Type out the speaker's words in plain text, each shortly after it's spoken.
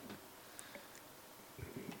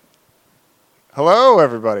Hello,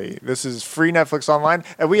 everybody. This is Free Netflix Online,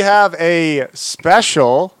 and we have a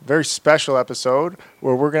special, very special episode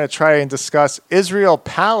where we're going to try and discuss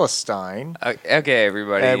Israel-Palestine. Okay,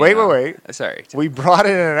 everybody. And wait. Sorry. We brought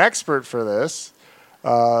in an expert for this,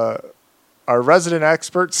 our resident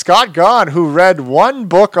expert, Scott Gahn, who read one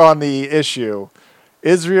book on the issue,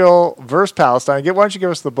 Israel versus Palestine. Why don't you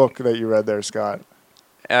give us the book that you read there, Scott?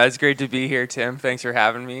 It's great to be here, Tim. Thanks for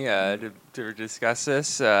having me to discuss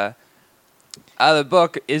this. The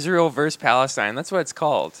book, Israel versus Palestine, that's what it's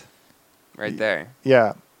called right there.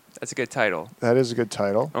 Yeah. That's a good title. That is a good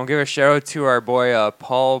title. I'll give a shout out to our boy,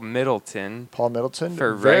 Paul Middleton. Paul Middleton?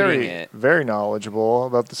 For writing it. Very knowledgeable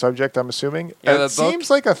about the subject, I'm assuming. Yeah, it seems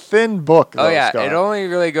like a thin book, though, Scott. It only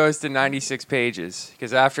really goes to 96 pages.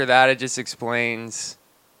 Because after that, it just explains...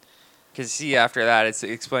 after that, it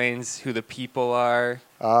explains who the people are.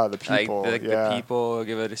 The people, The people,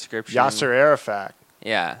 give a description. Yasser Arafat.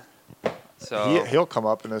 Yeah. So he'll come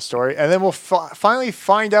up in this story. And then we'll finally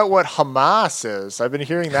find out what Hamas is. I've been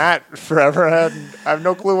hearing that forever. I have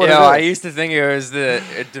no clue what it is. I used to think it was a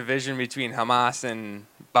division between Hamas and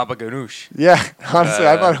Baba Ganoush. Yeah, honestly,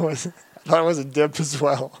 I thought it was a dip as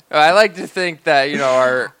well. I like to think that,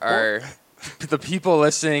 our the people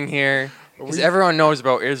listening here, because everyone knows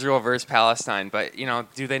about Israel versus Palestine, but,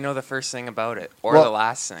 do they know the first thing about it or the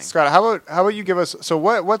last thing? Scott, how about you give us, so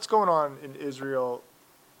what's going on in Israel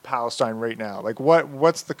Palestine right now? Like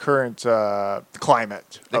what's the current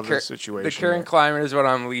climate of the situation? The current climate is what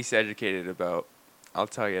I'm least educated about. I'll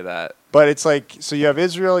tell you that. But it's like, so you have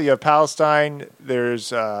Israel, you have Palestine.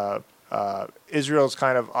 There's Israel's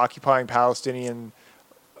kind of occupying Palestinian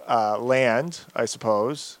land, I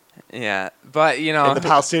suppose. Yeah, but and the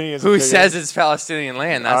Palestinians. Who says it's Palestinian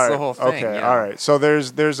land? That's the whole thing. Okay, all right. So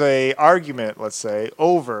there's a argument, let's say,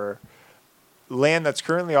 over land that's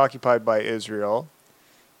currently occupied by Israel.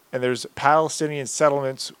 And there's Palestinian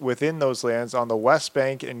settlements within those lands on the West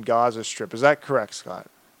Bank and Gaza Strip. Is that correct, Scott?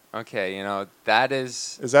 Okay, that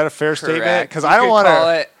is. Is that a fair statement? Because I don't want to call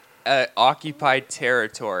it occupied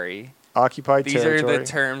territory. Occupied territory. These are the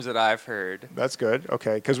terms that I've heard. That's good.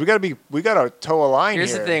 Okay, because we got to toe a line here.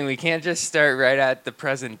 Here's the thing: we can't just start right at the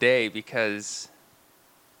present day because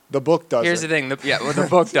the book doesn't. Here's the thing: the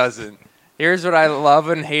book doesn't. Here's what I love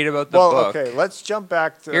and hate about the book. Okay, let's jump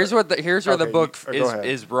back to... Here's where the book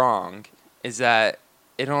is wrong, is that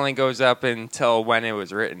it only goes up until when it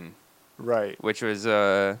was written. Right. Which was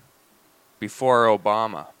before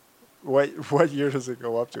Obama. What year does it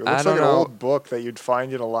go up to? It looks like an old book that you'd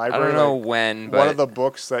find in a library. I don't know when, but... One of the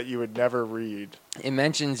books that you would never read. It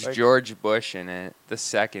mentions George Bush in it, the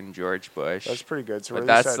second George Bush. That's pretty good. So but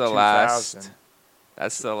that's the last...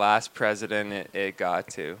 That's the last president it got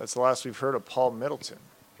to. That's the last we've heard of Paul Middleton.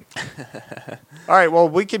 All right, well,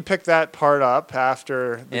 we can pick that part up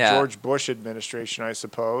after the George Bush administration, I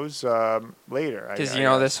suppose, later. Because,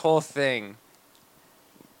 this whole thing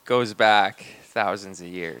goes back thousands of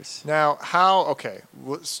years. Now,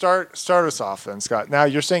 start us off then, Scott. Now,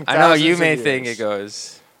 you're saying thousands I know you of may years. Think it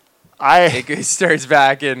goes... It starts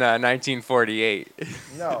back in 1948.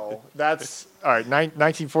 No, that's... All right,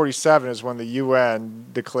 1947 is when the UN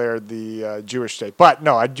declared the Jewish state. But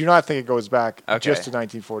no, I do not think it goes back just to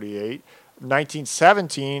 1948.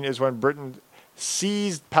 1917 is when Britain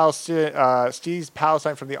seized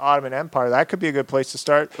Palestine from the Ottoman Empire. That could be a good place to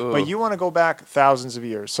start. Ooh. But you want to go back thousands of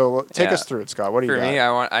years. So take us through it, Scott. What do you got? For me,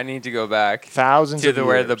 I need to go back thousands of years.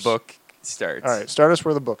 where the book starts. All right, start us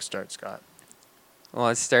where the book starts, Scott. Well,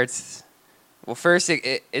 it starts... Well, first,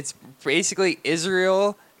 it's basically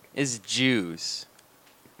Israel... is Jews.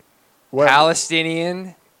 What?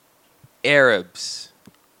 Palestinian, Arabs.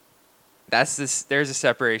 There's a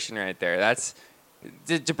separation right there. That's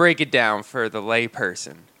to break it down for the lay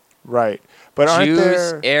person. Right. But Jews,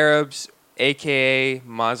 aren't there Arabs, aka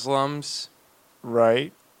Muslims.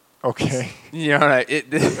 Right. Okay.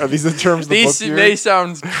 Are these the terms of the book here? They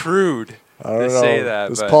sound crude. I don't know. Say that.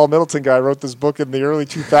 This Paul Middleton guy wrote this book in the early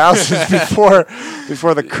 2000s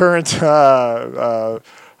before the current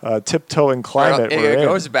tiptoeing climate we're in. It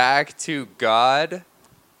goes back to God.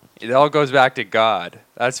 It all goes back to God.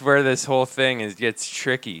 That's where this whole thing gets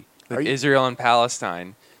tricky with Israel and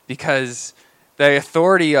Palestine, because the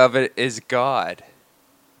authority of it is God.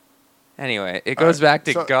 Anyway, it goes back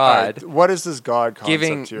to God. What is this God concept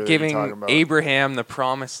here that you're talking about? Abraham the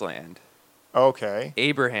promised land. Okay.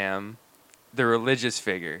 Abraham, the religious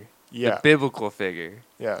figure. Yeah. The biblical figure.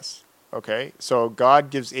 Yes. Okay. So God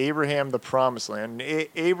gives Abraham the promised land.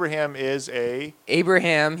 Abraham,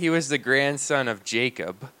 he was the grandson of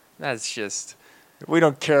Jacob. That's just... We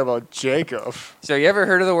don't care about Jacob. So you ever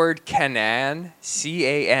heard of the word Canaan?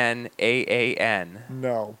 Canaan.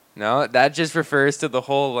 No. No, that just refers to the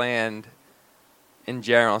whole land in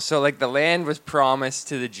general. So, like, the land was promised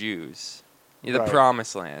to the Jews. The Right.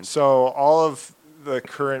 promised land. So all of the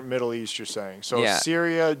current Middle East, you're saying. So Yeah.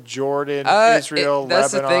 Syria, Jordan, Israel,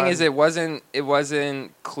 That's Lebanon. the thing is it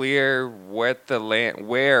wasn't clear what the land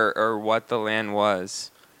where or what the land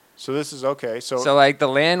was. So this is okay. So like the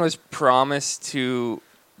land was promised to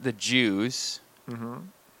the Jews,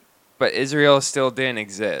 but Israel still didn't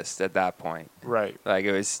exist at that point. right, Like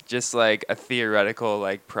it was just like a theoretical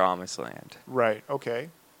like promised land. right. Okay,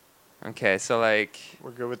 Okay, so like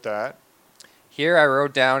we're good with that. here I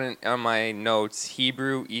wrote down on my notes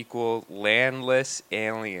Hebrew equal landless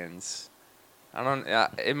aliens. I don't.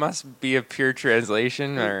 It must be a pure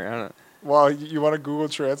translation, or I don't. Well, you want to Google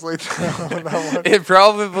Translate that one? It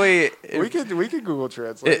probably. we could Google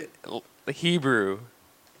Translate Hebrew.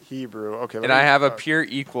 Hebrew. Okay, And I have a pure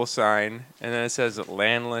equal sign, and then it says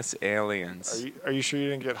landless aliens. Are you sure you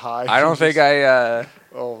didn't get high? I don't think I.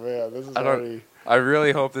 Oh man, this is I already. don't. I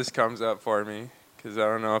really hope this comes up for me, because I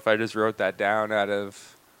don't know if I just wrote that down out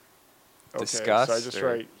of disgust. So I just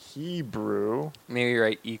write Hebrew. Maybe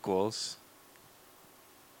write equals.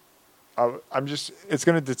 I'm just. It's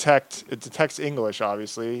gonna detect. It detects English,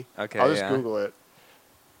 obviously. Okay. I'll just Google it.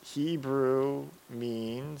 Hebrew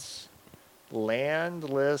means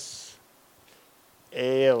landless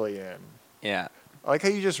alien. Yeah. I like how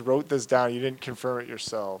you just wrote this down. You didn't confirm it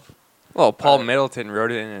yourself. Well, Paul Middleton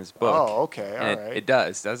wrote it in his book. Oh, okay. All and right. It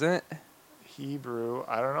does, doesn't it? Hebrew.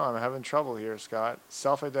 I don't know. I'm having trouble here, Scott.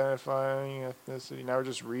 Self-identifying ethnicity. Now we're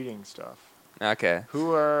just reading stuff. Okay.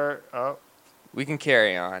 Who are... Oh, We can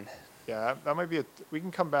carry on. yeah. That might be a... We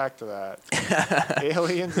can come back to that.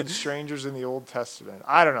 Aliens and strangers in the Old Testament.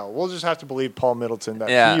 I don't know. We'll just have to believe Paul Middleton that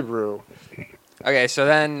Yeah. Hebrew Okay, so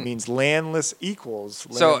then... means landless equals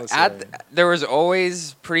So landless alien. there was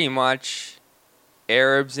always pretty much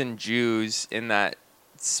Arabs and Jews in that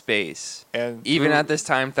space. And Even through- at this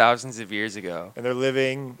time, thousands of years ago. And they're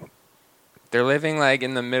living... They're living like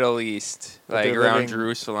in the Middle East, But like they're around living-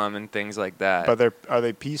 Jerusalem and things like that. But are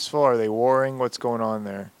they peaceful? Are they warring? What's going on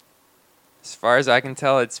there? As far as I can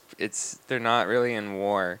tell, it's they're not really in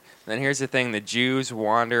war. And then here's the thing: the Jews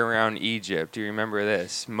wander around Egypt. Do you remember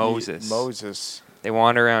this? Moses. Moses. They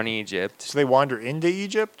wander around Egypt. So they wander into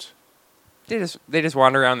Egypt? They just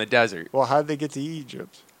wander around the desert. Well, how did they get to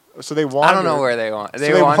Egypt? So they wandered. I don't know where they want. So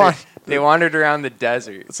they They wandered around the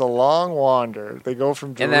desert. It's a long wander. They go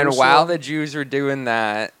from Jerusalem. And then while the Jews were doing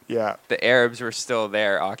that, yeah, the Arabs were still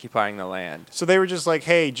there occupying the land. so they were just like,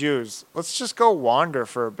 "Hey, Jews, let's just go wander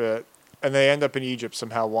for a bit." And they end up in Egypt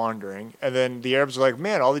somehow wandering. And then the Arabs are like,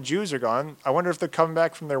 "Man, all the Jews are gone. I wonder if they're coming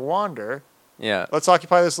back from their wander. Yeah. Let's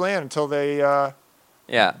occupy this land until they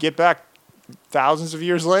Yeah. get back thousands of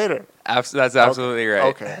years later." That's absolutely right.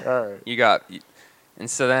 Okay, all right. You got, and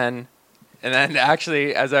then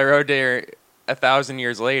actually, as I wrote there, 1,000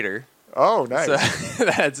 years later. Oh, nice.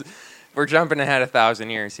 So we're jumping ahead 1,000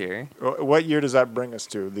 years here. What year does that bring us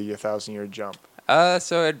to, the 1,000-year jump?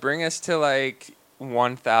 So it'd bring us to like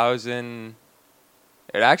 1,000.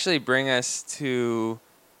 It'd actually bring us to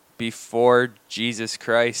before Jesus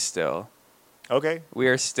Christ still. Okay. We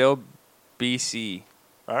are still BC.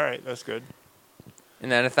 All right, that's good.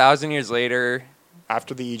 And then 1,000 years later,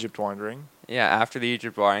 After the Egypt wandering. yeah, after the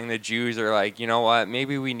Egypt wandering, the Jews are like, you know what?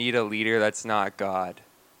 Maybe we need a leader that's not God.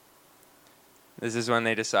 This is when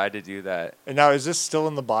they decide to do that. And now, is this still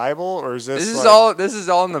in the Bible, or is this? This is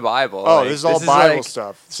all in the Bible. Oh, Like, this is all Bible like-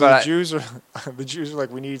 stuff. So but the Jews are, the Jews are like,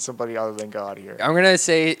 we need somebody other than God here. I'm gonna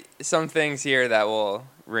say some things here that will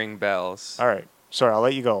ring bells. All right, sorry, I'll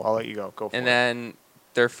let you go. Go for And it. then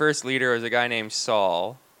their first leader was a guy named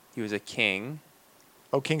Saul. He was a king,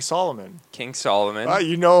 Oh, King Solomon. King Solomon. Ah,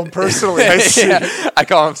 you know him personally. I see. Yeah, I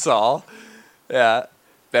call him Saul. Yeah,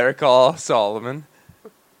 better call Solomon.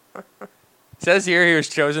 It says here he was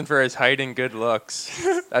chosen for his height and good looks.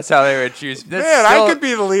 That's how they would choose. Man, I could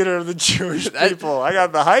be the leader of the Jewish people. I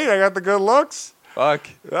got the height. I got the good looks. Fuck.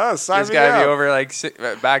 Yeah, sign This me guy up. be over like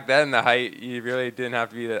back then. The height you really didn't have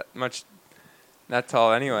to be that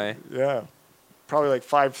tall anyway. Yeah, probably like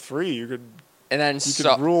 5'3". You could And then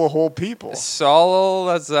could rule a whole people. Saul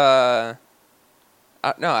was no,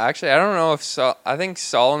 actually I don't know if I think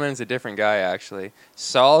Solomon's a different guy actually.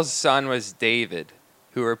 Saul's son was David,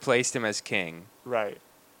 who replaced him as king. Right.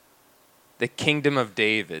 The kingdom of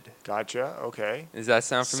David. Gotcha. Okay. Does that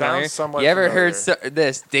sound familiar? Sounds somewhat You ever familiar. heard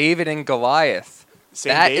this? David and Goliath.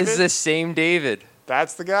 Same That is David? the same David.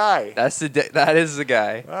 That's the guy. That is the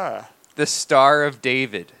guy. Ah, The Star of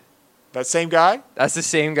David. that same guy? That's the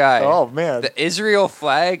same guy. Oh man. The Israel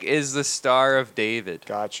flag is the Star of David.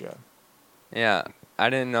 Gotcha. Yeah, I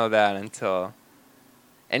didn't know that until.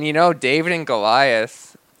 And David and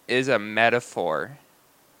Goliath is a metaphor,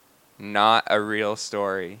 not a real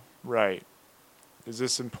story. Right. Is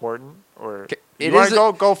this important, or it you want is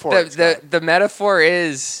to go for it? The metaphor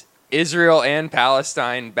is Israel and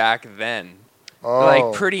Palestine back then. Oh.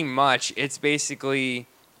 Like pretty much, it's basically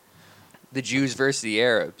the Jews versus the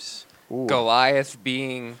Arabs. Ooh. Goliath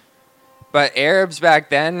being, but Arabs back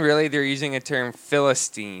then really they're using a term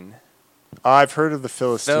Philistine. I've heard of the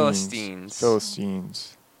Philistines.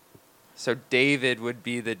 Philistines. So David would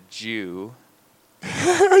be the Jew.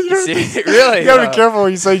 See, really? You gotta be careful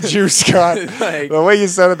when you say Jew, Scott. Like, the way you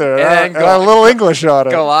said it there. And a little English on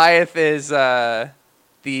it. Goliath is the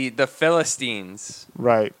Philistines.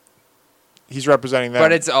 Right. He's representing them.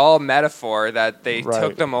 But it's all metaphor that they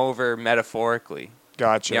took them over metaphorically.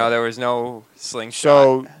 Gotcha. There was no slingshot.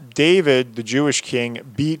 So David, the Jewish king,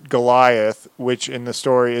 beat Goliath, which in the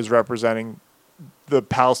story is representing the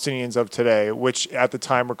Palestinians of today, which at the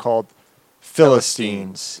time were called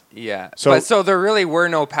Philistines. Yeah. So there really were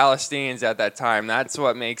no Palestinians at that time. That's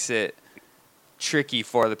what makes it tricky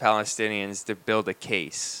for the Palestinians to build a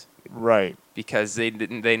case. Right. Because they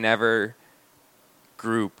never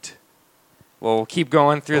grouped. Well, we'll keep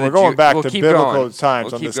going through we're going back to biblical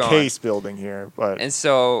times on this case building here, but and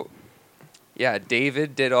so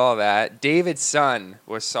David did all that. David's son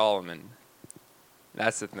was Solomon.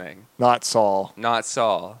 That's the thing. Not Saul. Not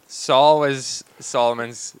Saul. Saul was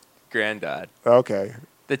Solomon's granddad. Okay.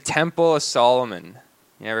 The Temple of Solomon.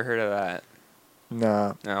 You ever heard of that?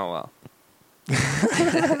 No. Oh,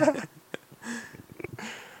 well.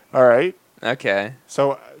 All right. Okay.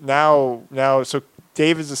 So now, so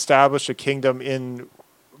David's established a kingdom in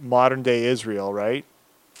modern day Israel, right?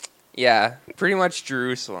 Yeah, pretty much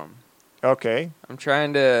Jerusalem. Okay. I'm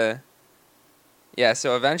trying to... Yeah,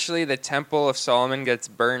 so eventually the Temple of Solomon gets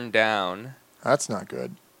burned down. That's not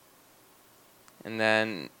good. And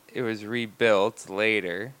then it was rebuilt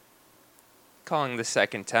later, calling the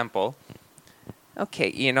Second Temple.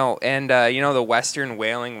 Okay, and the Western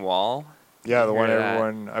Wailing Wall? Yeah, the one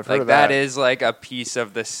everyone... I've heard like of that. That is like a piece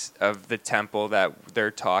of the temple that they're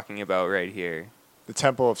talking about right here. The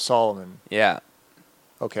Temple of Solomon. Yeah.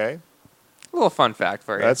 Okay. A little fun fact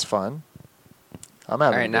for you. That's fun. I'm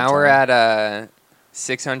having a good now time. we're at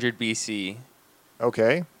 600 BC.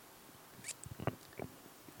 Okay.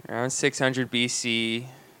 Around 600 BC.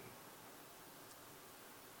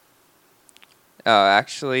 Oh,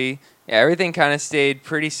 actually, everything kind of stayed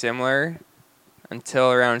pretty similar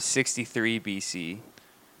until around 63 BC.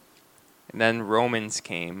 And then Romans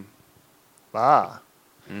came. Ah.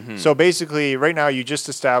 Mm-hmm. So basically, right now you just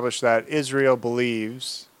established that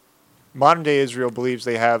modern day Israel believes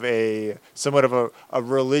they have somewhat of a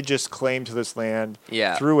religious claim to this land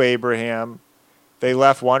through Abraham. They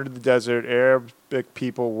wandered the desert. Arabic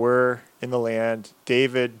people were in the land.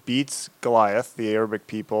 David beats Goliath, the Arabic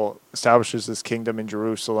people, establishes this kingdom in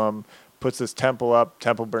Jerusalem, puts this temple up.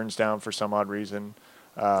 Temple burns down for some odd reason,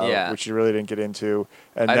 which you really didn't get into.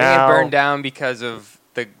 And I think it burned down because of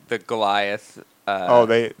the Goliath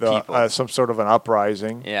people. Some sort of an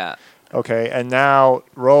uprising. Yeah. Okay, and now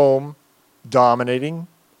Rome dominating.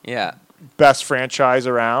 Yeah. Best franchise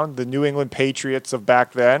around. The New England Patriots of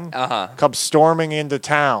back then come storming into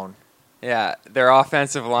town. Yeah, their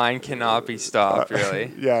offensive line cannot be stopped,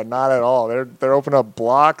 really. Yeah, not at all. They're opening up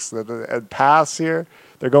blocks and pass here.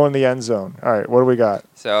 They're going in the end zone. All right, what do we got?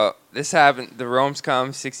 So this happened. The Romans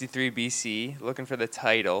come 63 BC, looking for the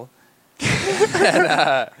title.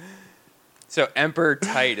 So Emperor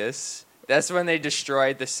Titus. That's when they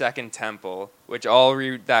destroyed the Second Temple, which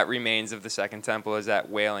that remains of the Second Temple is that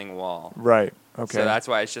Wailing Wall. Right. Okay. So that's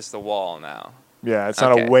why it's just the wall now. Yeah, it's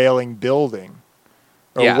not a wailing building.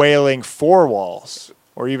 Or wailing 4 walls,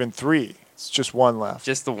 or even 3. It's just one left.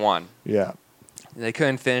 Just the one. Yeah. They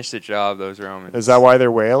couldn't finish the job, those Romans. Is that why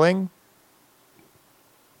they're wailing?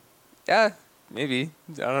 Yeah, maybe.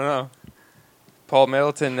 I don't know. Paul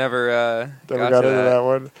Middleton never got into that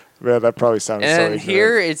one. Man, that probably sounded so ignorant. And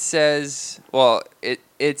here it says,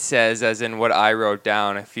 it says, as in what I wrote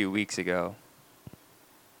down a few weeks ago,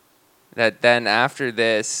 that then after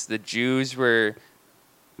this, the Jews were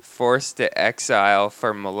forced to exile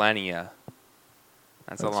for millennia.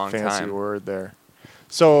 That's a long time. Fancy word there.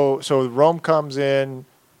 So Rome comes in,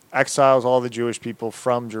 exiles all the Jewish people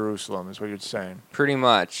from Jerusalem, is what you're saying. Pretty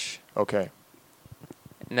much. Okay.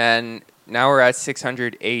 And then now we're at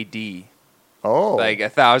 600 AD. Oh. Like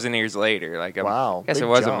 1,000 years later. Wow. I guess it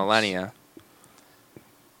was a millennia.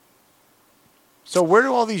 So where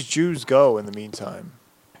do all these Jews go in the meantime?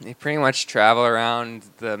 They pretty much travel around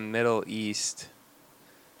the Middle East.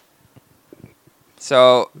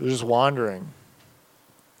 So they're just wandering.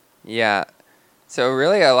 Yeah. So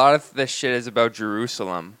really, a lot of this shit is about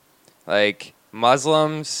Jerusalem. Like,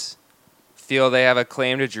 Muslims feel they have a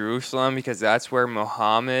claim to Jerusalem because that's where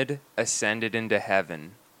Muhammad ascended into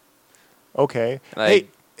heaven. Okay. Like, hey,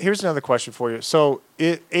 here's another question for you. So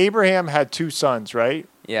Abraham had 2 sons, right?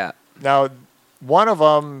 Yeah. Now, one of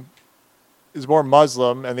them is more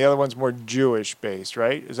Muslim, and the other one's more Jewish based,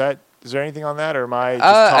 right? Is there anything on that, or am I just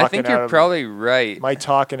talking I think you're probably right. Am I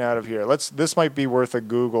talking out of here? This might be worth a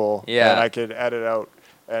Google. Yeah. And I could edit out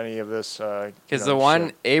any of this. Because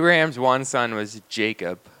shit. Abraham's one son was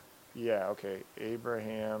Jacob. Yeah. Okay.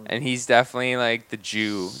 Abraham. And he's definitely like the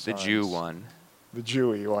Sons. Jew one. The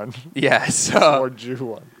Jewy one. Yeah. So more Jew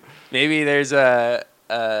one. Maybe there's a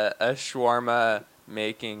shawarma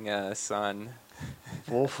making son.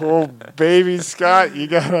 Oh, baby Scott, you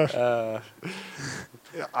gotta.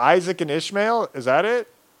 Isaac and Ishmael, is that it?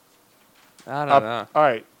 I don't know. All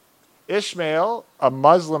right. Ishmael, a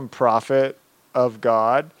Muslim prophet of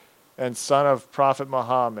God and son of Prophet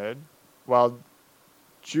Muhammad, while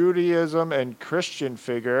Judaism and Christian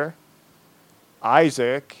figure,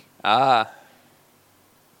 Isaac,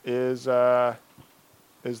 is the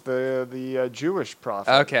Jewish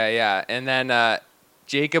prophet. Okay, yeah, and then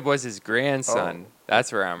Jacob was his grandson. Oh.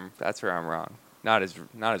 That's where I'm wrong. Not his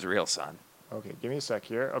real son. Okay, give me a sec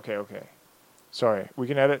here. Okay. Sorry, we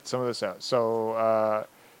can edit some of this out. So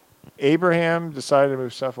Abraham decided to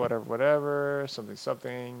move stuff, whatever,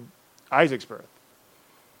 something. Isaac's birth.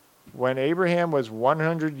 When Abraham was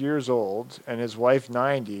 100 years old and his wife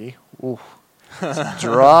 90,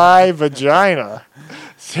 dry vagina,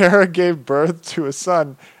 Sarah gave birth to a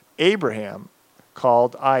son, Abraham,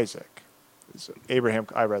 called Isaac. So Abraham,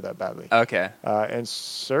 I read that badly. Okay. And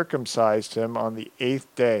circumcised him on the 8th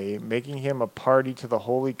day, making him a party to the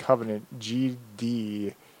holy covenant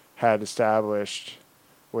GD had established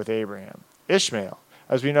with Abraham. Ishmael.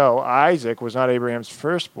 As we know, Isaac was not Abraham's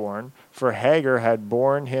firstborn, for Hagar had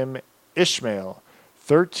borne him Ishmael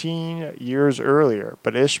 13 years earlier.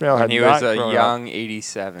 But Ishmael had not grown up. He was a young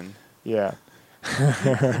 87. Yeah.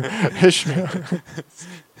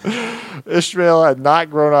 Ishmael had not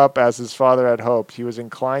grown up as his father had hoped. He was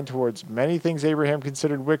inclined towards many things Abraham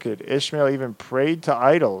considered wicked. Ishmael even prayed to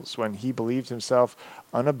idols when he believed himself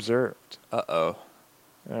unobserved. Uh-oh.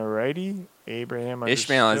 Alrighty. Abraham understood.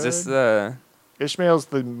 Ishmael, is this the... Ishmael's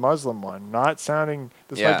the Muslim one. Not sounding...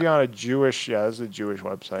 This might be on a Jewish... Yeah, this is a Jewish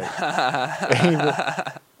website.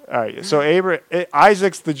 All right. So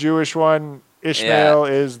Isaac's the Jewish one. Ishmael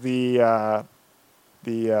is the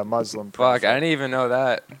Muslim prophet. Fuck, I didn't even know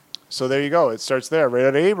that. So there you go. It starts there. Right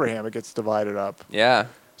at Abraham, it gets divided up. Yeah.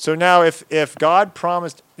 So now if God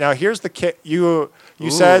promised... Now, here's the... You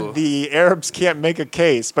said the Arabs can't make a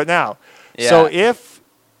case, but now... Yeah. So if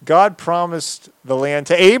God promised the land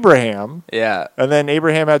to Abraham... Yeah. And then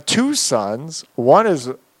Abraham had 2 sons. One is,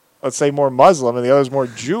 let's say, more Muslim, and the other is more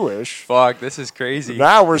Jewish. Fuck, this is crazy.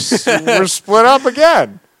 Now we're split up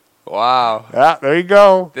again. Wow. Yeah, there you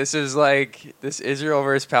go. This is like, this Israel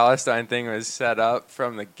versus Palestine thing was set up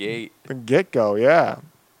from the gate. The get-go, yeah.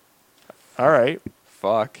 All right.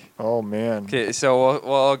 Fuck. Oh, man. Okay, so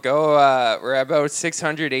we'll go, we're about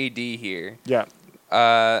 600 AD here. Yeah.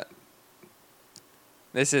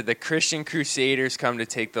 This is the Christian Crusaders come to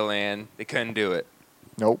take the land. They couldn't do it.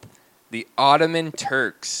 Nope. The Ottoman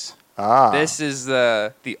Turks. This is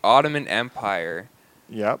the Ottoman Empire.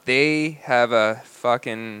 Yep. They have a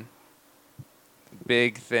fucking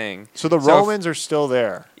big thing. So the Romans are still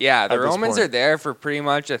there. Yeah, the Romans are there for pretty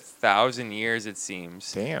much 1,000 years, it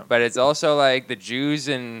seems. Damn. But it's also like the Jews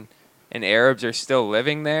and Arabs are still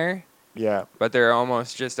living there. Yeah. But they're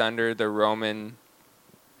almost just under the Roman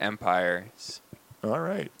empires. All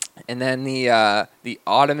right. And then the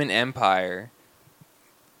Ottoman Empire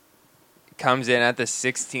comes in at the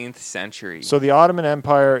 16th century. So the Ottoman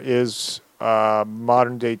Empire is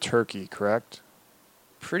modern-day Turkey, correct?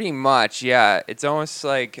 Pretty much, yeah. It's almost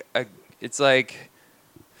like it's like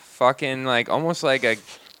fucking like almost like a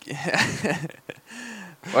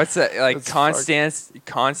what's that, like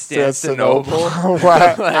Constantinople?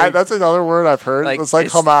 Like, that's another word I've heard. Like, it's like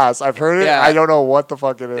Hamas. I've heard it. Yeah, I don't know what the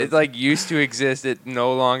fuck it is. It like used to exist. It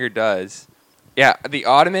no longer does. Yeah, the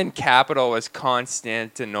Ottoman capital was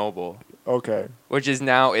Constantinople. Okay. Which is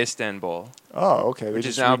now Istanbul. Oh, okay. Which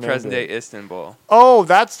is now present-day Istanbul. Oh,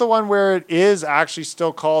 that's the one where it is actually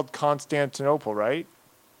still called Constantinople, right?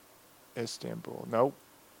 Istanbul. Nope.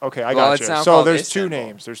 Okay, I got you. So there's Istanbul. 2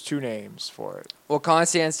 names. There's 2 names for it. Well,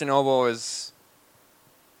 Constantinople is...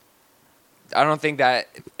 I don't think that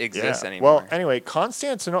exists anymore. Well, anyway,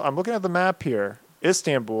 Constantinople... I'm looking at the map here.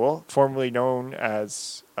 Istanbul, formerly known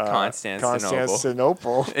as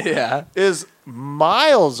Constantinople, yeah, is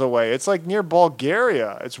miles away. It's like near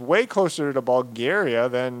Bulgaria. It's way closer to Bulgaria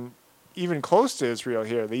than even close to Israel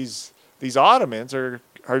here. These Ottomans are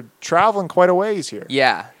traveling quite a ways here.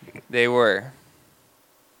 Yeah, they were.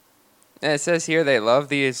 And it says here they love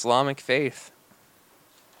the Islamic faith.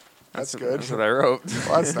 That's good. That's what I wrote.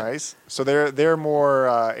 Well, that's nice. So they're more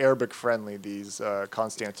Arabic friendly. These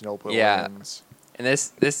Constantinopolitans. Yeah. And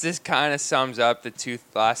this kind of sums up the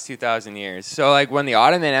last 2,000 years. So like when the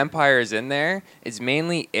Ottoman Empire is in there, it's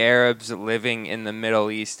mainly Arabs living in the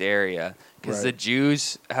Middle East area because the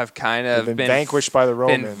Jews have kind of been vanquished by the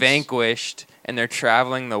Romans. Been vanquished, and they're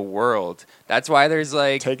traveling the world. That's why there's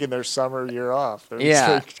like taking their summer year off. They're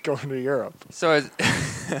just going to Europe. So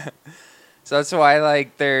so that's why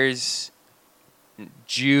like there's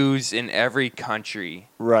Jews in every country.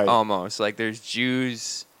 Right. Almost like there's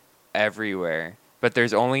Jews everywhere. But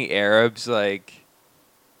there's only Arabs, like,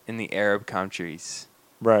 in the Arab countries.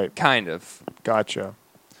 Right. Kind of. Gotcha.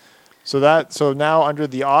 So now under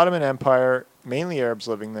the Ottoman Empire, mainly Arabs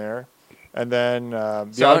living there. And then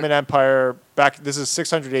the Ottoman Empire, this is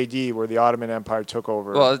 600 AD where the Ottoman Empire took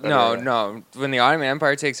over. Well, no. When the Ottoman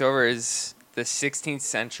Empire takes over is the 16th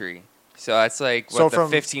century. So that's like the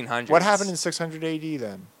 1500s. What happened in 600 AD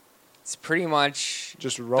then? It's pretty much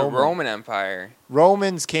just the Roman Empire.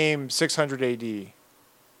 Romans came 600 AD.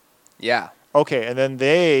 Yeah. Okay, and then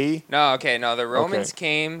they... No, the Romans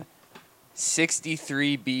came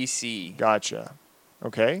 63 BC. Gotcha.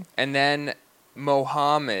 Okay. And then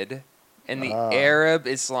Muhammad and the Arab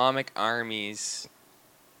Islamic armies,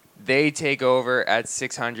 they take over at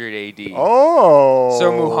 600 AD. Oh.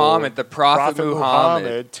 So Muhammad, the Prophet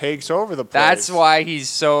Muhammad takes over the place. That's why he's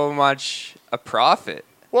so much a prophet.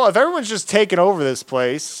 Well, if everyone's just taking over this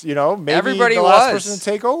place, maybe everybody the last person to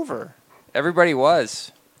take over. Everybody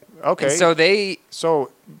was. Okay. And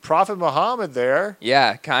so Prophet Muhammad there.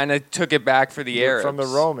 Yeah, kind of took it back for the Arabs. From the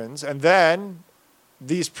Romans. And then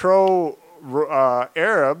these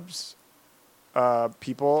Arabs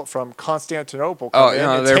people from Constantinople come in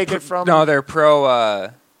and take it from... No, they're pro...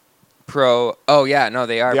 Oh, yeah, no,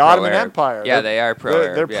 they are the Ottoman Empire. Yeah, they are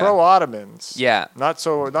pro-Arab. They're pro-Ottomans. Yeah.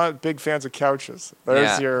 Not big fans of couches.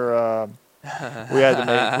 There's your... we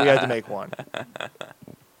had to make one.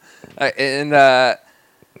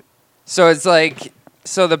 So it's like...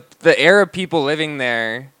 So the Arab people living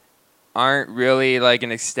there aren't really like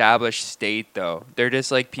an established state, though. They're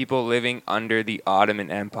just like people living under the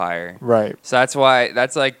Ottoman Empire. Right. So that's why...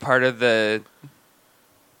 That's like part of the...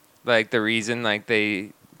 Like the reason like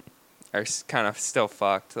they... are kind of still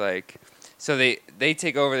fucked. Like, so they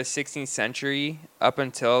take over the 16th century up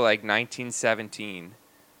until like 1917.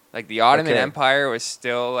 Like the Ottoman Empire was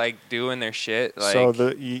still like doing their shit. Like, so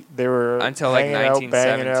they were until like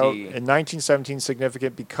 1917. In 1917,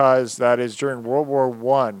 significant because that is during World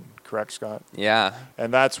War I. Correct, Scott? Yeah.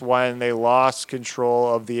 And that's when they lost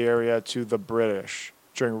control of the area to the British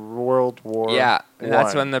during World War I. Yeah, and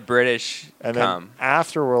that's when the British and come. Then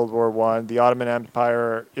after World War I, the Ottoman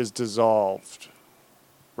Empire is dissolved,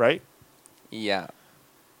 right? Yeah.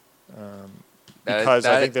 Because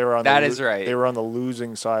I think they were on right. They were on the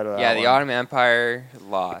losing side of that. Yeah, the Ottoman Empire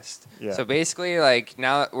lost. Yeah. So basically, like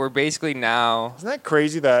now we're basically now. Isn't that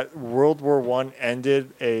crazy that World War I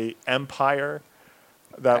ended a empire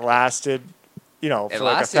that lasted, for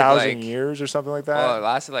like 1,000 years or something like that? Well, it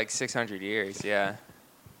lasted like 600 years. Yeah.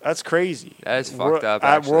 That's crazy. That is fucked up.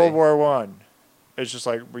 At World War I, it's just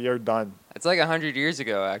like we are done. It's like 100 years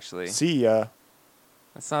ago, actually. See ya.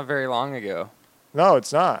 That's not very long ago. No,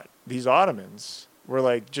 it's not. These Ottomans were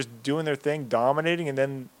like just doing their thing, dominating, and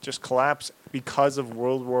then just collapse because of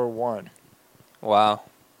World War I. Wow.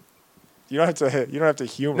 You don't have to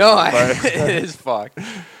humor. No, me, it is fucked.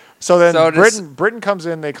 So then Britain comes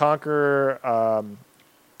in. They conquer.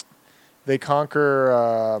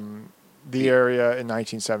 The area in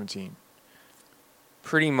 1917.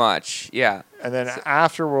 Pretty much, yeah. And then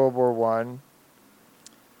after World War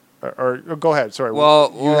I, or go ahead. Sorry.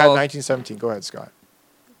 Well, you had 1917. Go ahead, Scott.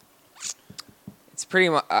 It's pretty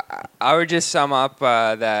much. I would just sum up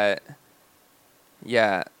that.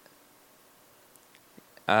 Yeah.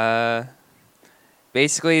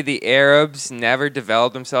 Basically, the Arabs never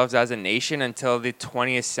developed themselves as a nation until the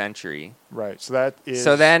 20th century. Right. So that is.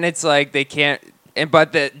 So then it's like they can't.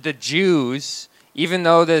 But the Jews, even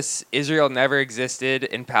though this Israel never existed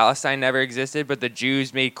and Palestine never existed, but the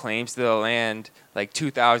Jews made claims to the land like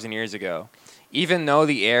 2,000 years ago. Even though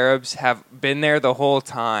the Arabs have been there the whole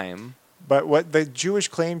time. But what the Jewish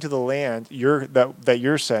claim to the land that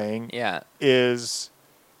you're saying is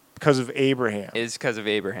because of Abraham. Is because of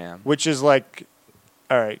Abraham. Which is like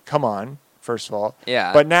All right, come on. First of all,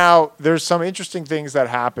 Yeah. But now there's some interesting things that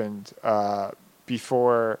happened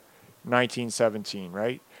before 1917,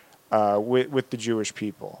 right? With the Jewish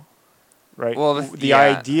people, right? Well, the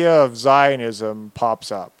idea of Zionism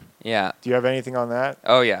pops up. Yeah. Do you have anything on that?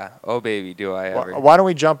 Oh yeah. Oh baby, do I ever? Why don't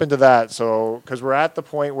we jump into that? So, because we're at the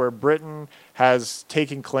point where Britain has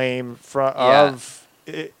taken claim of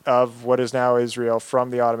what is now Israel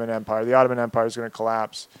from the Ottoman Empire. The Ottoman Empire is going to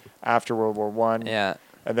collapse after World War One. Yeah.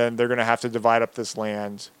 And then they're going to have to divide up this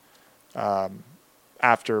land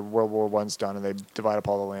after World War One's done, and they divide up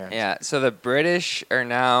all the land. Yeah. So the British are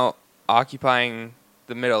now occupying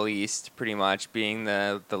the Middle East, pretty much being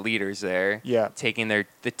the leaders there. Yeah. Taking the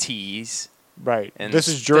teas. Right. And this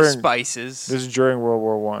is during the spices. This is during World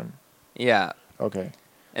War One. Yeah. Okay.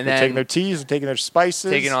 And they're then taking their teas and taking their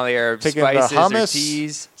spices, taking all the Arab taking spices, the hummus, their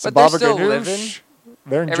teas, but baba they're still ganoush. living.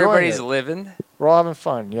 They're enjoying Everybody's it. living. We're all having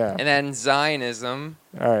fun. Yeah. And then Zionism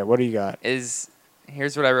All right. What do you got? here's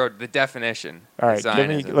what I wrote, the definition. All right. of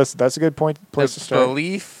Zionism. Listen. That's a good place to start.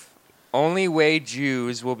 Belief only way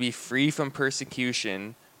Jews will be free from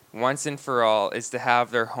persecution once and for all is to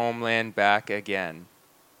have their homeland back again.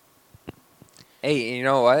 Hey, you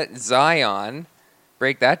know what? Zion,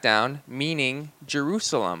 break that down, meaning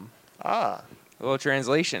Jerusalem. Ah, A little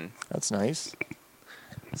translation. that's nice.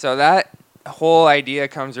 So that whole idea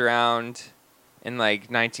comes around in like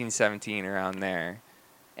 1917, around there.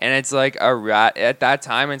 And it's like at that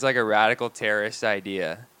time, it's like a radical terrorist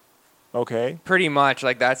idea. Okay. Pretty much,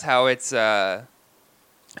 like that's how it's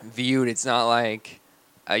viewed. It's not like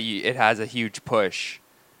it has a huge push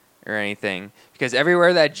or anything, because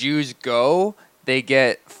everywhere that Jews go, they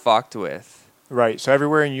get fucked with. Right. So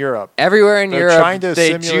everywhere in Europe. Everywhere in They're Europe, trying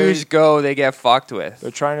to Jews go, they get fucked with. They're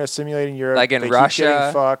trying to assimilate in Europe. Like in they Russia, keep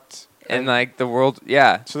getting fucked. And like the world,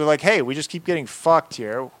 yeah. So they're like, hey, we just keep getting fucked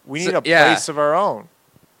here. We need a yeah. place of our own.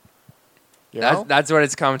 You know? That's what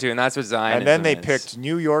it's come to, and that's what Zionism And then they is. picked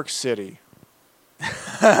New York City. No,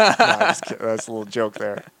 just kidding. That's a little joke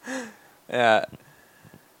there. Yeah.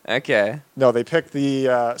 Okay. No, they picked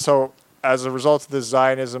the. So as a result of this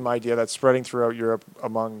Zionism idea that's spreading throughout Europe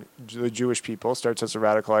among the Jewish people, starts as a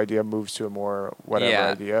radical idea, moves to a more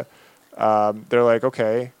whatever idea. They're like,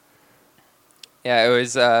 okay. Yeah, it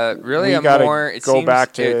was really we a gotta more. It go seems,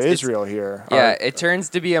 back to Israel here. Yeah, it turns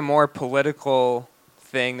to be a more political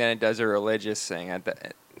thing than it does a religious thing.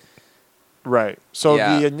 Right. So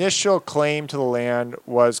Yeah. the initial claim to the land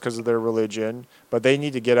was because of their religion, but they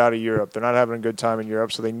need to get out of Europe. They're not having a good time in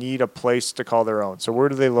Europe, so they need a place to call their own. So where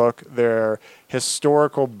do they look? Their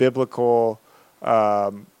historical, biblical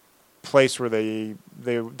place where they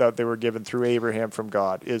were given through Abraham from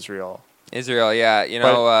God, Israel. Israel, yeah. You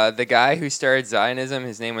know, the guy who started Zionism,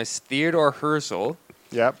 his name was Theodor Herzl.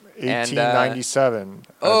 Yep, 1897.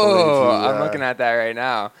 I'm looking at that right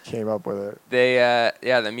now. Came up with it.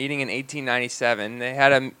 The meeting in 1897.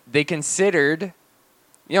 They considered,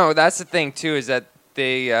 you know, that's the thing too, is that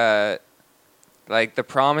they, like the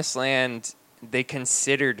Promised Land, they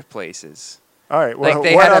considered places. All right. Well, like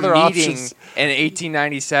they what had other a meeting options? in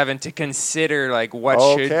 1897 to consider like what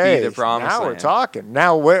should be the Promised Land. Land. Now we're talking.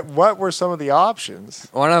 Now what were some of the options?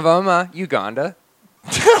 One of them, Uganda.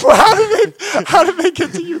 Well, how did they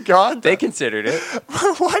get to Uganda? They considered it.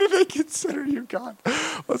 Why did they consider Uganda?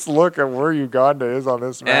 Let's look at where Uganda is on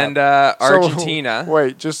this map. And Argentina.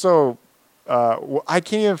 Wait, just so I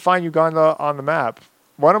can't even find Uganda on the map.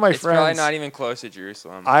 One of my It's friends. probably not even close to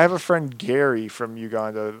Jerusalem. I have a friend Gary from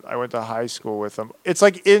Uganda. I went to high school with him. It's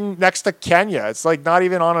like in next to Kenya. It's like not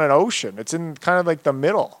even on an ocean. It's in kind of like the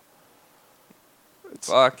middle.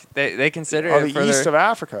 Fuck, they consider on it the east of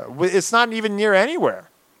Africa. It's not even near anywhere.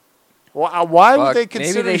 Why would they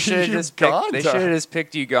consider maybe they should Uganda? have just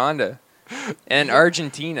picked Uganda and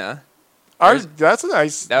Argentina. That's a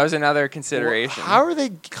nice. That was another consideration. How are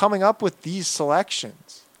they coming up with these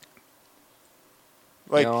selections?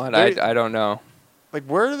 Like, you know what? I don't know. Like,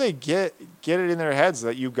 where do they get it in their heads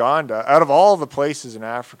that Uganda, out of all the places in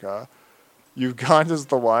Africa, Uganda's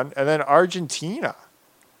the one, and then Argentina,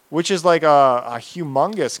 which is like a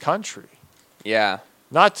humongous country. Yeah.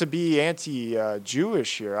 Not to be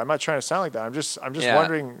anti-Jewish here. I'm not trying to sound like that. I'm just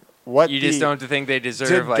wondering what you just don't think they deserve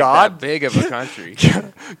did like God, that big of a country.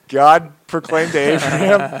 God proclaimed to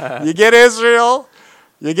Abraham, you get Israel,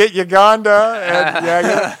 you get Uganda,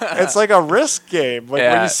 and it's like a risk game. Like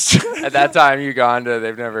yeah. when At that time, Uganda,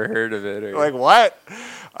 they've never heard of it. Like, what?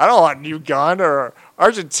 I don't want Uganda or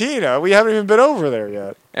Argentina. We haven't even been over there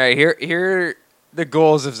yet. All right, here are the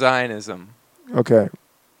goals of Zionism. Okay.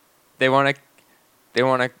 They want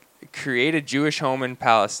to create a Jewish home in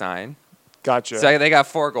Palestine. Gotcha. So they got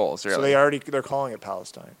 4 goals, really. So they're calling it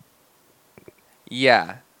Palestine.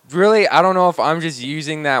 Yeah. Really, I don't know if I'm just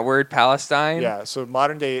using that word Palestine. Yeah, so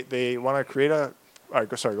modern day, they want to create a... All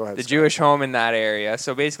right, sorry, go ahead. The Jewish home in that area.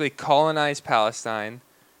 So basically colonize Palestine.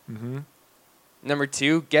 Mm-hmm. Number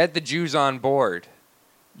 2, get the Jews on board.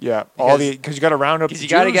 Yeah, because you got to round up the Jews.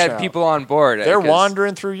 Because you got to get people on board. They're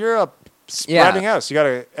wandering through Europe, spreading out. So you got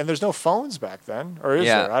to... And there's no phones back then, or is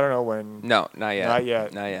there? I don't know when... No, not yet. Not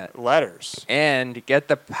yet. Not yet. Letters. And get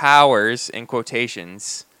the powers, in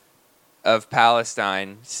quotations, of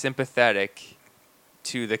Palestine sympathetic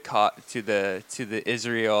to the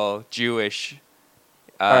Israel Jewish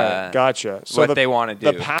all right, gotcha. So what they want to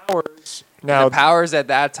do. The powers now. The powers at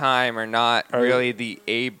that time are not really the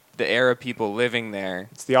Arab people living there.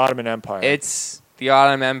 It's the Ottoman Empire. It's the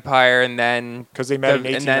Ottoman Empire, and then because they met in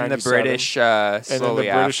 1897, and then the British slowly and then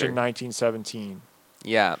the British after. in 1917.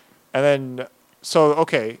 Yeah. And then so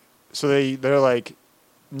they're like,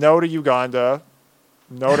 no to Uganda,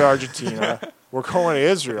 no to Argentina. We're going to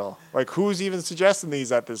Israel. Like, who's even suggesting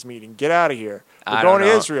these at this meeting? Get out of here. We're going to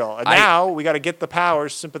Israel. And now we got to get the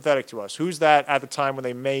powers sympathetic to us. Who's that at the time when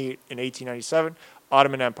they made in 1897?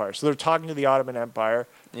 Ottoman Empire. So they're talking to the Ottoman Empire,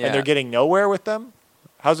 and they're getting nowhere with them?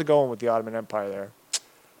 How's it going with the Ottoman Empire there?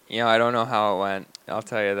 I don't know how it went. I'll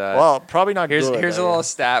tell you that. Well, probably not good. Here's a little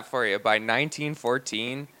stat for you. By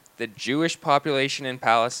 1914, the Jewish population in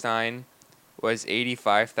Palestine was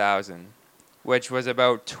 85,000. Which was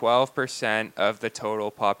about 12% of the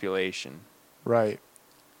total population. Right.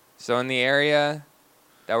 So in the area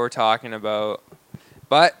that we're talking about,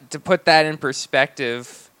 but to put that in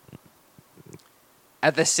perspective,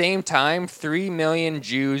 at the same time, 3 million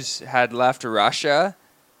Jews had left Russia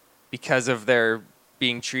because of their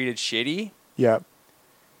being treated shitty. Yeah.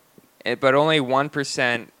 But only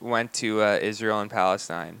 1% went to Israel and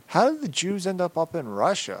Palestine. How did the Jews end up in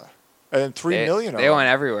Russia? And 3 million of them. They went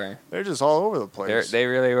everywhere. They're just all over the place. They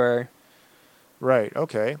really were. Right,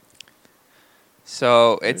 okay.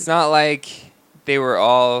 So it's not like they were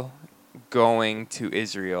all going to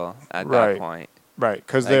Israel at that point. Right,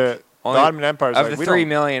 because the Ottoman Empire is of the 3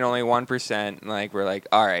 million, only 1%. Like we're like,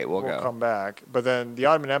 all right, we'll go. Come back. But then the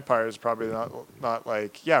Ottoman Empire is probably not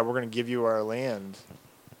like, yeah, we're going to give you our land.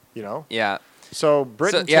 Yeah. So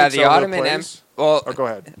Britain takes the over Ottoman the place. Go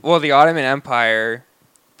ahead. Well, the Ottoman Empire,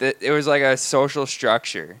 it was like a social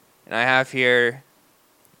structure, and I have here.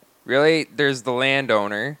 Really, there's the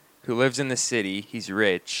landowner who lives in the city. He's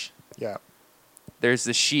rich. Yeah. There's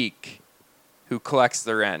the sheik, who collects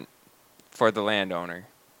the rent for the landowner.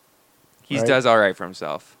 He does all right for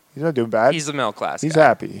himself. He's not doing bad. He's the middle class. He's guy.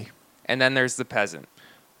 happy. And then there's the peasant.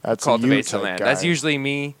 That's who cultivates the land. guy. That's usually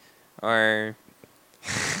me, or.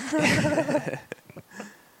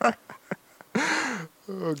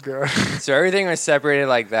 Oh god. So everything was separated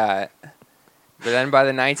like that. But then by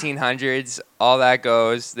the 1900s, all that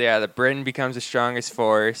goes. Yeah, the Britain becomes the strongest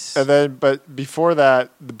force. And then, but before that,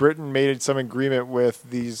 the Britain made some agreement with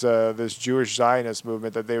this Jewish Zionist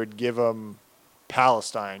movement that they would give them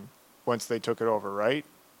Palestine once they took it over, right?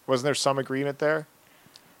 Wasn't there some agreement there?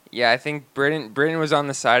 Yeah, I think Britain was on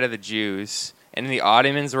the side of the Jews, and the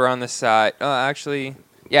Ottomans were on the side. Oh, actually,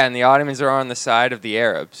 yeah, and the Ottomans are on the side of the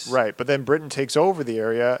Arabs. Right, but then Britain takes over the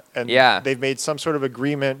area, and they've made some sort of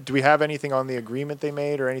agreement. Do we have anything on the agreement they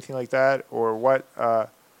made, or anything like that, or what?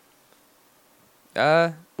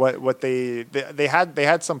 What they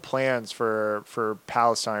had some plans for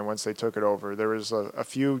Palestine once they took it over. There was a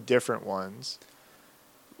few different ones.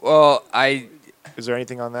 Well, is there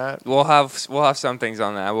anything on that? We'll have some things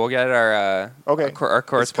on that. We'll get our our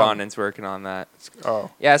correspondents working on that. Oh,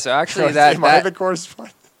 yeah. So actually, am I the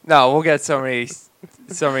correspondent? No, we'll get somebody.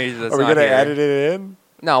 That's Are we gonna edit it in?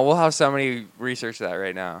 No, we'll have somebody research that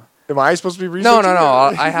right now. Am I supposed to be researching?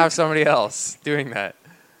 No. I have somebody else doing that.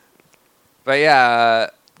 But yeah.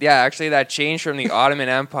 Actually, that change from the Ottoman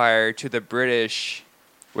Empire to the British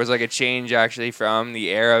was like a change actually from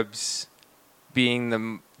the Arabs being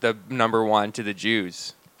the number one to the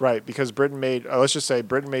Jews. Right, because Britain made let's just say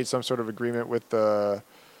Britain made some sort of agreement with the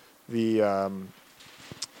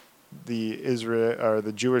Israel or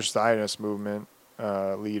the Jewish Zionist movement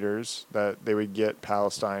leaders that they would get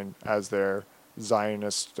Palestine as their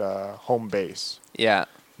Zionist home base. Yeah.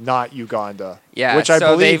 Not Uganda. Yeah. Which I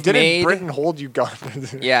believe didn't Britain hold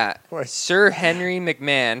Uganda? Yeah. Sir Henry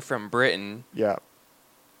McMahon from Britain. Yeah.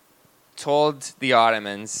 Told the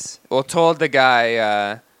Ottomans. Well, told the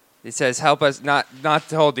guy. He says, "Help us not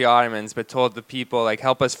told the Ottomans, but told the people like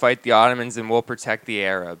help us fight the Ottomans and we'll protect the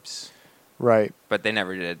Arabs." Right. But they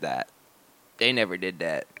never did that.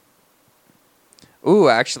 Ooh,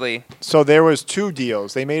 actually. So there was two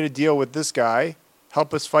deals. They made a deal with this guy,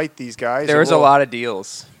 help us fight these guys. There was a lot of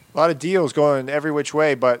deals. A lot of deals going every which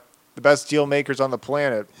way, but the best deal makers on the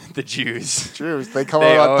planet. The Jews. Jews. They come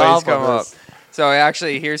out on top of this. So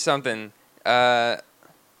actually, here's something. Yeah,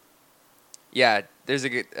 there's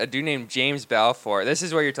a dude named James Balfour. This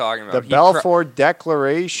is what you're talking about. The Balfour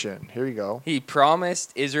Declaration. Here you go. He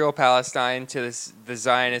promised Israel-Palestine to the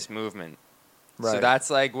Zionist movement. Right. So that's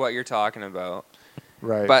like what you're talking about.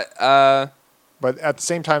 Right. But at the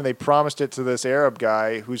same time, they promised it to this Arab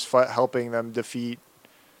guy who's helping them defeat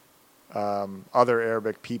other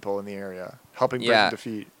Arabic people in the area, helping Britain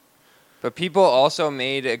defeat. But people also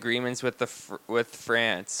made agreements with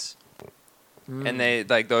France, and they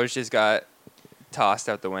those just got tossed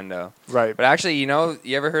out the window. Right. But actually, you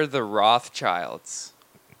ever heard of the Rothschilds?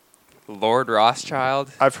 Lord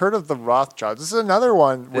Rothschild? I've heard of the Rothschilds. This is another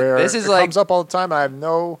one where it comes up all the time. I have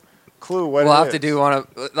no clue what it is. We'll have to do one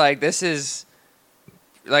of this is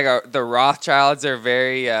the Rothschilds are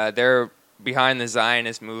very they're behind the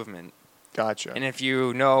Zionist movement. Gotcha. And if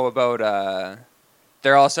you know about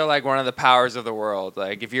they're also like one of the powers of the world.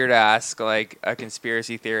 Like if you were to ask like a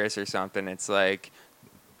conspiracy theorist or something, it's like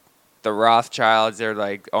the Rothschilds, they're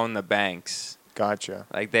like own the banks. Gotcha.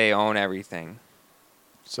 Like they own everything.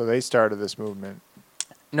 So they started this movement.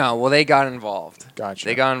 No, well they got involved. Gotcha.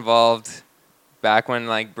 They got involved back when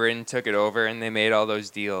like Britain took it over and they made all those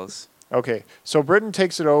deals. Okay, so Britain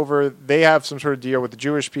takes it over. They have some sort of deal with the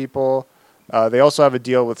Jewish people. They also have a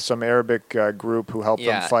deal with some Arabic group who helped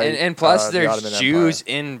them fight. And plus there's the Jews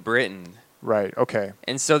Empire. in Britain. Right. Okay.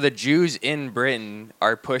 And so the Jews in Britain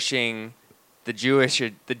are pushing the Jewish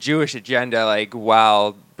agenda, like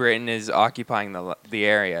while Britain is occupying the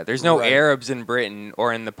area. There's no Arabs in Britain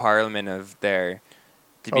or in the parliament of there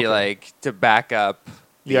to be to back up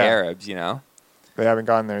the Arabs. They haven't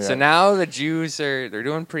gotten there yet. So now the Jews they're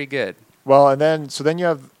doing pretty good. Well, and then you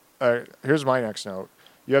have here's my next note.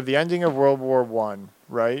 You have the ending of World War I,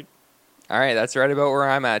 right? All right, that's right about where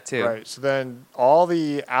I'm at too. Right. So then all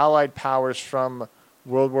the Allied powers from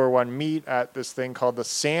World War I meet at this thing called the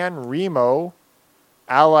San Remo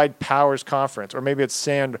Allied Powers Conference, or maybe it's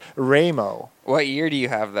San Remo. What year do you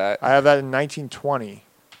have that? I have that in 1920.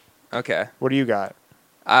 Okay. What do you got?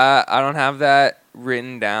 I don't have that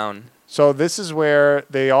written down. So this is where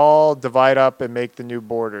they all divide up and make the new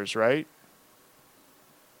borders, right?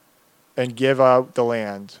 And give out the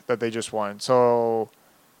land that they just won. So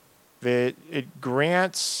it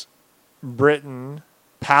grants Britain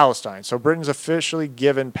Palestine. So Britain's officially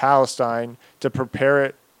given Palestine to prepare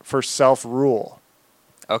it for self-rule.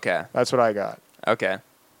 Okay. That's what I got. Okay.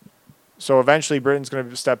 So eventually Britain's going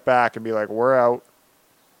to step back and be like, we're out,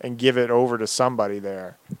 and give it over to somebody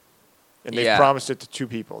there. And they've promised it to two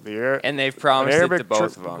people. And they've promised it to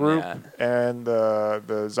both of them. Group and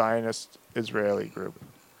the Zionist Israeli group.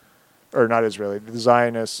 Or not Israeli, the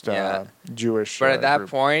Zionist Jewish But at that group.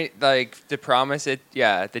 point, to promise it,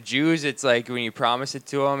 the Jews, it's like when you promise it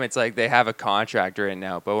to them, it's like they have a contract written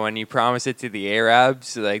out. But when you promise it to the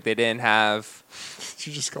Arabs, like they didn't have...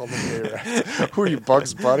 You just called them Arabs. Who are you,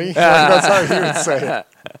 Bugs Bunny? That's how you would say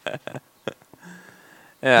it.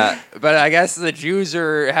 Yeah, but I guess the Jews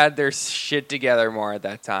had their shit together more at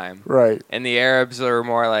that time. Right. And the Arabs are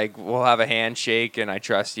more like, we'll have a handshake and I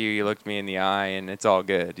trust you, you looked me in the eye and it's all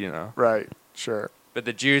good, Right, sure. But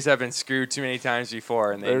the Jews have been screwed too many times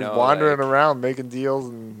before and they're wandering around making deals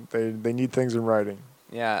and they need things in writing.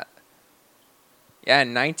 Yeah. Yeah, in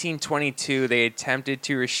 1922, they attempted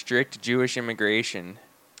to restrict Jewish immigration.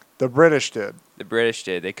 The British did.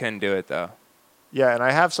 They couldn't do it, though. Yeah, and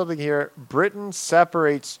I have something here. Britain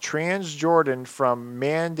separates Transjordan from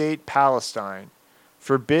Mandate Palestine,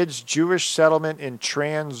 forbids Jewish settlement in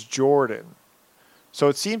Transjordan. So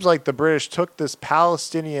it seems like the British took this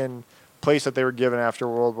Palestinian place that they were given after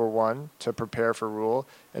World War I to prepare for rule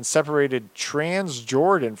and separated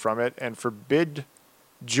Transjordan from it and forbid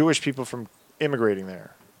Jewish people from immigrating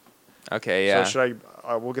there. Okay, yeah. So should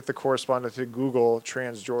I? We'll get the correspondent to Google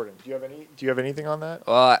Transjordan. Do you have anything on that?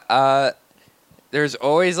 Well, there's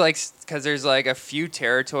always because there's a few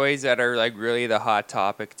territories that are really the hot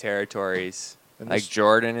topic territories. And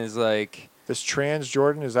Jordan is this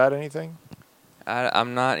Transjordan. Is that anything?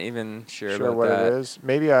 I'm not even sure about what that. It is.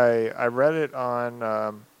 Maybe I read it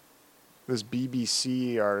on this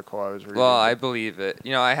BBC article I was reading. Well, I believe it.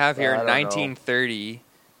 I have here 1930.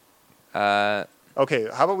 Okay,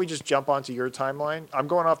 how about we just jump onto your timeline? I'm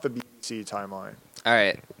going off the BBC timeline. All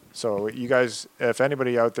right. So you guys, if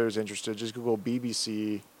anybody out there is interested, just Google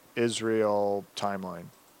BBC Israel timeline.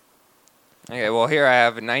 Okay, well, here I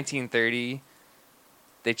have 1930.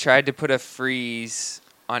 They tried to put a freeze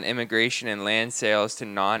on immigration and land sales to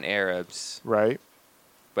non-Arabs. Right.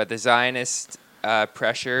 But the Zionists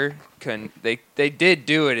pressure. They did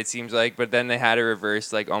do it, it seems like, but then they had it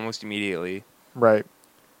reversed like almost immediately. Right.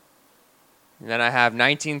 And then I have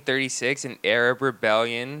 1936, an Arab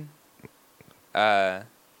rebellion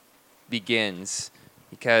begins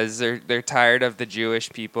because they're tired of the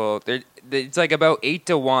Jewish people. It's like about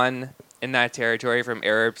 8-1 in that territory from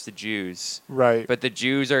Arabs to Jews. Right. But the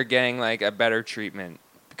Jews are getting like a better treatment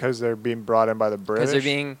because they're being brought in by the British. Because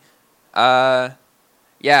they're being,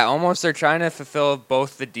 almost they're trying to fulfill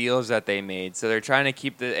both the deals that they made. So they're trying to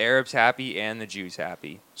keep the Arabs happy and the Jews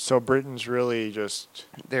happy. So Britain's really just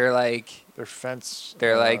they're like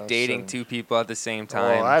dating two people at the same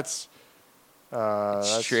time. Oh,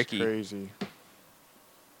 that's tricky. Crazy.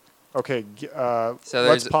 Okay, so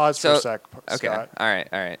let's pause for a sec, okay. Scott. All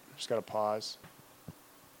right. Just gotta pause.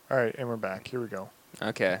 All right, and we're back. Here we go.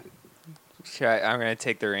 Okay. I'm gonna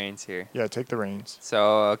take the reins here. Yeah, take the reins.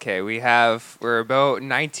 So okay, we're about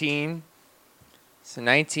 19. So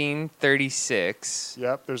 1936.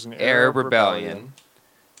 Yep, there's an Arab rebellion.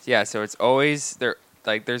 Yeah, so it's always they're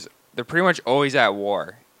pretty much always at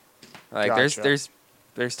war. Like gotcha.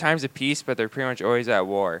 there's times of peace, but they're pretty much always at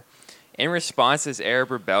war. In response to this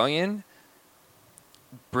Arab rebellion,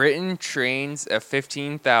 Britain trains a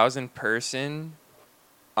 15,000 person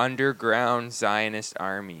underground Zionist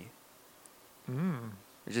army.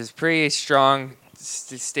 Which is pretty strong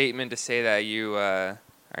statement to say that you are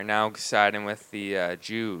now siding with the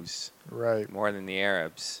Jews, right, more than the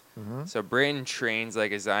Arabs. Mm-hmm. So Britain trains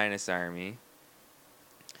like a Zionist army.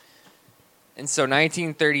 And so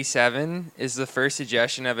 1937 is the first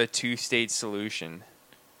suggestion of a two-state solution.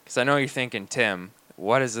 Because I know you're thinking, Tim,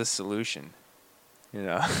 what is the solution? You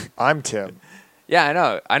know, I'm Tim. Yeah,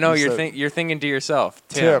 I know. You're thinking to yourself,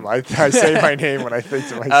 Tim. I say my name when I think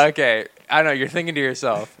to myself. Okay, I know you're thinking to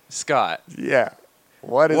yourself, Scott. Yeah.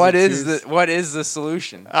 What is the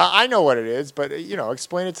solution? I know what it is, but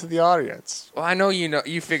explain it to the audience. Well, I know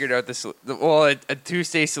you figured out this. Well, a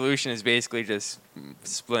two-state solution is basically just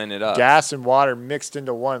splitting it up. Gas and water mixed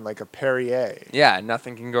into one, like a Perrier. Yeah,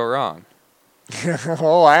 nothing can go wrong.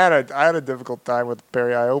 Oh, I had a difficult time with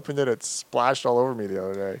Perrier. I opened it; it splashed all over me the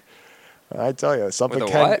other day. I tell you, something.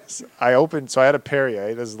 With a what? I opened, so I had a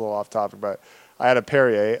Perrier. This is a little off topic, but I had a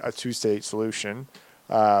Perrier, a two-state solution.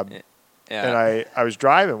 Yeah. And I was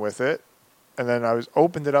driving with it, and then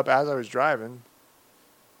opened it up as I was driving.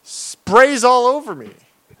 Sprays all over me.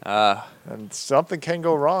 And something can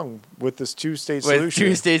go wrong with this two-state solution. With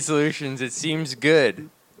two-state solutions, it seems good.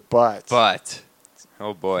 But.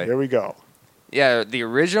 Oh, boy. Here we go. Yeah, the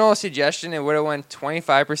original suggestion, it would have went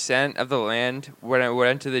 25% of the land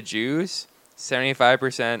went to the Jews.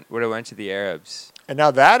 75% would have went to the Arabs. And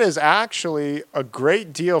now that is actually a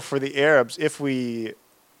great deal for the Arabs if we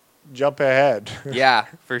jump ahead. Yeah,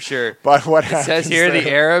 for sure. But what it says here, the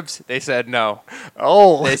Arabs, they said no.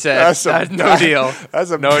 Oh, they said that's no deal.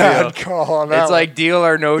 That's a bad call on that. It's like deal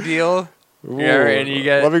or no deal. Ooh, and you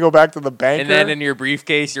get. Let me go back to the banker. And then in your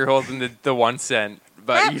briefcase, you're holding the 1 cent.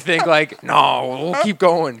 But you think like, no, we'll keep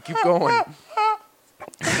going. Stay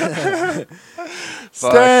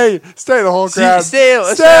the whole crowd. Stay a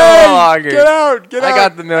little longer. Get out. I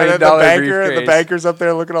got the $1 million briefcase. The banker's up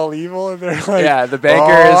there looking all evil, and they're like, yeah, the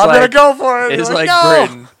banker is I'm gonna go for it. It's like no.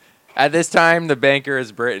 Britain. At this time, the banker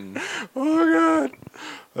is Britain. Oh God,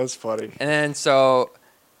 that's funny. And then so,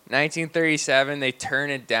 1937, they turn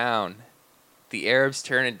it down. The Arabs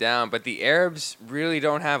turn it down, but the Arabs really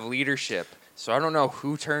don't have leadership. So I don't know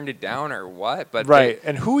who turned it down or what, but right.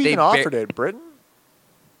 And who even offered it? Britain?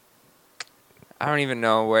 I don't even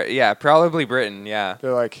know where. Yeah, probably Britain. Yeah,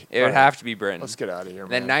 they're like it would have to be Britain. Let's get out of here.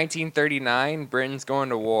 Then 1939, Britain's going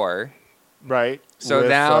to war. Right. So with,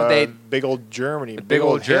 now big old Germany. Big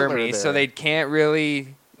old Germany. So they can't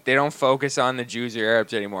really. They don't focus on the Jews or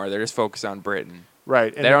Arabs anymore. They're just focused on Britain.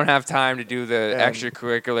 Right. They don't have time to do the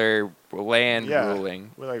extracurricular land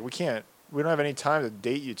ruling. We're like, we can't. We don't have any time to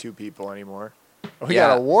date you two people anymore. We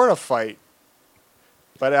got a war to fight.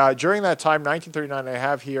 But during that time, 1939, I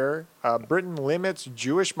have here, Britain limits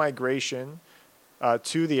Jewish migration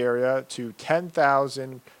to the area to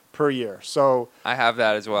 10,000 per year. So I have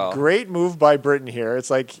that as well. Great move by Britain here. It's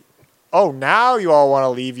like, oh, now you all want to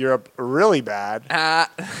leave Europe really bad.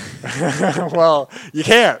 Well, you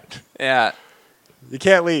can't. Yeah. You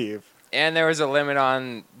can't leave. And there was a limit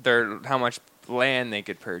on how much land they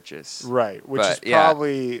could purchase. Right, which is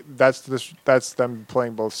probably that's them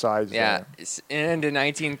playing both sides. Yeah, and in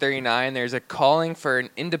 1939, there's a calling for an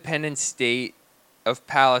independent state of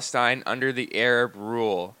Palestine under the Arab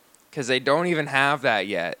rule, because they don't even have that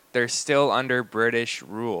yet. They're still under British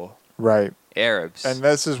rule. Right. Arabs. And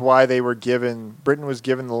this is why Britain was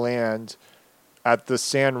given the land at the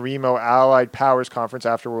San Remo Allied Powers Conference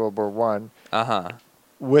after World War One.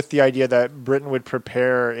 With the idea that Britain would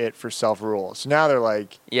prepare it for self-rule. So now they're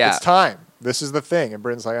like, it's time. This is the thing. And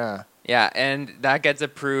Britain's like, ah. Yeah, and that gets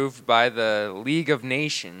approved by the League of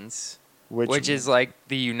Nations, which is like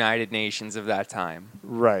the United Nations of that time.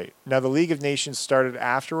 Right. Now, the League of Nations started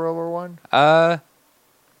after World War One?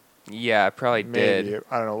 Yeah, it probably did.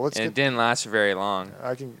 I don't know. It didn't last very long.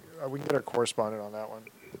 We can get our correspondent on that one.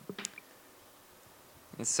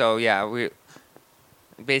 And so, yeah,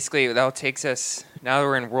 basically, that takes us... Now that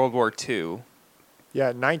we're in World War II. Yeah,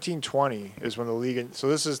 1920 is when the League... So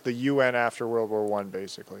this is the UN after World War One,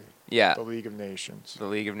 basically. Yeah. The League of Nations. The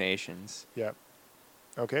League of Nations. Yep.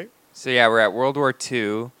 Okay. So, yeah, we're at World War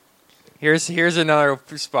II. Here's another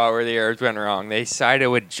spot where the Arabs went wrong. They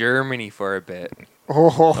sided with Germany for a bit.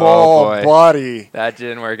 Oh boy. Buddy. That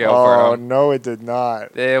didn't work out for them. Oh, no, it did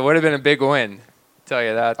not. It would have been a big win. Tell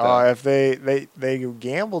you that, though. If they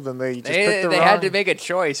gambled and they just picked the wrong... They had to make a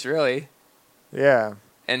choice, really. Yeah.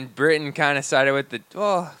 And Britain kind of sided with the...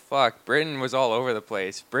 Oh, fuck. Britain was all over the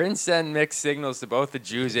place. Britain sent mixed signals to both the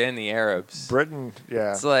Jews and the Arabs. Britain,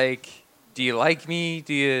 yeah. It's like, do you like me?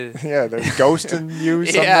 Do you... Yeah, they're ghosting you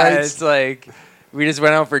some yeah, nights. It's like, we just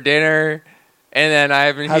went out for dinner, and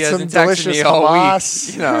then he hasn't texted me all Hamas.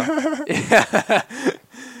 week. You know? Yeah.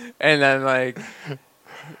 And then, like...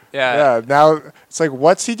 Yeah. Yeah, now it's like,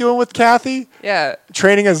 what's he doing with Kathy? Yeah.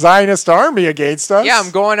 Training a Zionist army against us? Yeah,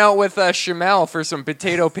 I'm going out with Shamel for some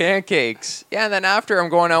potato pancakes. Yeah, and then after I'm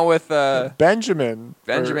going out with... Benjamin.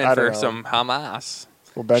 For some Hamas.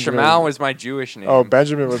 Well, Shamal was my Jewish name. Oh,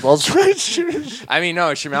 Benjamin was also my Jewish. I mean,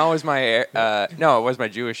 no, Shamal was my no, it was my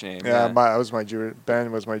Jewish name. Yeah,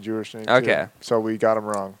 Ben was my Jewish name. Okay, too. So we got him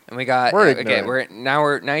wrong. And we got we're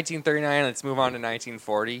 1939. Let's move on to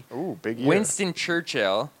 1940. Ooh, big year. Winston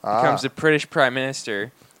Churchill becomes the British Prime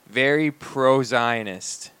Minister, very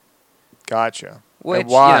pro-Zionist. Gotcha. Which,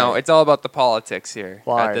 it's all about the politics here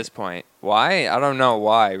at this point. Why? I don't know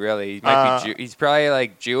why, really. He might be he's probably,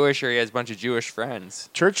 like, Jewish, or he has a bunch of Jewish friends.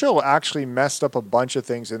 Churchill actually messed up a bunch of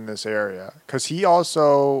things in this area, because he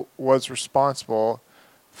also was responsible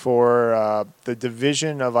for the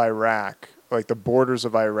division of Iraq, like the borders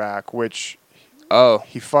of Iraq, which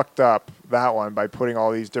he fucked up that one by putting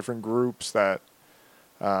all these different groups that,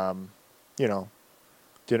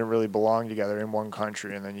 didn't really belong together in one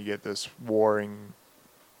country, and then you get this warring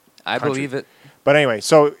I believe it. But anyway,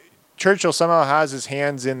 so Churchill somehow has his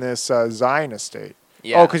hands in this Zionist state.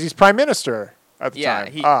 Yeah. Oh, because he's prime minister at the time.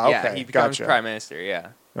 Okay. He becomes prime minister, yeah.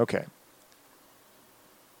 Okay.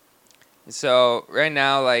 So right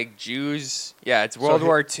now, like, Jews, it's World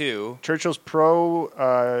War II. Churchill's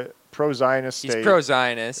pro-Zionist state. He's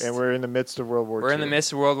pro-Zionist. And we're in the midst of World War II. We're in the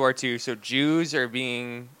midst of World War II, so Jews are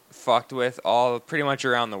being fucked with pretty much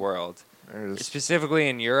around the world. Specifically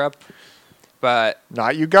in Europe, but...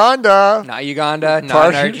 Not Uganda. Not in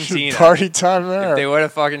Argentina. Party time there. If they would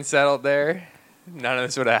have fucking settled there, none of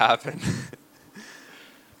this would have happened.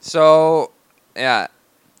 So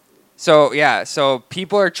Jews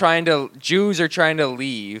are trying to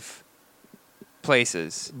leave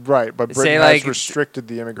places. Right, but Britain has restricted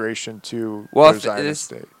the immigration to the Zionist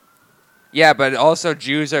state. Yeah, but also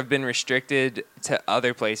Jews have been restricted to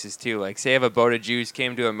other places too. Like, say if a boat of Jews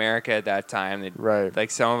came to America at that time, like,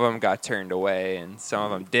 some of them got turned away and some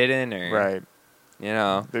of them didn't, or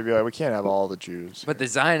they'd be like, we can't have all the Jews. But the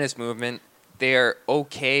Zionist movement, they are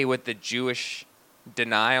okay with the Jewish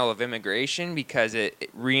denial of immigration because it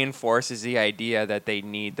reinforces the idea that they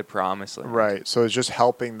need the promised land. Right. So it's just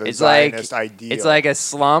helping the Zionist idea. It's like a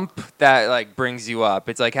slump that, like, brings you up.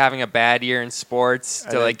 It's like having a bad year in sports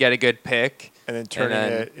to get a good pick. And then turning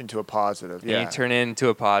it into a positive. Yeah. You turn it into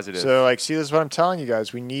a positive. So, like, see, this is what I'm telling you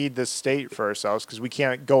guys. We need this state for ourselves because we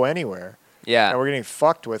can't go anywhere. Yeah. And we're getting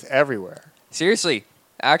fucked with everywhere. Seriously.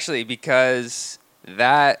 Actually, because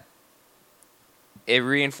it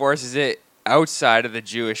reinforces it outside of the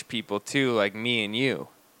Jewish people too, like me and you.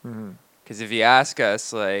 Because if you ask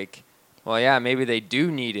us, like, well, yeah, maybe they do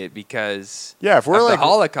need it because if we're of like the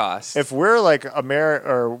Holocaust. If we're like America,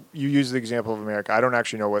 or you use the example of America, I don't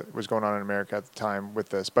actually know what was going on in America at the time with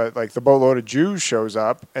this, but like the boatload of Jews shows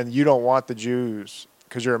up and you don't want the Jews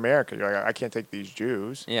because you're America. You're like, I can't take these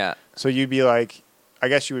Jews. Yeah. So you'd be like, I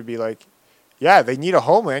guess you would be like, yeah, they need a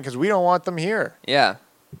homeland because we don't want them here. Yeah.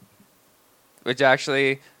 Which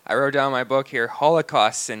actually, I wrote down in my book here,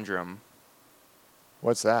 Holocaust syndrome.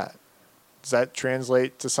 What's that? Does that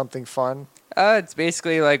translate to something fun? It's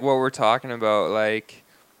basically like what we're talking about, like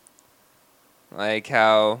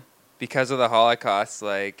how because of the Holocaust,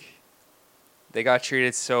 like, they got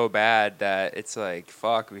treated so bad that it's like,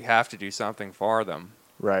 fuck, we have to do something for them.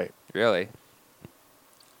 Right. Really.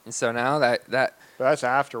 And so now that But that's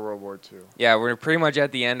after World War II. yeah, we're pretty much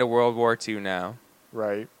at the end of World War II now.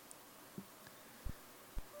 Right.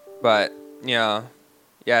 But yeah,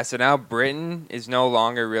 so now Britain is no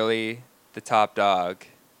longer really the top dog.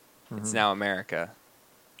 It's now America.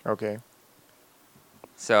 Okay.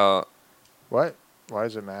 So what? Why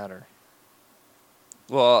does it matter?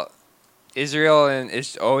 Well, Israel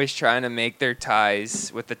is always trying to make their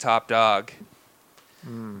ties with the top dog.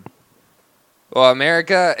 Well,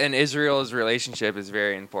 America and Israel's relationship is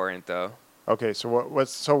very important, though. Okay, so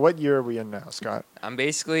what year are we in now, Scott? I'm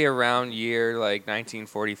basically around year like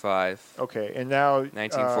 1945. Okay, and now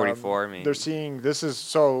 1944, maybe. They're seeing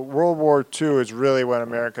so World War II is really when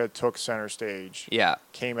America took center stage. Yeah.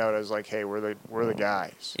 Came out as like, hey, we're the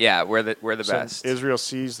guys. Yeah, we're the So best. Israel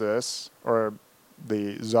sees this, or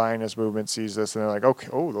the Zionist movement sees this, and they're like, okay,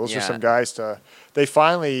 those are some guys they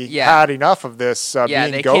finally had enough of this being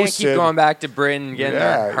ghosted. They can't keep going back to Britain and getting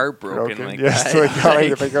their heart broken like that. So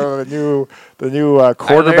they go to the new quarterback.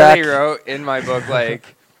 I literally wrote in my book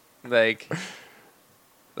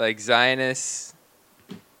like Zionists,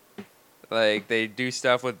 like they do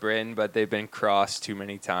stuff with Britain, but they've been crossed too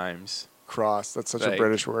many times. Crossed, that's such a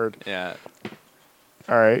British word. Yeah.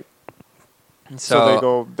 All right.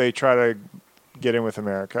 So they try to get in with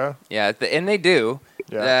America. Yeah, and they do.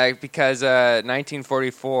 Yeah. Because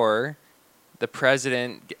 1944, the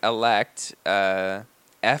president-elect,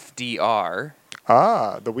 FDR.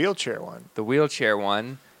 The wheelchair one. The wheelchair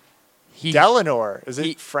one. Delano. Is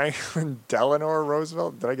it Franklin Delano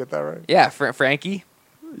Roosevelt? Did I get that right? Yeah, Frankie.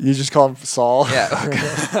 You just call him Saul?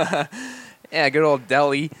 Yeah. Yeah, good old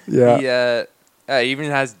deli. Yeah. He even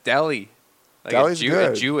has deli. Like Deli's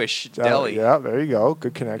good. A Jewish deli. Yeah, there you go.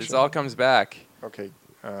 Good connection. This all comes back. Okay.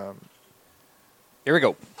 Here we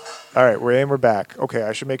go. All right, we're back. Okay,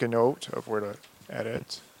 I should make a note of where to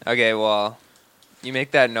edit. Okay, well, you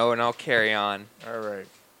make that note and I'll carry on. All right.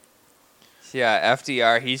 So yeah,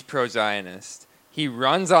 FDR, he's pro-Zionist. He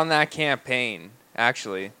runs on that campaign,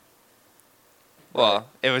 actually. Well,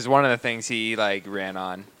 it was one of the things he ran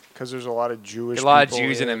on. Because there's a lot of Jewish people. A lot of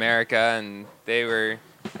Jews in America, and they were...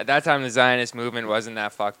 At that time, the Zionist movement wasn't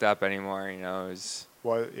that fucked up anymore, It was...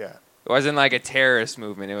 yeah. It wasn't like a terrorist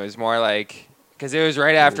movement. It was more like... Because it was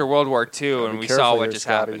right after World War II, and we saw what just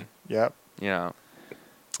happened. Yep.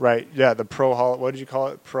 Right, yeah, what did you call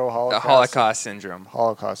it? Pro-Holocaust? The Holocaust syndrome.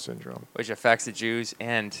 Holocaust syndrome. Which affects the Jews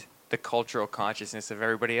and the cultural consciousness of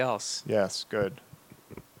everybody else. Yes, good.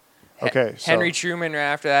 Okay, Henry Truman, right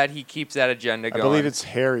after that, he keeps that agenda going. I believe it's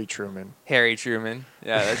Harry Truman. Harry Truman.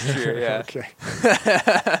 Yeah, that's true, yeah. Okay.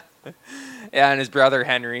 Yeah, and his brother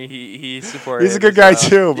Henry, he supported. He's a good guy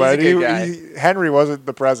too, but Henry wasn't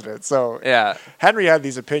the president, so yeah. Henry had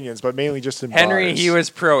these opinions, but mainly just in Henry, bars. he was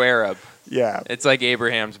pro-Arab. Yeah, it's like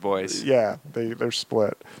Abraham's boys. Yeah, they're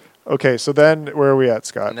split. Okay, so then where are we at,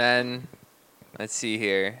 Scott? And then let's see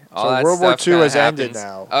here. World War II has ended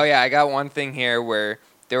now. Oh yeah, I got one thing here where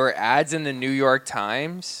there were ads in the New York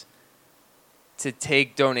Times to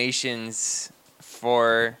take donations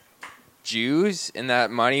for Jews, and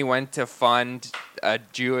that money went to fund a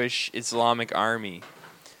Jewish Islamic army.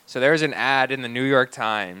 So there was an ad in the New York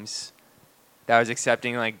Times that was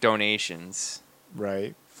accepting donations,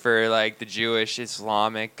 right, for the Jewish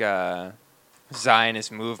Islamic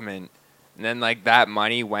Zionist movement, and then that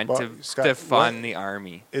money went to fund the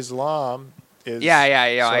army. Islam is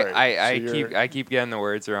Sorry, I keep getting the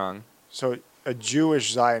words wrong. So a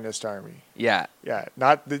Jewish Zionist army. Yeah,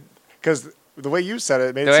 not because. The way you said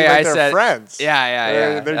it made it seem like they're friends.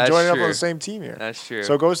 Yeah. They're joining up on the same team here. That's true.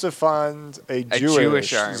 So it goes to fund a Jewish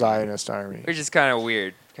Zionist army. Which is kind of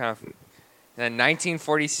weird. And in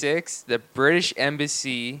 1946, the British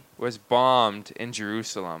embassy was bombed in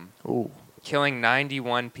Jerusalem. Ooh. Killing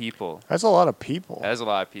 91 people. That's a lot of people. That is a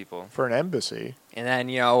lot of people. For an embassy. And then,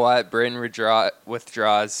 you know what? Britain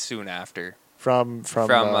withdraws soon after. From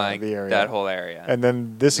the area. That whole area. And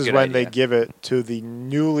then this is when they give it to the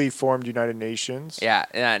newly formed United Nations. Yeah,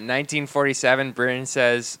 in 1947, Britain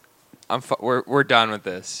says, we're done with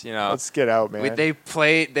this. Let's get out, man. They've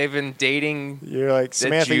been dating. You're like,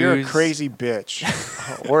 Samantha, you're a crazy bitch.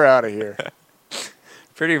 We're out of here.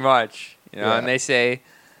 Pretty much, And they say,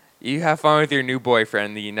 you have fun with your new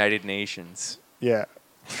boyfriend, the United Nations. Yeah,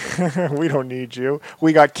 we don't need you.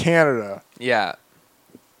 We got Canada. Yeah.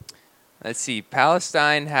 Let's see.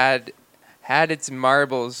 Palestine had its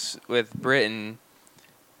marbles with Britain.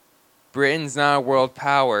 Britain's not a world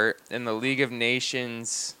power, and the League of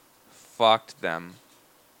Nations fucked them.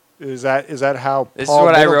 Is that how? This is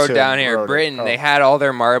what I wrote down here. Britain, they had all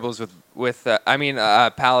their marbles with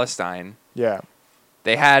Palestine. Yeah.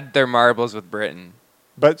 They had their marbles with Britain.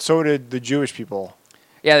 But so did the Jewish people.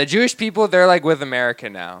 Yeah, the Jewish people, they're like with America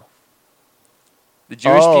now. The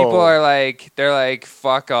Jewish people are like, they're like,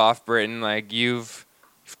 fuck off, Britain. Like, you've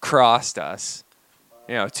crossed us,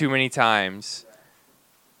 too many times.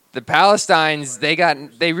 The Palestinians,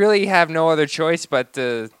 they really have no other choice but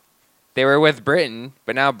they were with Britain,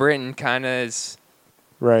 but now Britain kind of is.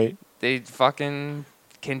 Right. They fucking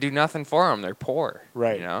can do nothing for them. They're poor.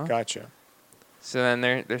 Right. Gotcha. So then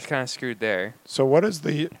they're kind of screwed there. So what does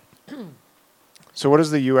the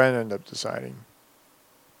UN end up deciding?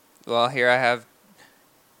 Well, here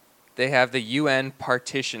they have the UN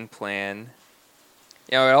partition plan.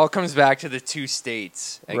 It all comes back to the two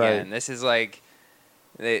states again. Right. This is like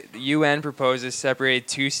the UN proposes separated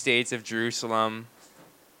two states of Jerusalem,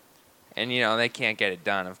 and they can't get it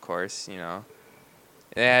done. Of course,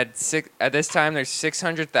 they had at this time. There's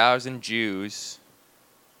 600,000 Jews,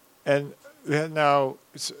 and now, all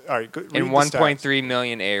right, and 1.3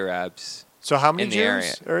 million Arabs. So how many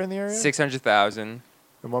Jews are in the area? 600,000.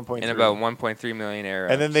 And 1.3. And about 1.3 million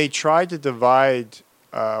Arabs. And then they tried to divide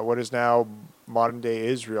what is now modern-day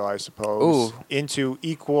Israel, I suppose, into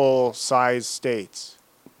equal-sized states,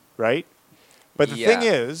 right? But the thing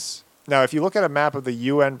is, now if you look at a map of the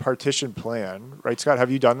UN partition plan, right, Scott, have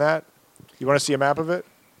you done that? You want to see a map of it?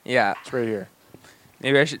 Yeah. It's right here.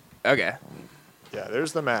 Maybe I should. Okay. Yeah,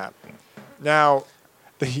 there's the map. Now,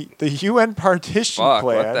 the UN partition plan.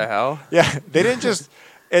 What the hell? Yeah, they didn't just.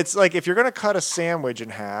 It's like if you're gonna cut a sandwich in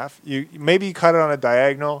half, you cut it on a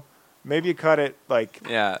diagonal, maybe you cut it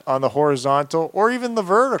on the horizontal or even the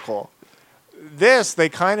vertical. This they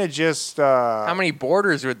kind of just. How many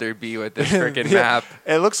borders would there be with this freaking map?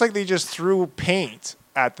 It looks like they just threw paint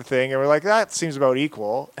at the thing, and we're like, that seems about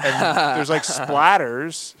equal. And there's like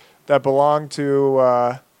splatters that belong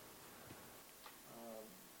to.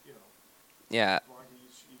 Yeah.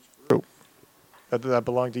 That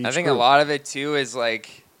belong to each I think group. a lot of it too is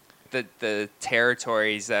like the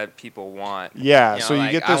territories that people want. Yeah, so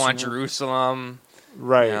you get this. I want Jerusalem.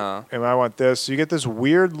 Right, and I want this. So you get this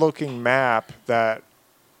weird looking map that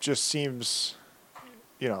just seems,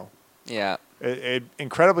 Yeah. It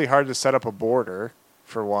incredibly hard to set up a border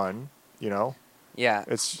for one. Yeah.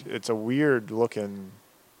 It's a weird looking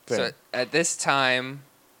thing. So at this time,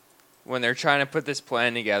 when they're trying to put this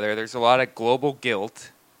plan together, there's a lot of global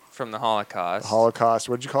guilt from the Holocaust. The Holocaust.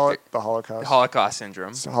 What'd you call it? The Holocaust? The Holocaust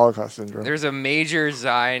syndrome. It's the Holocaust syndrome. There's a major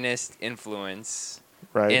Zionist influence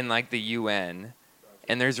in like the UN,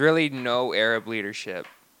 and there's really no Arab leadership.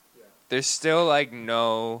 There's still like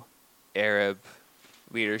no Arab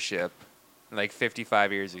leadership like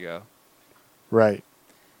 55 years ago. Right.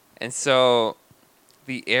 And so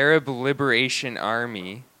the Arab Liberation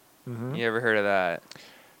Army, you ever heard of that?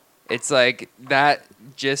 It's like that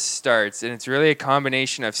just starts, and it's really a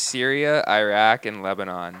combination of Syria, Iraq, and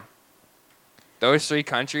Lebanon. Those three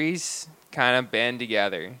countries kind of band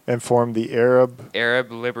together and form the Arab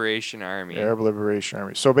Liberation Army. Arab Liberation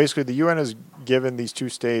Army. So basically, the UN has given these two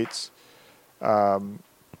states, and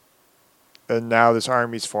now this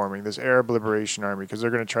army's forming, this Arab Liberation Army, because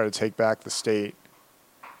they're going to try to take back the state.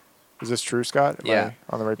 Is this true, Scott? Am I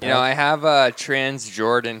on the right path? I have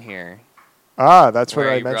Transjordan here. Ah, that's what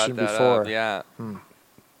I mentioned before. Yeah. Yeah,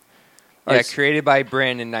 right, created by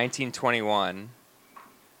Britain in 1921.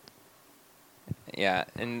 Yeah,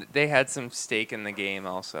 and they had some stake in the game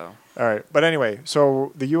also. All right, but anyway,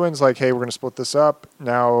 so the UN's like, hey, we're going to split this up.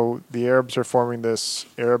 Now the Arabs are forming this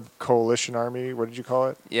Arab Coalition Army. What did you call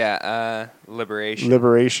it? Yeah,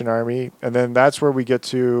 Liberation Army. And then that's where we get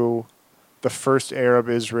to the first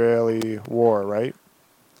Arab-Israeli war, right?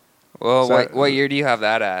 Well, what year do you have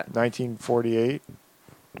that at? 1948.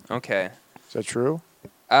 Okay. Is that true?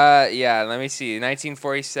 Yeah, let me see.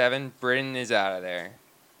 1947, Britain is out of there.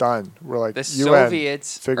 Done. We're like, the UN,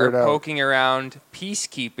 Soviets are poking around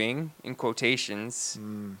peacekeeping, in quotations,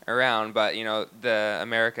 around, but, the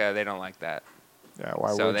America, they don't like that. Yeah,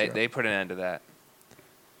 why would you? So they put an end to that.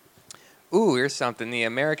 Ooh, here's something. The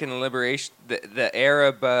American Liberation, the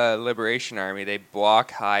Arab Liberation Army, they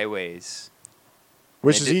block highways.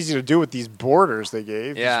 Which is easy to do with these borders they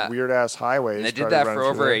gave. Yeah. These weird-ass highways. And they did that for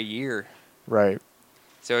over a year. Right.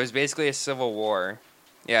 So it was basically a civil war.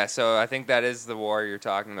 Yeah, so I think that is the war you're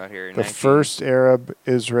talking about here. The first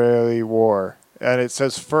Arab-Israeli war. And it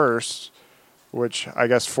says first, which I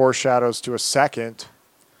guess foreshadows to a second,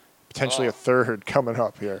 potentially a third coming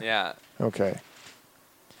up here. Yeah. Okay.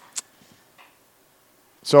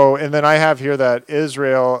 So, and then I have here that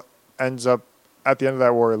Israel ends up, at the end of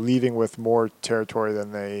that war, leaving with more territory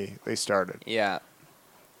than they started. Yeah.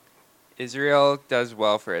 Israel does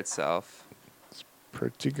well for itself. It's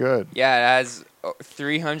pretty good. Yeah, it has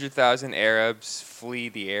 300,000 Arabs flee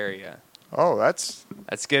the area. Oh, that's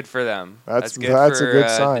good for them. That's good a for good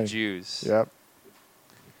sign. the Jews. Yep.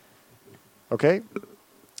 Okay.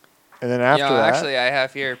 And then after that, actually, I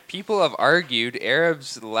have here, people have argued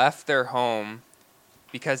Arabs left their home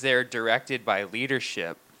because they are directed by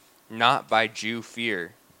leadership, not by Jew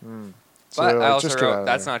fear. So But I like, also just get out wrote, of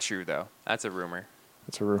that's there. not true, though. That's a rumor.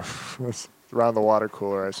 It's a rumor. It's around the water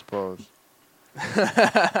cooler, I suppose.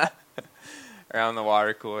 Around the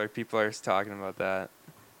water cooler, people are talking about that.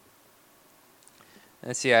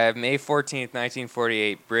 Let's see, I have May 14th,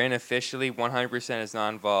 1948. Britain officially 100% is not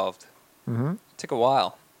involved. Mm-hmm. Took a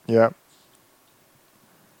while. Yep.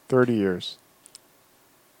 30 years.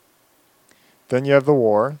 Then you have the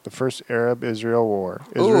war, the first Arab-Israel war.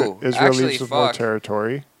 Israel actually, leaves with more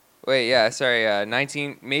territory. Wait, yeah, sorry.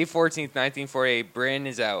 May 14th, 1948. Britain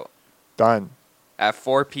is out Done. at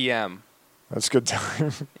 4 p.m. That's good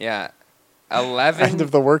time. Yeah. 11. End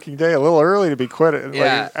of the working day. A little early to be quit.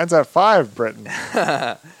 Yeah. Like, it ends at 5, Britain.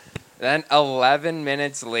 Then 11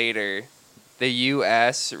 minutes later, the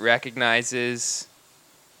U.S. recognizes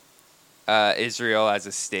Israel as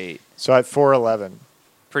a state. So at 4:11.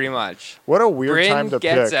 Pretty much. What a weird Britain time to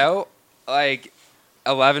gets pick. out, like,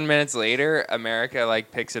 11 minutes later, America,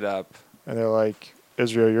 like, picks it up. And they're like,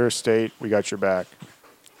 Israel, you're a state. We got your back.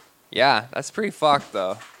 Yeah, that's pretty fucked,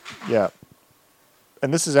 though. Yeah.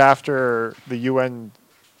 And this is after the UN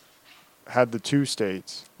had the 2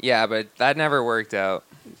 states. Yeah, but that never worked out.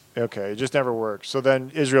 Okay, it just never worked. So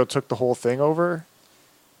then Israel took the whole thing over?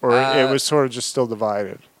 Or it was sort of just still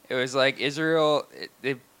divided? It was like Israel,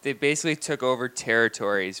 they basically took over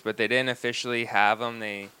territories, but they didn't officially have them.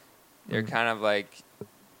 They're kind of like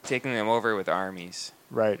taking them over with armies.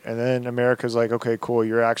 Right. And then America's like, okay, cool,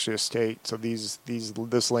 you're actually a state, so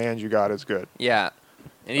this land you got is good. Yeah.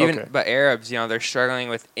 And even but Arabs, they're struggling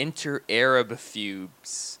with inter-Arab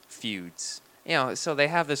feuds. So they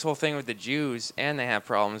have this whole thing with the Jews, and they have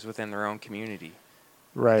problems within their own community.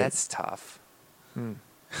 Right. That's tough.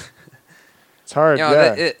 It's hard.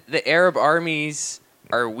 The Arab armies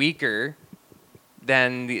are weaker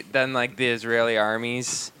than the Israeli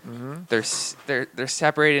armies. Mm-hmm. They're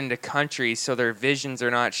separated into countries, so their visions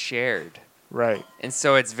are not shared. Right. And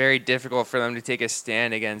so it's very difficult for them to take a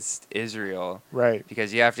stand against Israel. Right.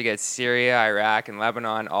 Because you have to get Syria, Iraq, and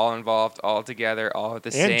Lebanon all involved, all together, all at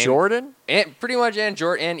the same. And Jordan? And pretty much, and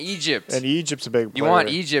Jordan, and Egypt. And Egypt's a big player. You want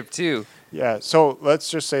Egypt, too. Yeah. So let's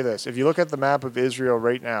just say this. If you look at the map of Israel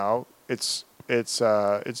right now, it's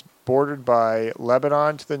bordered by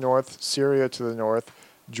Lebanon to the north, Syria to the north,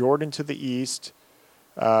 Jordan to the east,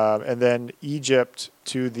 and then Egypt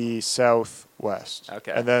to the southwest.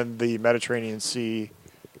 Okay. And then the Mediterranean Sea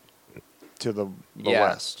to the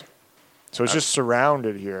west. So it's just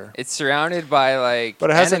surrounded here. It's surrounded by But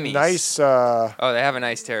it has enemies. a nice they have a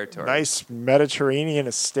nice territory. nice Mediterranean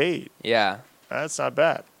estate. Yeah. That's not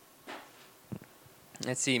bad.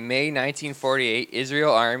 Let's see. May 1948,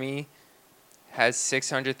 Israel Army has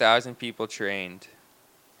 600,000 people trained.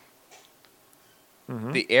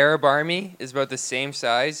 Mm-hmm. The Arab Army is about the same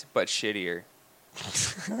size, but shittier.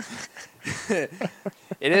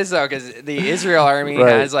 It is, though, because the Israel Army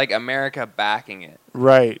has, America backing it.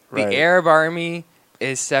 Right. The Arab Army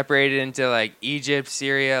is separated into, Egypt,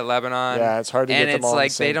 Syria, Lebanon. Yeah, it's hard to get them all on the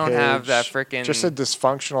same they don't page. have that freaking... Just a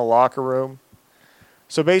dysfunctional locker room.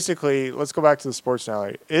 So basically, let's go back to the sports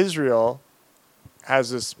analogy. Israel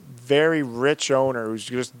has this very rich owner who's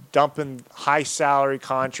just dumping high salary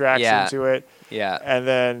contracts into it. Yeah. And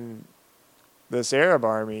then this Arab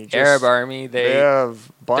Army. They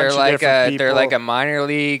have a bunch of different people. They're like a minor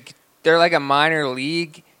league. They're like a minor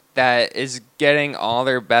league that is getting all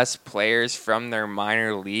their best players from their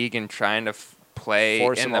minor league and trying to play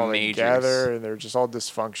Force in them the all majors. together, and they're just all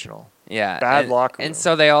dysfunctional. Yeah. Bad locker room. And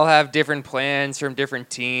so they all have different plans from different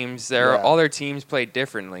teams. All their teams play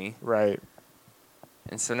differently. Right.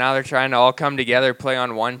 And so now they're trying to all come together, play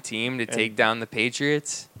on one team to take down the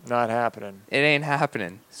Patriots. Not happening. It ain't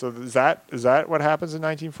happening. So is that what happens in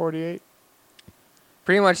 1948?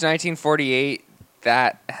 Pretty much 1948,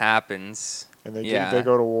 that happens. And they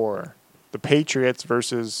go to war. The Patriots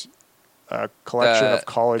versus a collection of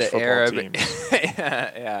college football teams.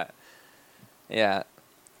 Yeah.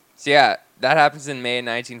 So yeah, that happens in May of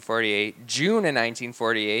 1948. June of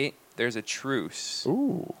 1948, there's a truce.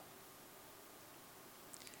 Ooh.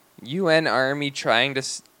 UN Army trying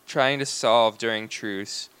to solve during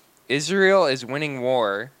truce. Israel is winning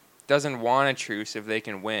war, doesn't want a truce if they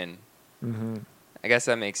can win. Mm-hmm. I guess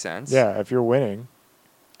that makes sense. Yeah, if you're winning.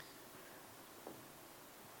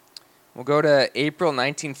 We'll go to April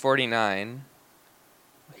 1949.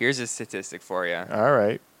 Here's a statistic for you. All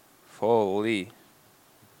right. Holy.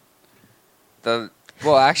 The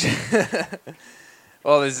Well, actually,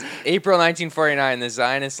 well, this April 1949, the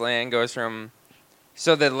Zionist land goes from,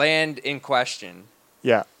 so the land in question,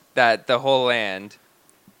 Yeah. that the whole land,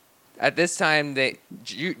 at this time, the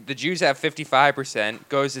Jews have 55%,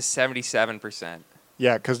 goes to 77%.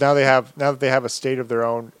 Yeah, because now that they have a state of their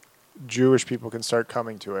own, Jewish people can start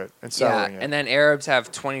coming to it and settling it. And then Arabs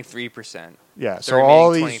have 23%. Yeah, The so all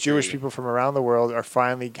remaining these Jewish 23. people from around the world are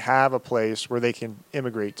finally have a place where they can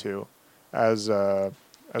immigrate to, as Yeah.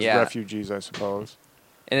 refugees, I suppose.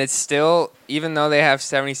 And it's still, even though they have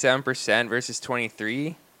 77% versus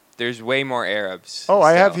 23, there's way more Arabs. Oh,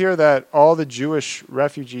 I have still. here that all the Jewish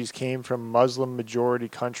refugees came from Muslim majority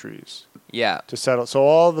countries Yeah. to settle. So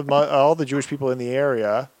all the Jewish people in the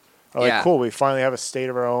area are like, Yeah. cool, we finally have a state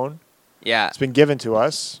of our own. Yeah. It's been given to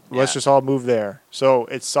us. Let's Yeah. just all move there. So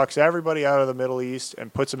it sucks everybody out of the Middle East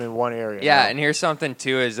and puts them in one area. Yeah, now. and here's something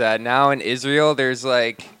too is that now in Israel there's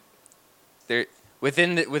like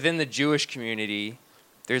within the Jewish community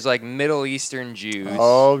there's like Middle Eastern Jews.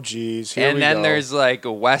 Oh, geez. Here and we then go. there's like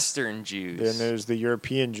Western Jews. Then there's the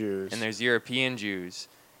European Jews. And there's European Jews.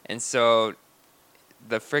 And so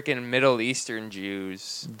the freaking Middle Eastern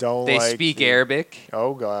Jews they speak Arabic.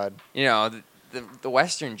 Oh, God. You know, the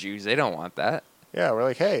Western Jews, they don't want that. Yeah, we're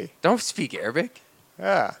like, hey. Don't speak Arabic.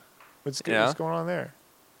 Yeah. What's You know? what's going on there?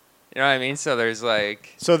 You know what I mean? So there's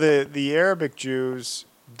like So the Arabic Jews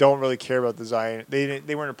don't really care about the Zion.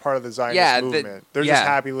 They weren't a part of the Zionist Yeah, movement. They're just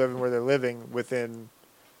happy living where they're living within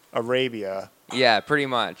Arabia. yeah, pretty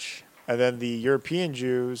much. And then the European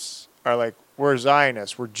Jews are like, we're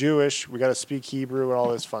Zionists, we're Jewish, we got to speak Hebrew and all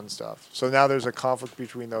this fun stuff. So now there's a conflict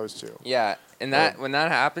between those two. Yeah, and that when that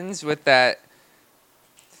happens with that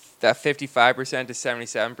 55% to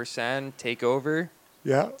 77% takeover,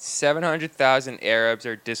 Yeah. 700,000 Arabs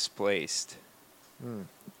are displaced Mm.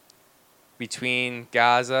 between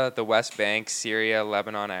Gaza, the West Bank, Syria,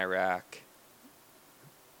 Lebanon, Iraq.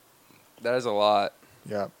 That is a lot.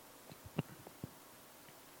 Yeah.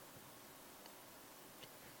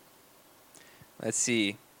 Let's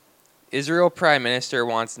see. Israel Prime Minister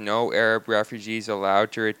wants no Arab refugees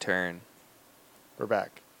allowed to return. We're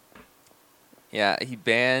back. Yeah, he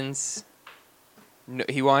bans. No,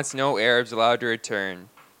 he wants no Arabs allowed to return.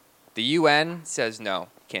 The UN says no,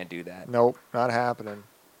 can't do that. Nope, not happening.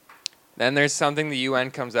 Then there's something the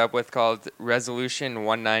UN comes up with called Resolution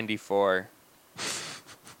 194.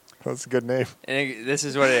 That's a good name. And this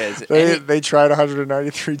is what it is. They tried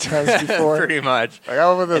 193 times before. Pretty much. Like,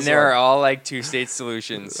 how about this And there one? are all like two-state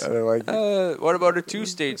solutions. And they're like, What about a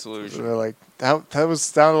two-state and solution? they're like that was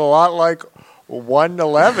sounded a lot like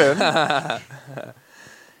 111.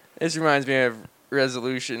 This reminds me of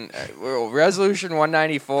Resolution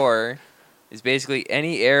 194 is basically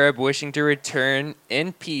any Arab wishing to return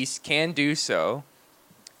in peace can do so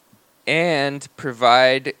and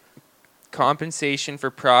provide compensation for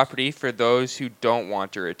property for those who don't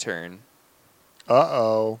want to return.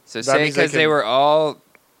 Uh-oh. So That say means because they can- were all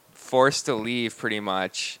forced to leave pretty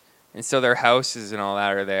much, and so their houses and all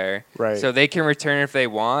that are there. Right. So they can return if they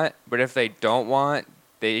want, but if they don't want,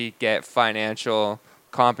 they get financial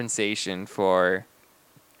compensation for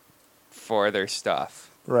their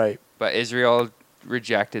stuff. Right. But Israel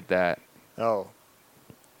rejected that. Oh.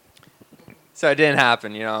 So it didn't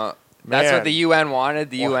happen, you know. That's Man. what the UN wanted.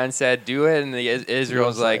 The Wha- UN said do it, and the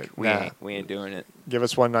Israel's UN's like, like, we nah. ain't doing it. Give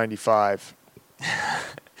us 195.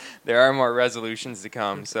 There are more resolutions to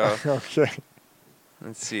come, so Okay.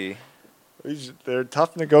 let's see. They're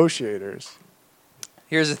tough negotiators.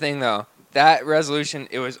 Here's the thing, though. That resolution,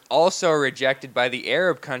 it was also rejected by the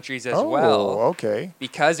Arab countries as well Okay.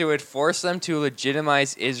 because it would force them to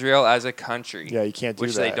legitimize Israel as a country. Yeah, you can't do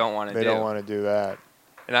Which that. they don't wanna They do. don't want to do that.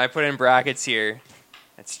 And I put in brackets here.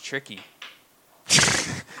 That's tricky.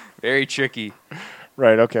 Very tricky.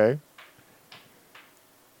 Right, okay.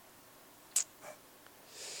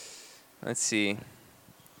 Let's see.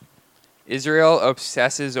 Israel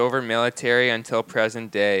obsesses over military until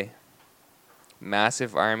present day.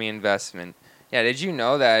 Massive army investment. Yeah, did you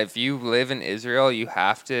know that if you live in Israel, you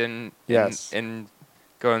have to Yes. and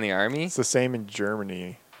go in the army? It's the same in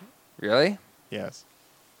Germany. Really? Yes.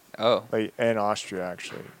 Oh. Like, and Austria,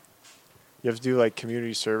 actually. You have to do, like,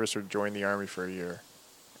 community service or join the army for a year.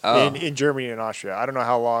 Oh. In Germany and Austria. I don't know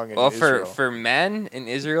how long in Well, Israel. for men in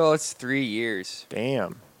Israel, it's 3 years.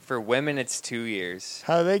 Damn. For women, it's 2 years.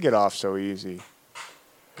 How do they get off so easy?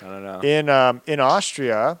 I don't know. In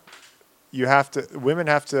Austria, women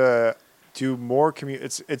have to do more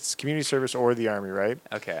it's community service or the army, right?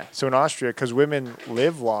 Okay. So in Austria, because women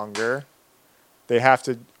live longer, they have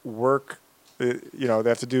to work. They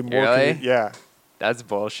have to do more. Really? Yeah, That's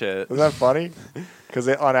bullshit. Isn't that funny? Because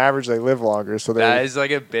on average they live longer. So that is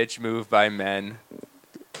like a bitch move by men.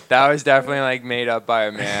 That was definitely like made up by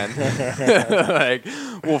a man. Like,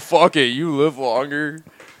 well, fuck it. You live longer.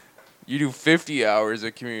 You do 50 hours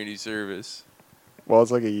of community service. Well,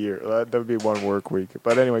 it's like a year. That would be 1 work week.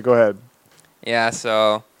 But anyway, go ahead. Yeah.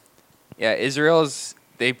 So, yeah, Israel's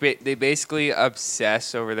they basically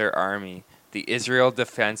obsess over their army, the Israel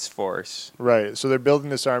Defense Force. Right. So they're building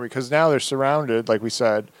this army because now they're surrounded, like we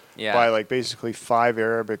said, by like basically 5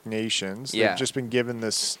 Arabic nations. Yeah. They've just been given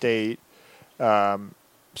this state.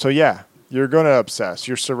 So yeah, you're going to obsess.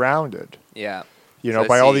 You're surrounded. Yeah. You know,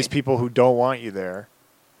 by all these people who don't want you there,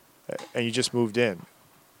 and you just moved in.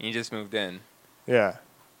 You just moved in. Yeah.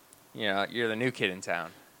 You know, you're the new kid in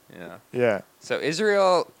town. You know. Yeah. So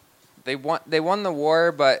Israel, they won the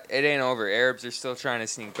war, but it ain't over. Arabs are still trying to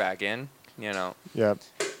sneak back in. You know. Yeah.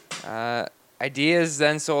 Ideas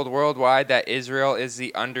then sold worldwide that Israel is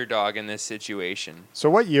the underdog in this situation. So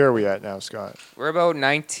what year are we at now, Scott? We're about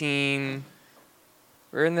 19.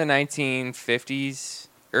 We're in the 1950s,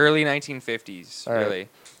 early 1950s, all right. really.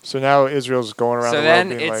 So now Israel's going around so the world then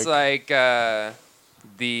being it's like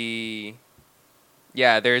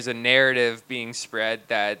there's a narrative being spread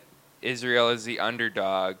that Israel is the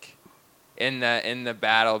underdog in the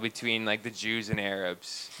battle between like the Jews and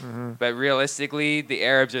Arabs. Mm-hmm. But realistically, the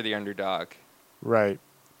Arabs are the underdog. Right.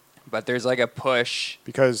 But there's like a push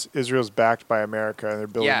because Israel's backed by America and they're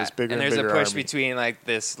building this bigger and bigger there's a push army. between like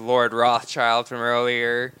this Lord Rothschild from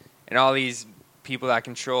earlier and all these people that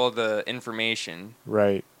control the information.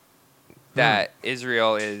 Right. That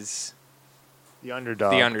Israel is the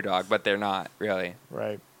underdog. The underdog, but they're not really.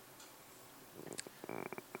 Right.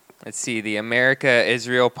 Let's see, the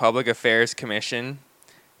America-Israel Public Affairs Commission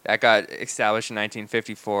that got established in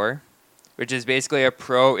 1954, which is basically a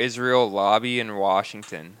pro-Israel lobby in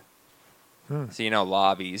Washington. So you know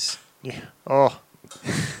lobbies. Yeah. Oh.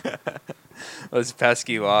 Those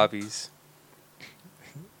pesky lobbies.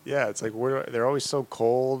 Yeah, it's like they're always so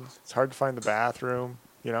cold. It's hard to find the bathroom,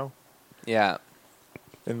 you know? Yeah.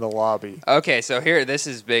 In the lobby. Okay, so this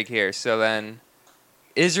is big here. So then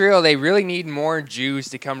Israel, they really need more Jews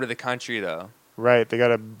to come to the country though. Right, they got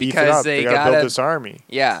to beef it up. They got to build this army.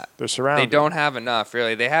 Yeah. They're surrounded. They don't have enough,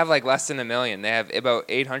 really. They have like less than 1 million. They have about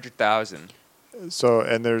 800,000. So,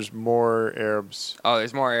 and there's more Arabs. Oh,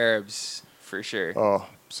 there's more Arabs for sure. Oh,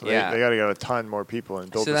 so they got to get a ton more people and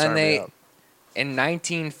build this army up. In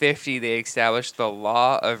 1950, they established the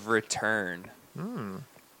Law of Return,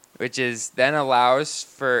 which then allows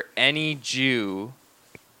for any Jew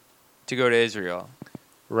to go to Israel.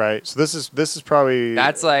 Right. So this is probably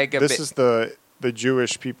that's like this is the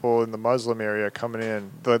Jewish people in the Muslim area coming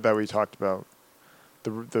in that we talked about.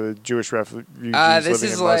 The Jewish refugees living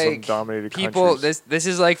in Muslim-dominated countries. This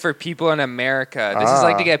is like for people in America. This is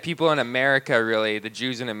like to get people in America, really, the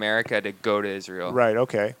Jews in America, to go to Israel. Right,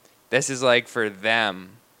 okay. This is like for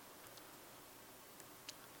them.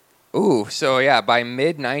 Ooh, so yeah, by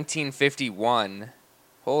mid-1951,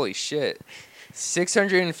 holy shit,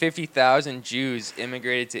 650,000 Jews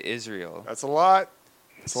immigrated to Israel. That's a lot.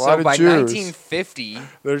 That's a lot of Jews. So by 1950...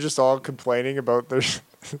 They're just all complaining about their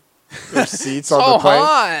seats on the plane.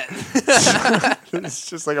 Hot. It's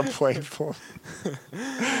just like a plane full.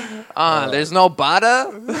 There's no butter.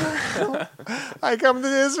 I come to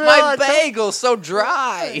Israel. My bagel's so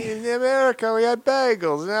dry. In America, we had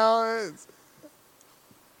bagels.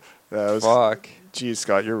 Now fuck. Geez,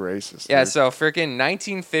 Scott, you're racist. Yeah, dude. so freaking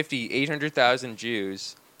 1950, 800,000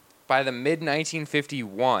 Jews. By the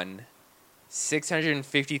mid-1951,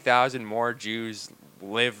 650,000 more Jews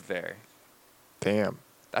lived there. Damn.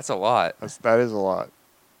 That's a lot. That is a lot.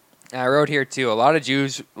 I wrote here, too, a lot of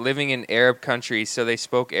Jews living in Arab countries, so they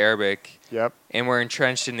spoke Arabic. Yep. And were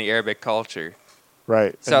entrenched in the Arabic culture.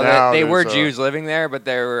 Right. So they were Jews living there, but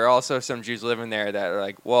there were also some Jews living there that are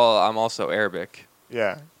like, well, I'm also Arabic.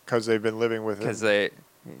 Yeah, because they've been living with it. Because they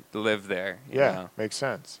live there. You know? Makes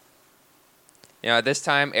sense. You know, at this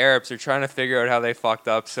time, Arabs are trying to figure out how they fucked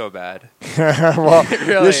up so bad. Well,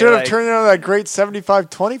 really, you should have turned into that great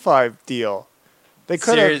 75-25 deal. They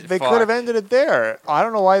could have ended it there. I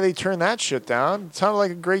don't know why they turned that shit down. It sounded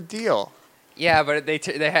like a great deal. Yeah, but they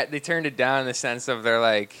turned it down in the sense of they're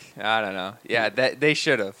like, I don't know. Yeah, they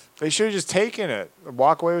should have. They should have just taken it.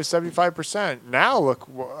 Walk away with 75%. Now look.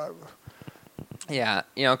 Yeah,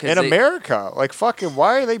 you know, in America, like fucking,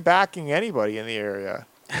 why are they backing anybody in the area?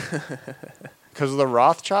 Because of the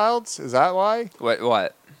Rothschilds? Is that why?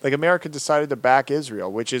 What? Like America decided to back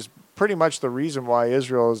Israel, which is pretty much the reason why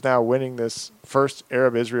Israel is now winning this first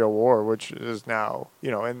Arab-Israel war, which is now,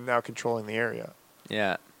 and now controlling the area.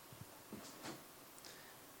 Yeah.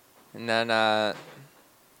 And then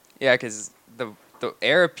Yeah, because the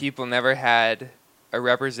Arab people never had a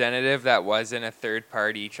representative that wasn't a third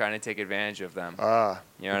party trying to take advantage of them.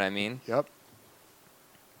 You know what I mean? Yep.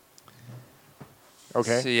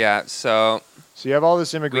 Okay. So yeah, so you have all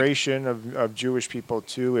this immigration of Jewish people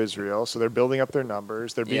to Israel, so they're building up their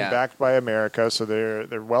numbers. They're being backed by America, so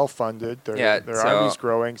they're well funded. Their army's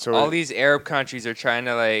growing. So all these Arab countries are trying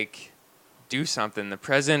to like do something. The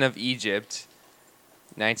president of Egypt,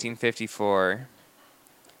 1954,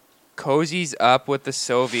 cozies up with the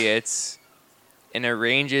Soviets and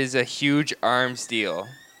arranges a huge arms deal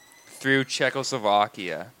through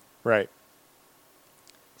Czechoslovakia. Right.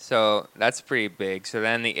 So that's pretty big. So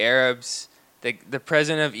then the Arabs, the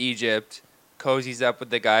president of Egypt, cozies up with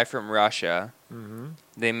the guy from Russia. Mm-hmm.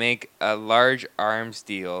 They make a large arms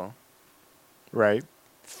deal. Right.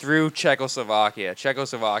 Through Czechoslovakia.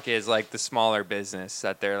 Czechoslovakia is like the smaller business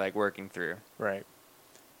that they're like working through. Right.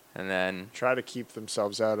 And then try to keep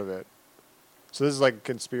themselves out of it. So this is like a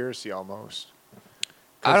conspiracy almost.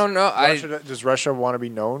 I don't know. Does Russia want to be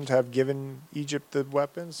known to have given Egypt the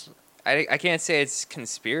weapons? I can't say it's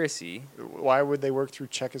conspiracy. Why would they work through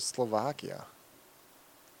Czechoslovakia?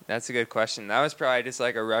 That's a good question. That was probably just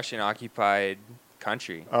like a Russian-occupied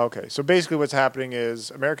country. Okay, so basically what's happening is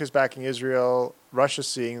America's backing Israel, Russia's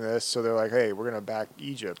seeing this, so they're like, hey, we're going to back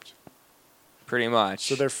Egypt. Pretty much.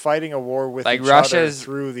 So they're fighting a war with like each other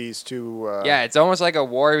through these two... yeah, it's almost like a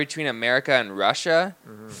war between America and Russia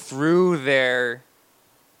through their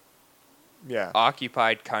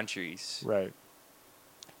occupied countries. Right.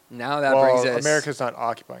 Now that brings us... America's not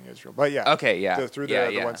occupying Israel, but yeah. Okay, yeah. Through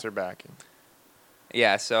the ones they're backing.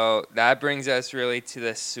 Yeah, so that brings us really to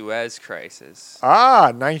the Suez Crisis.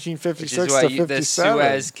 1956 to 57. The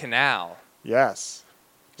Suez Canal. Yes.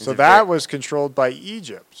 So that was controlled by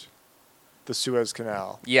Egypt, the Suez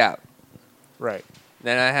Canal. Yeah. Right.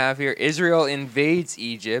 Then I have here, Israel invades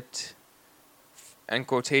Egypt, in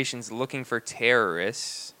quotations, looking for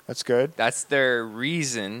terrorists. That's good. That's their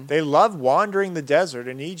reason. They love wandering the desert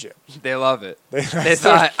in Egypt. They love it. They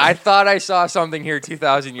thought, I thought I saw something here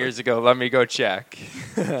 2,000 years ago. Let me go check.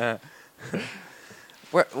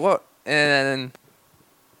 What? And then,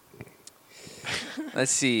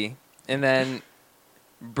 let's see. And then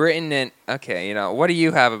Britain and... Okay, what do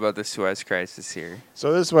you have about the Suez Crisis here?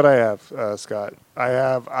 So this is what I have, Scott. I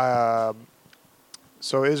have...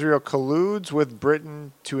 so Israel colludes with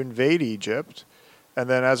Britain to invade Egypt. And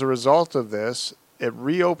then as a result of this, it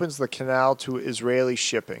reopens the canal to Israeli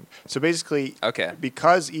shipping. So basically,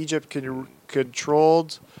 because Egypt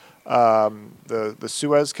controlled the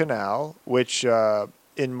Suez Canal, which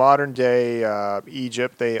in modern day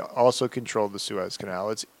Egypt, they also controlled the Suez Canal.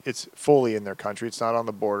 It's fully in their country. It's not on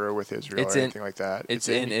the border with Israel or anything like that. It's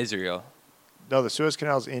in Israel. No, the Suez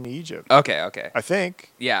Canal is in Egypt. Okay. I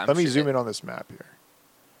think. Yeah. Let me zoom in on this map here.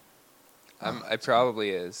 It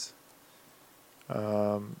probably is.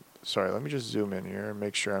 Sorry, let me just zoom in here and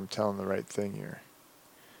make sure I'm telling the right thing here.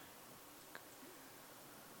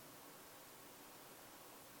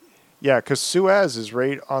 Yeah, because Suez is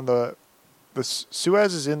right on the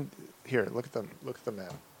Suez is in here. Look at the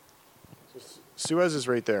map. So Suez is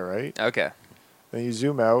right there, right? Okay. Then you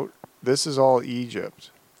zoom out. This is all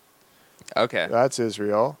Egypt. Okay. That's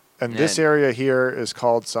Israel, and this area here is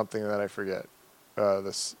called something that I forget.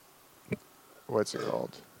 What's it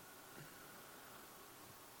called?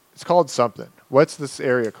 It's called something. What's this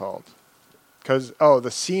area called?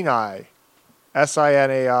 The Sinai.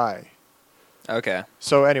 Sinai. Okay.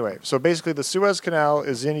 So anyway, basically the Suez Canal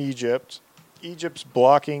is in Egypt. Egypt's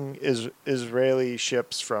blocking Israeli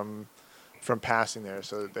ships from passing there,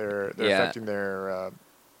 so they're affecting their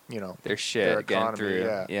their shit their economy.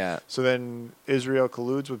 Through. Yeah. So then Israel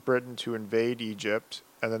colludes with Britain to invade Egypt,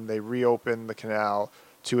 and then they reopen the canal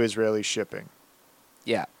to Israeli shipping.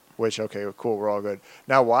 Yeah. Which, okay, cool, we're all good.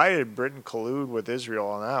 Now, why did Britain collude with Israel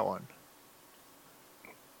on that one?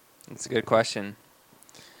 That's a good question.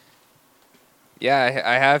 Yeah,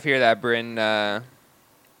 I have here that Britain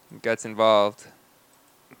gets involved.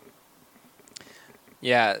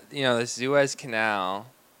 Yeah, the Suez Canal,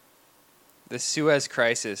 the Suez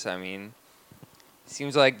Crisis,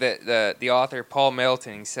 seems like the author, Paul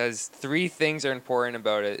Middleton, he says 3 things are important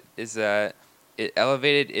about it, is that it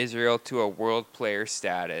elevated Israel to a world player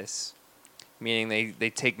status, meaning they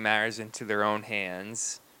take matters into their own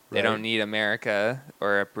hands. They don't need America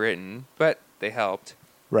or Britain, but they helped.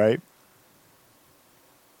 Right.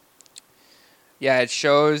 Yeah, it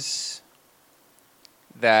shows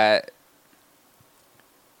that,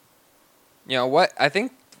 what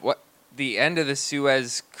the end of the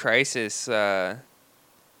Suez Crisis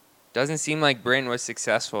doesn't seem like Britain was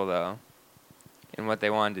successful, though. in what they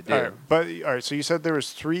wanted to do. All right. So you said there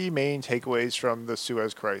was 3 main takeaways from the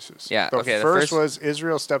Suez Crisis. Yeah. The first was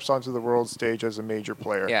Israel steps onto the world stage as a major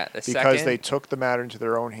player. Yeah. Because they took the matter into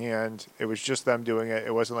their own hand. It was just them doing it.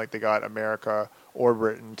 It wasn't like they got America or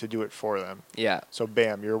Britain to do it for them. Yeah. So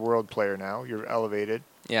bam, you're a world player now. You're elevated.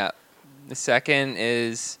 Yeah. The second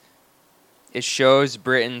is it shows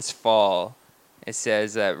Britain's fall. It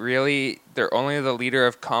says that really they're only the leader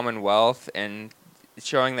of Commonwealth, and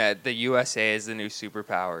showing that the USA is the new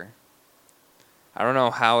superpower. I don't know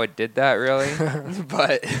how it did that really,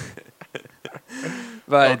 but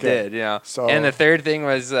it did, you know. So, and the third thing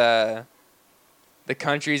was the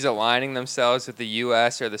countries aligning themselves with the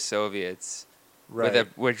U.S. or the Soviets, right?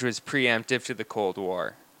 Which was preemptive to the Cold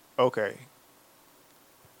War. Okay.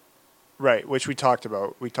 Right, which we talked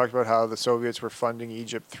about. We talked about how the Soviets were funding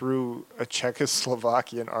Egypt through a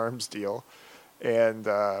Czechoslovakian arms deal, and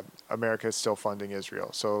America is still funding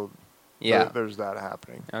Israel. So there's that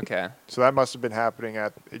happening. Okay. So that must have been happening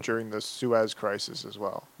during the Suez Crisis as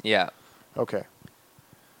well. Yeah. Okay.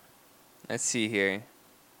 Let's see here.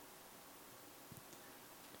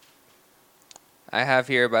 I have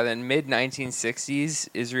here by the mid-1960s,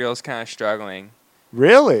 Israel's kind of struggling.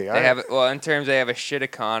 Really? In terms they have a shit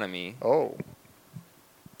economy. Oh.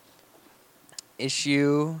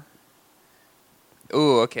 Issue.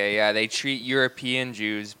 Ooh, okay, yeah. They treat European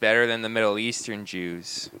Jews better than the Middle Eastern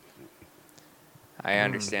Jews. I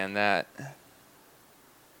understand that.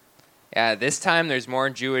 Yeah, this time there's more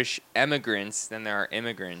Jewish emigrants than there are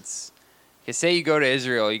immigrants. You say you go to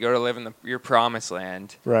Israel, you go to live in your promised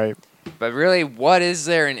land. Right. But really, what is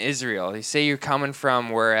there in Israel? You say you're coming from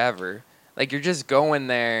wherever. Like, you're just going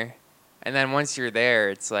there, and then once you're there,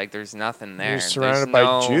 it's like there's nothing there. You're surrounded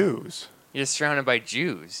by Jews. You're surrounded by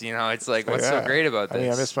Jews. You know, it's like, what's so great about this? I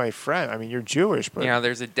mean, I miss my friend. I mean, you're Jewish, but... You know,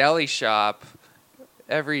 there's a deli shop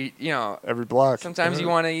every block. Sometimes you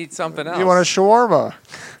want to eat something else. You want a shawarma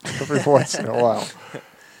every once in a while.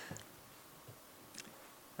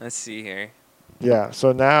 Let's see here. Yeah,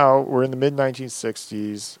 so now we're in the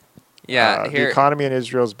mid-1960s. Yeah, the economy in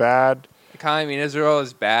Israel is bad. The economy in Israel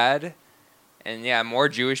is bad. And yeah, more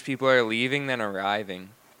Jewish people are leaving than arriving.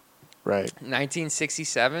 Right.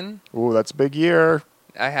 1967. Ooh, that's a big year.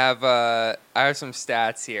 I have some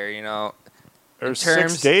stats here. You know, there's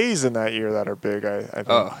 6 days in that year that are big. I think.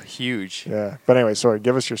 Oh, huge. Yeah, but anyway, sorry.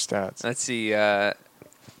 Give us your stats. Let's see.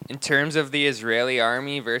 In terms of the Israeli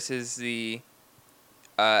army versus the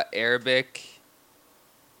Arabic.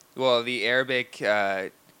 Well, the Arabic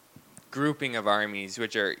grouping of armies,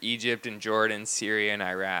 which are Egypt and Jordan, Syria, and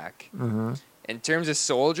Iraq. Mm-hmm. In terms of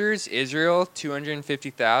soldiers, Israel,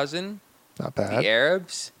 250,000. Not bad. The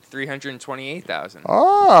Arabs, 328,000.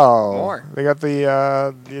 Oh. More. They got the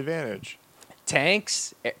advantage.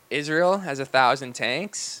 Tanks, Israel has 1,000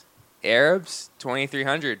 tanks. Arabs,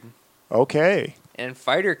 2,300. Okay. And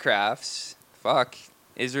fighter crafts,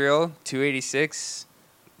 Israel, 286.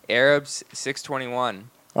 Arabs,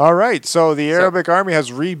 621. All right, so the Arabic army has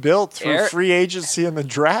rebuilt through free agency in the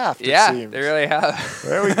draft. Yeah, it seems. They really have.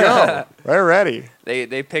 There we go. They're ready.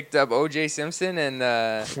 They picked up O.J. Simpson and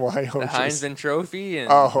the Heisman Trophy. And,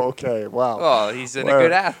 okay, wow. Well, he's a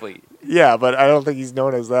good athlete. Yeah, but I don't think he's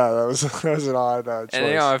known as that. That was an odd choice. And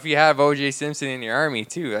if you have O.J. Simpson in your army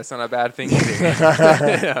too, that's not a bad thing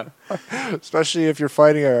either. Especially if you're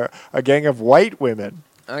fighting a gang of white women.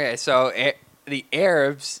 Okay, so the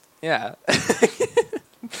Arabs, yeah.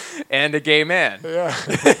 And a gay man.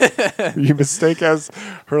 Yeah. You mistake as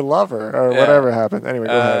her lover or whatever happened. Anyway,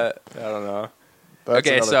 go ahead. I don't know. That's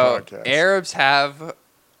podcast. Arabs have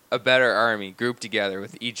a better army grouped together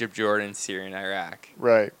with Egypt, Jordan, Syria, and Iraq.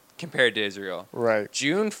 Right. Compared to Israel. Right.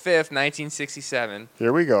 June 5th, 1967.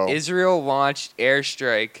 Here we go. Israel launched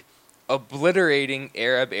airstrike, obliterating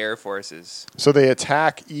Arab air forces. So they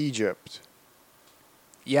attack Egypt.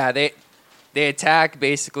 Yeah, they attack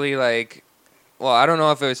basically like... Well, I don't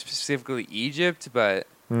know if it was specifically Egypt, but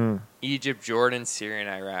Egypt, Jordan, Syria, and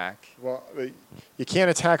Iraq. Well, you can't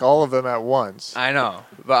attack all of them at once. I know,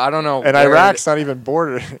 but I don't know. And Iraq's not even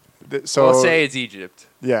bordered. So we'll say it's Egypt.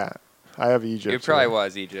 Yeah, I have Egypt. It probably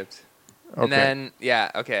was Egypt. Okay. And then,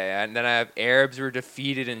 and then I have Arabs were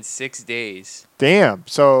defeated in 6 days. Damn.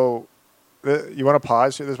 So you want to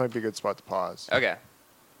pause here? This might be a good spot to pause. Okay.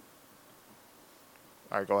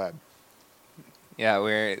 All right, go ahead. Yeah,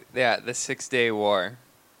 the 6 Day War.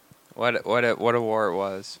 What a war it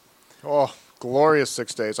was. Oh, glorious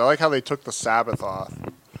 6 days. I like how they took the Sabbath off.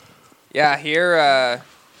 Yeah, here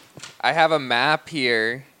I have a map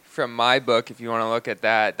here from my book if you want to look at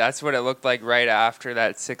that. That's what it looked like right after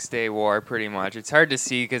that 6 Day War pretty much. It's hard to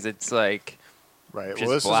see because it's like Right. Well,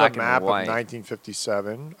 this is a map of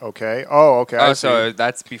 1957. Okay. Oh, okay. Oh, so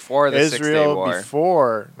that's before the Six-Day War. Israel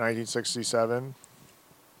before 1967.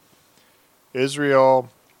 Israel,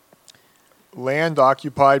 land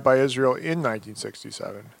occupied by Israel in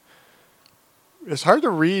 1967. It's hard to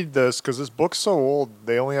read this because this book's so old.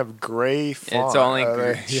 They only have gray font. It's only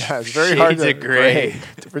it's very hard to gray.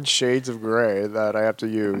 Different shades of gray that I have to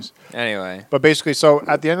use. Anyway. But basically, so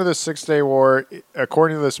at the end of the Six-Day War,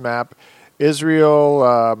 according to this map,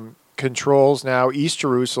 Israel controls now East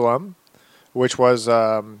Jerusalem, which was,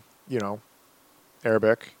 Arabic.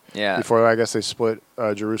 Yeah. Before, I guess, they split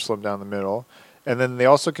Jerusalem down the middle. And then they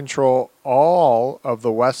also control all of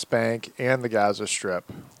the West Bank and the Gaza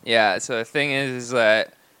Strip. Yeah, so the thing is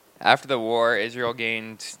that after the war, Israel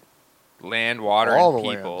gained land, water, all and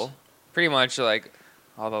people. Land. Pretty much like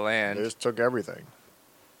all the land. They just took everything.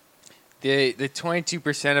 The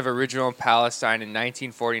 22% of original Palestine in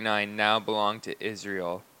 1949 now belong to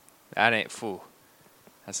Israel. That ain't foo.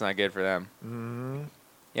 That's not good for them. Mm-hmm.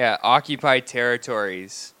 Yeah, occupied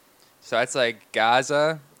territories. So that's like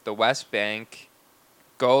Gaza, the West Bank,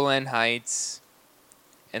 Golan Heights,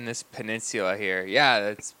 and this peninsula here.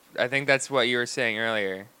 Yeah, I think that's what you were saying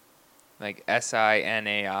earlier. Like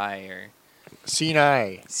Sinai or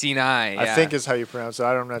Sinai. Sinai, yeah. I think is how you pronounce it.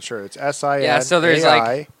 I'm not sure. It's Sinai. Yeah, so there's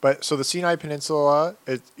but so the Sinai Peninsula,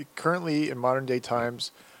 it currently in modern day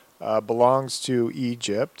times belongs to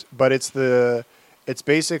Egypt, but it's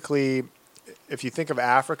basically, if you think of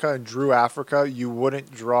Africa and drew Africa, you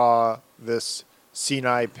wouldn't draw this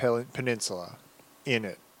Sinai Peninsula in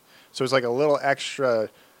it. So it's like a little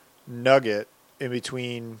extra nugget in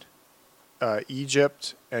between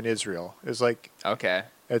Egypt and Israel. It's like okay.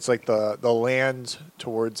 It's like the land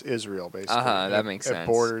towards Israel, basically. That makes sense. It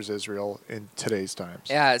borders Israel in today's times.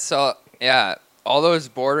 Yeah, so, all those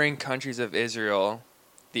bordering countries of Israel,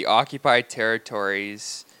 the occupied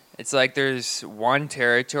territories, it's like there's one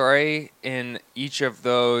territory in each of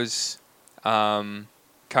those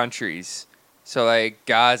countries. So, like,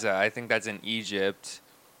 Gaza, I think that's in Egypt.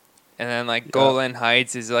 And then, like, Golan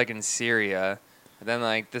Heights is, like, in Syria. And then,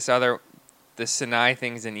 like, the Sinai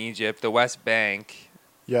thing's in Egypt. The West Bank...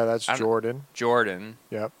 Yeah, that's Jordan. Jordan.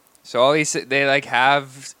 Yep. So all these they're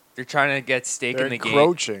trying to get stake in the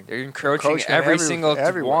game. They're encroaching every single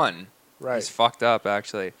one. Right. It's fucked up,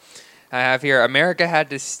 actually. I have here, America had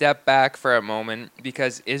to step back for a moment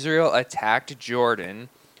because Israel attacked Jordan,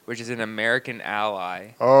 which is an American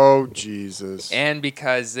ally. Oh, Jesus. And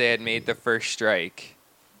because they had made the first strike.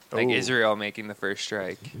 Like Ooh. Israel making the first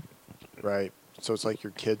strike. Right. So it's like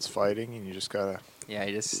your kids fighting and you just gotta... Yeah,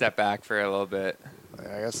 you just step back for a little bit.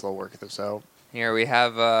 I guess they'll work this out. Here we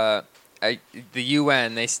have the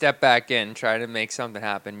UN. They step back in, try to make something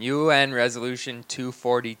happen. UN Resolution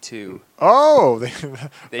 242. Oh,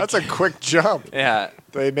 that's a quick jump. Yeah.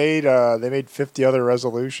 They made 50 other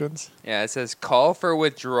resolutions. Yeah, it says call for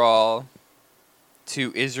withdrawal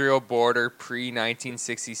to Israel border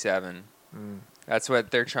pre-1967. Mm. That's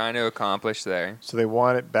what they're trying to accomplish there. So they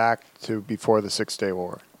want it back to before the Six-Day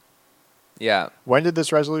War. Yeah. When did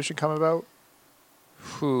this resolution come about?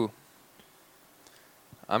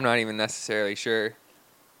 I'm not even necessarily sure.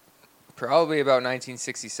 Probably about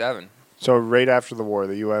 1967. So right after the war,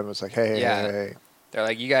 the UN was like, hey. They're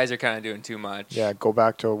like, you guys are kind of doing too much. Yeah, go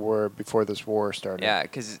back to where before this war started. Yeah,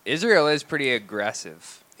 because Israel is pretty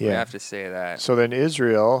aggressive. Yeah. We have to say that. So then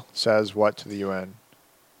Israel says what to the UN?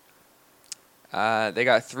 They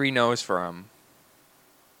got 3 no's for them.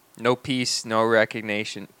 No peace, no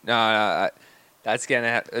recognition. No, that's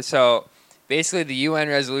going to... So... Basically, the UN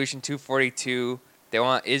Resolution 242, they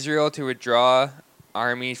want Israel to withdraw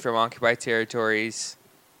armies from occupied territories.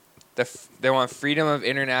 They want freedom of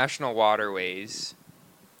international waterways.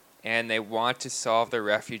 And they want to solve the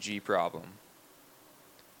refugee problem.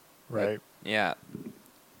 Right. Yeah.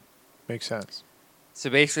 Makes sense. So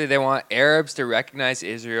basically, they want Arabs to recognize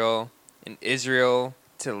Israel and Israel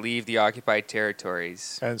to leave the occupied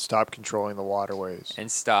territories. And stop controlling the waterways.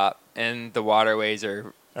 And the waterways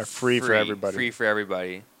are free for everybody. Free for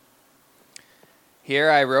everybody. Here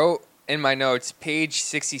I wrote in my notes, page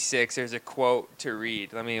 66, there's a quote to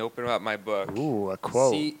read. Let me open up my book. Ooh, a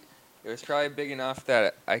quote. See, it was probably big enough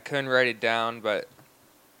that I couldn't write it down, but...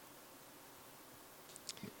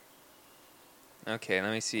 Okay,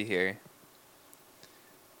 let me see here.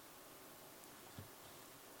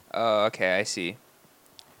 Oh, okay, I see.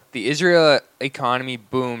 The Israel economy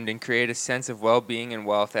boomed and created a sense of well-being and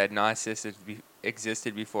wealth that had not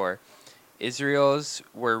existed before. Israels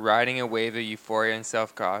were riding a wave of euphoria and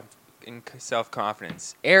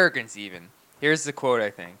self-confidence. Arrogance, even. Here's the quote, I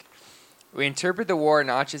think. We interpret the war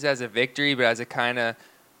not just as a victory, but as a kind of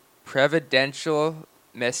providential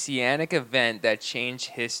messianic event that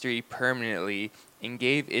changed history permanently and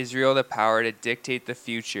gave Israel the power to dictate the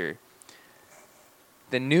future.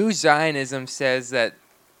 The new Zionism says that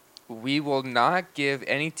we will not give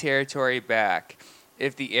any territory back.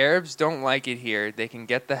 If the Arabs don't like it here, they can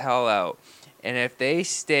get the hell out. And if they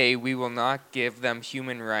stay, we will not give them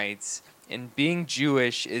human rights. And being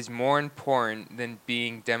Jewish is more important than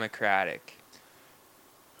being democratic.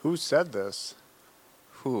 Who said this?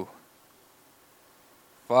 Who?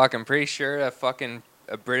 Fuck, I'm pretty sure a fucking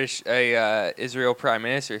Israel prime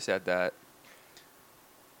minister said that.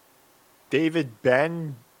 David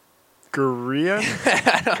Ben Gurion?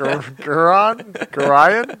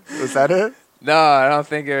 Gurion? Was that it? No, I don't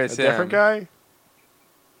think it was a different guy?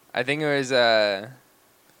 I think it was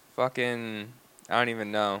fucking, I don't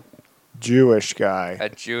even know. Jewish guy. A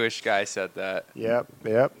Jewish guy said that. Yep.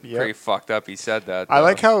 Pretty fucked up he said that, though. I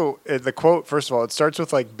like how the quote, first of all, it starts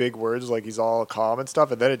with like big words, like he's all calm and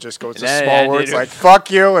stuff, and then it just goes to small words like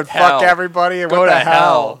fuck you and fuck everybody and go what to the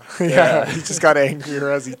hell. Yeah, he just got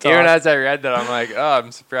angrier as he talked. Even as I read that, I'm like, oh,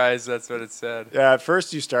 I'm surprised that's what it said. Yeah, at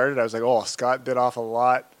first you started, I was like, oh, Scott bit off a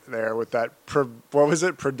lot there with that, what was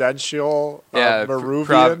it, prudential,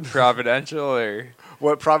 Maruvian? Providential or...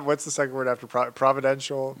 What's the second word after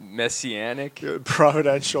providential? Messianic.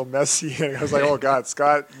 Providential messianic. I was like, oh god,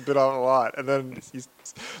 Scott bit on a lot, and then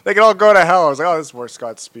they can all go to hell. I was like, oh, this is more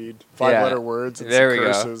Scott speed. 5-letter words and some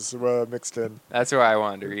curses mixed in. That's why I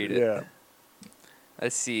wanted to read it. Yeah.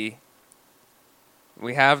 Let's see.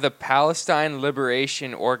 We have the Palestine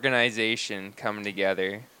Liberation Organization coming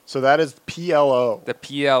together. So that is PLO. The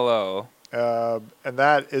PLO. And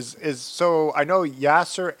that is so I know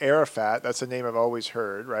Yasser Arafat, that's a name I've always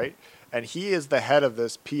heard, right? And he is the head of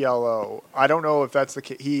this PLO. I don't know if that's the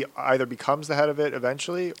case. He either becomes the head of it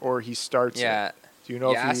eventually or he starts it. Do you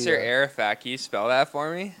know Yasser Arafat, can you spell that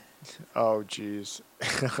for me? Oh, jeez.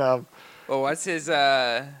 Well, what's his...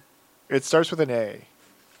 It starts with an A.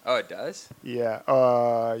 Oh, it does? Yeah.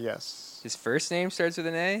 Yes. His first name starts with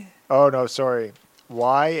an A? Oh, no, sorry.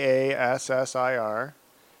 Yassir.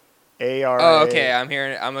 ARA. Oh, okay. I'm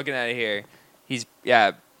looking at it here. He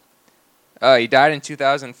died in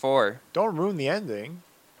 2004. Don't ruin the ending.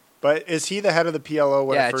 But is he the head of the PLO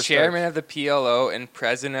when it first chairman starts? of the PLO and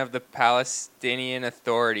president of the Palestinian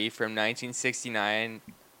Authority from 1969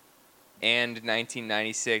 and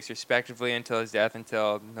 1996, respectively, until his death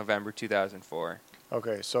until November 2004.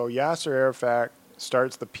 Okay, so Yasser Arafat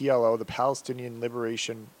starts the PLO, the Palestinian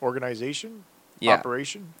Liberation Organization? Yeah.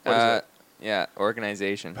 Operation? What is it? Yeah,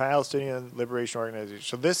 organization. Palestinian Liberation Organization.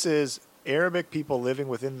 So this is Arabic people living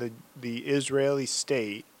within the Israeli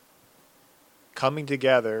state coming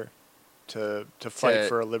together to fight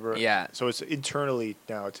for a liberation. Yeah. So it's internally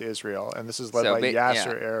now to Israel, and this is led by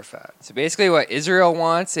Yasser Arafat. So basically what Israel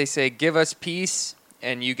wants, they say, give us peace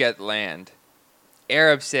and you get land.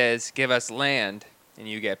 Arab says, give us land and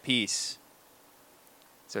you get peace.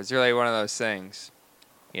 So it's really one of those things,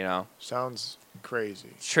 you know. Sounds crazy.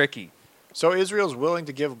 It's tricky. So Israel's willing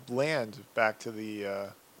to give land back to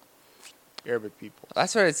the Arabic people.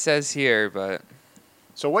 That's what it says here, but...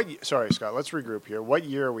 So sorry, Scott, let's regroup here. What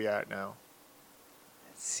year are we at now?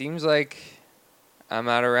 It seems like I'm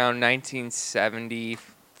at around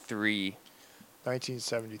 1973.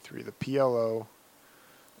 1973, the PLO.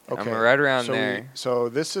 Okay. I'm right around there. So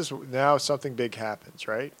this is now something big happens,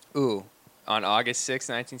 right? Ooh, on August 6,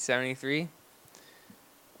 1973?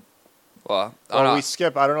 Well, we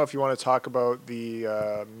skip. I don't know if you want to talk about the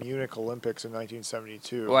Munich Olympics in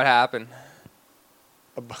 1972. What happened?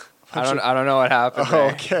 I don't know what happened.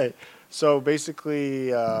 Oh, okay. So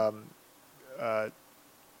basically, I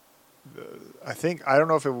think I don't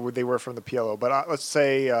know if they were from the PLO, but let's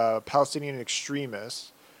say Palestinian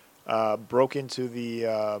extremists broke into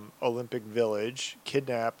the Olympic Village,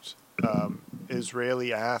 kidnapped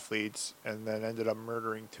Israeli athletes, and then ended up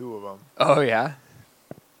murdering 2 of them. Oh yeah.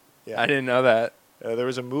 Yeah. I didn't know that. There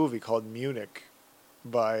was a movie called Munich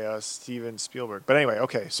by Steven Spielberg. But anyway,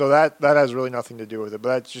 okay, so that has really nothing to do with it, but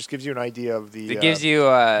that just gives you an idea of the... It gives you...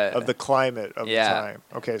 of the climate of the time.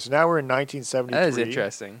 Okay, so now we're in 1973. That is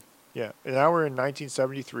interesting. Yeah, and now we're in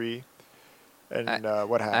 1973, and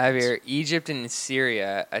what happens? I have here, Egypt and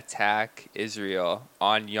Syria attack Israel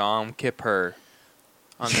on Yom Kippur,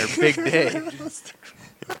 on their big day.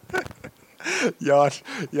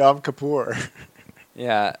 Yom Kippur.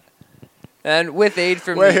 Yeah. And with aid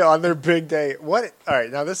from... on their big day. What? All right,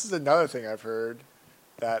 now this is another thing I've heard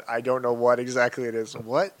that I don't know what exactly it is.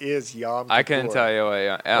 What is Yom Kippur? I couldn't tell you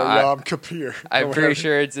what Yom Kippur. I'm pretty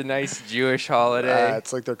sure it's a nice Jewish holiday.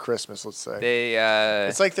 It's like their Christmas, let's say.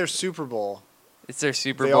 It's like their Super Bowl. It's their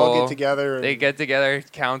Super They Bowl. all get together. They get together,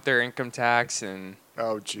 count their income tax, and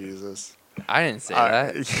Oh, Jesus. I didn't say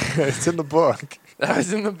that. It's in the book. That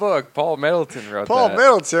was in the book. Paul Middleton wrote Paul that.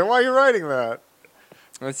 Middleton, why are you writing that?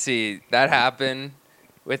 Let's see. That happened.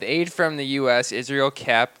 With aid from the U.S., Israel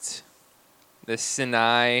kept the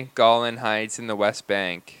Sinai, Golan Heights, and the West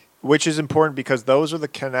Bank. Which is important because those are the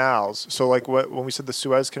canals. So, like when we said the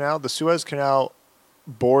Suez Canal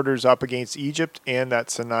borders up against Egypt and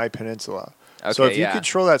that Sinai Peninsula. Okay, so if you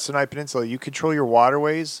control that Sinai Peninsula, you control your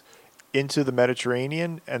waterways into the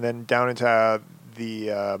Mediterranean and then down into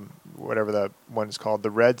the whatever that one is called,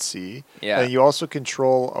 the Red Sea. Yeah. And you also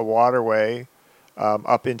control a waterway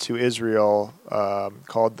up into Israel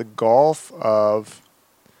called the Gulf of,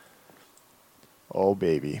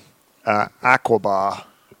 Aqaba,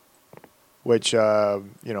 which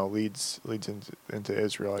leads into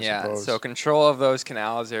Israel, I suppose. So control of those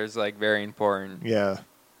canals is like very important. Yeah.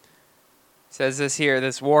 Says this here.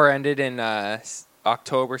 This war ended in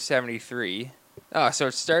October 73. Oh, so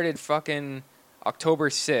it started fucking October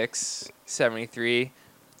 6, 73,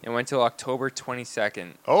 and went till October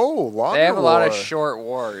 22nd. Oh, longer. They have a lot of war. short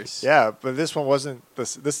wars. Yeah, but this one wasn't.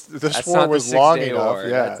 This That's war not was the long 6-day enough. war. Yeah,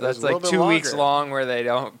 That's it was a like little 2 bit weeks longer. long where they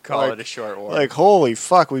don't call it a short war. Like, holy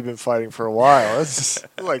fuck, we've been fighting for a while. It's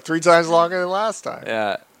like 3 times longer than last time.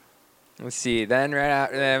 Yeah. Let's see. Then right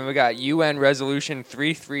after, then we got UN Resolution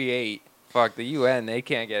 338. Fuck the UN. They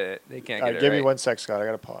can't get it. They can't get it Give right. me 1 sec, Scott. I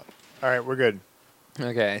got to pause. All right, we're good.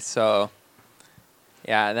 Okay, so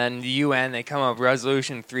yeah, and then the UN, they come up with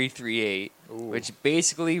Resolution 338, which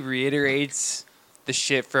basically reiterates the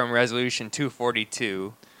shit from Resolution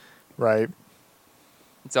 242. Right.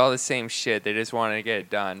 It's all the same shit. They just wanted to get it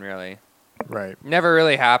done, really. Right. Never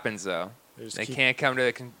really happens though. They Can't come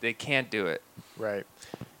to they can't do it. Right.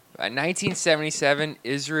 By 1977,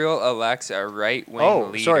 Israel elects a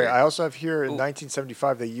right-wing leader. Sorry. I also have here in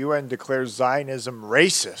 1975 the UN declares Zionism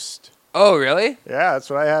racist. Oh, really? Yeah, that's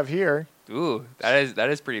what I have here. Ooh, that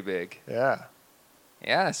is pretty big. Yeah.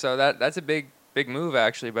 Yeah, so that's a big move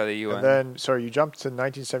actually by the UN. And then, sorry, you jumped to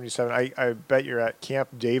 1977. I bet you're at Camp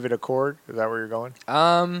David Accord. Is that where you're going?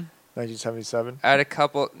 1977. At a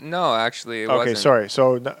couple. No, actually, it Okay, wasn't. sorry.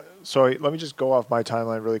 So let me just go off my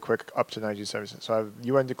timeline really quick up to 1977. So I have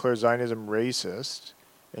UN declares Zionism racist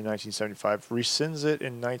in 1975, rescinds it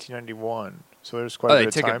in 1991. So there's quite a bit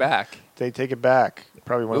of time. They take it back. They take it back.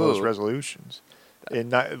 Probably one of those Ooh. resolutions.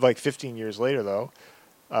 Like 15 years later, though,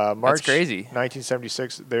 March That's crazy.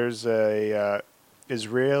 1976, there's a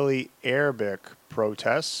Israeli-Arabic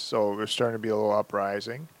protest. So there's starting to be a little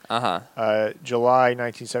uprising. July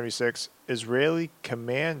 1976, Israeli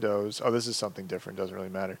commandos. Oh, this is something different. Doesn't really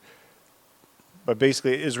matter. But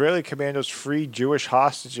basically, Israeli commandos free Jewish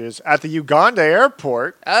hostages at the Uganda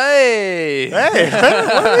airport. Hey! Hey,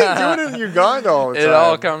 what are they doing in Uganda all the time? It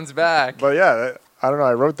all comes back. But yeah, I don't know.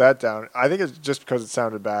 I wrote that down. I think it's just because it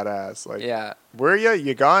sounded badass. Like, yeah. Where are you?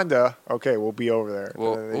 Uganda. Okay, we'll be over there.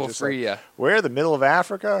 We'll free you. Where? The middle of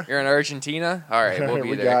Africa? You're in Argentina? All right, we'll be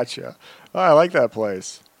we there. Gotcha. Oh, I like that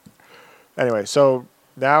place. Anyway, so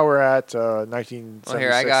now we're at 1976, Well,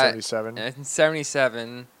 here I got 77. in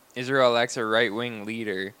 77, Israel elects a right-wing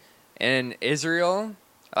leader. And in Israel,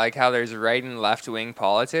 like how there's right and left-wing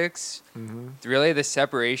politics, really the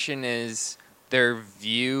separation is their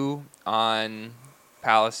view on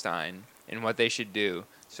Palestine and what they should do.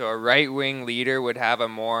 So a right-wing leader would have a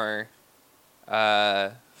more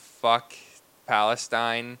fuck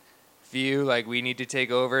Palestine view, like we need to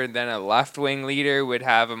take over. And then a left-wing leader would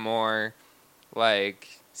have a more like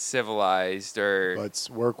civilized or let's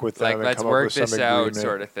work with them like and let's come up work with this some out agreement.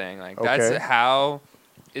 sort of thing. Like Okay. that's how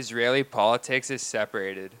Israeli politics is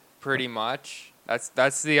separated pretty much.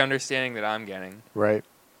 That's the understanding that I'm getting. Right.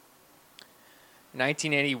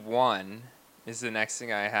 1981 is the next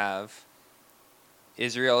thing I have.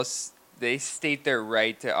 Israel, they state their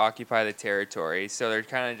right to occupy the territory, so they're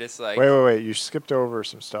kind of just like. Wait. You skipped over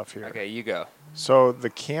some stuff here. Okay, you go. So the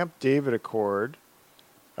Camp David Accord.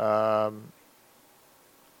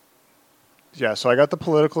 So I got the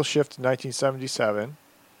political shift in 1977.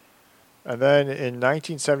 And then in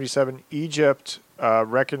 1977, Egypt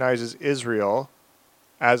recognizes Israel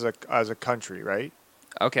as a country, right?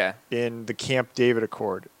 Okay. In the Camp David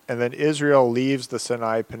Accord. And then Israel leaves the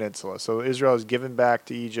Sinai Peninsula. So Israel is given back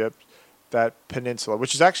to Egypt that peninsula,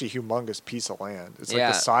 which is actually a humongous piece of land. It's like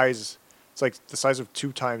the size of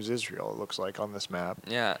 2 times Israel, it looks like on this map.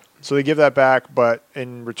 Yeah. So they give that back, but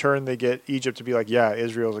in return they get Egypt to be like, yeah,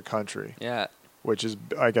 Israel's a country. Yeah. Which is,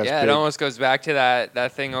 I guess, yeah, big. it almost goes back to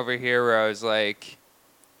that thing over here where I was like,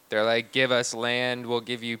 They're like, give us land, we'll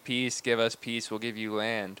give you peace. Give us peace, we'll give you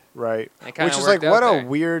land. Right. Which is like, what a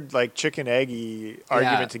weird, like, chicken eggy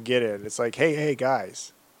argument to get in. It's like, hey,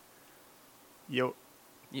 guys. You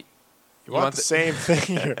want the same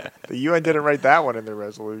thing here. The UN didn't write that one in their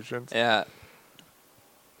resolutions. Yeah.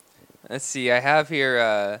 Let's see. I have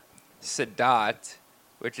here Sadat,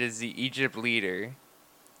 which is the Egypt leader.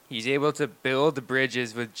 He's able to build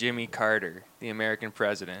bridges with Jimmy Carter, the American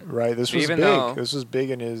president. Right. This was big. This was big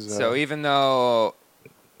in his... So even though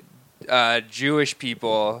Jewish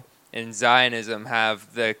people and Zionism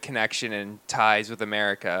have the connection and ties with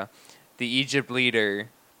America, the Egypt leader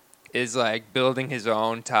is like building his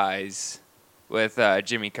own ties with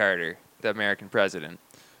Jimmy Carter, the American president.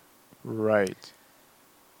 Right.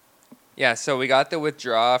 Yeah, so we got the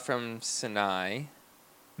withdrawal from Sinai.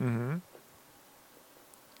 Mm-hmm.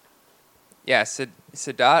 Yeah,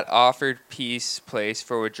 Sadat offered peace place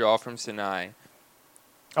for withdrawal from Sinai.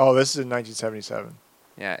 Oh, this is in 1977.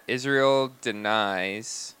 Yeah, Israel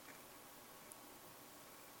denies.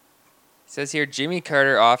 It says here, Jimmy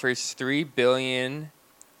Carter offers $3 billion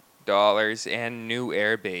and new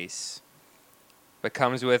air base, but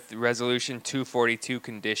comes with Resolution 242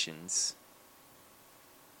 conditions.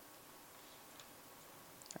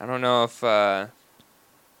 I don't know if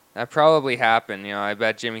that probably happened. You know, I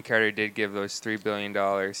bet Jimmy Carter did give those $3 billion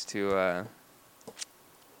to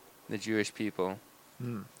the Jewish people.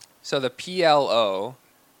 Hmm. So the PLO,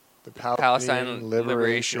 the Palestine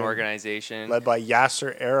Liberation Organization, led by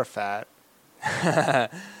Yasser Arafat.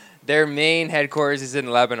 Their main headquarters is in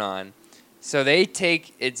Lebanon. So they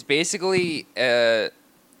take, it's basically, the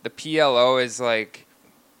PLO is like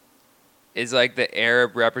the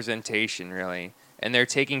Arab representation, really. And they're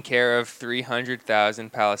taking care of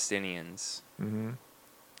 300,000 Palestinians. Mm-hmm.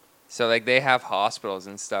 So, like, they have hospitals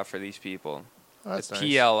and stuff for these people. Oh, that's the nice.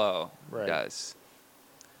 PLO right. does.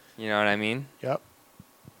 You know what I mean? Yep.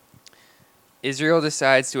 Israel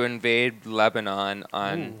decides to invade Lebanon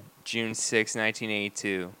on June 6,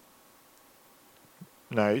 1982.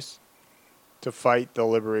 Nice. To fight the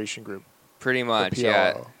Liberation Group. Pretty much, the PLO,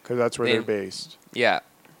 yeah. Because that's where they're based. Yeah.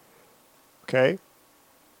 Okay.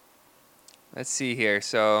 Let's see here.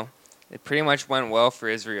 So it pretty much went well for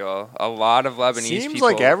Israel. A lot of Lebanese people. Seems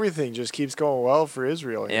like everything just keeps going well for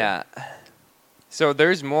Israel here. Yeah. So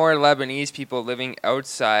there's more Lebanese people living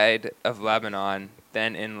outside of Lebanon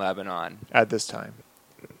than in Lebanon. At this time.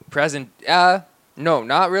 No,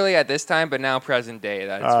 not really at this time, but now present day.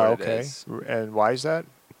 That's what it is. And why is that?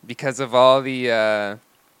 Because of all the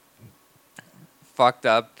fucked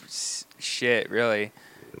up shit, really.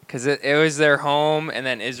 Because it was their home, and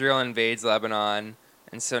then Israel invades Lebanon,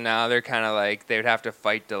 and so now they're kind of like, they would have to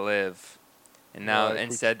fight to live. And now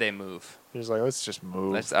instead they move. He's like, let's just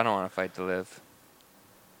move. I don't want to fight to live.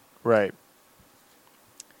 Right.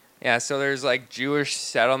 Yeah, so there's like Jewish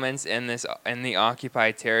settlements in the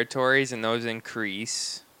occupied territories, and those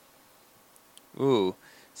increase.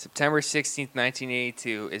 September 16th,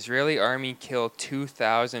 1982, Israeli army killed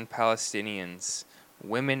 2,000 Palestinians,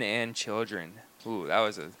 women and children.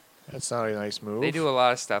 That's not a nice move. They do a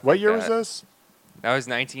lot of stuff. What year was this? That was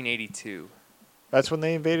 1982. That's when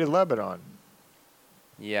they invaded Lebanon.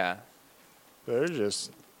 Yeah.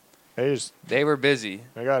 They were busy.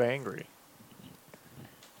 They got angry.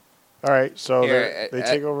 All right, so they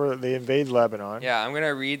take over. They invade Lebanon. Yeah, I'm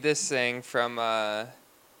gonna read this thing from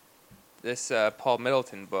this Paul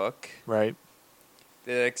Middleton book. Right.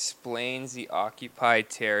 That explains the occupied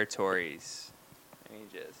territories. Let me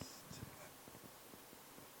just.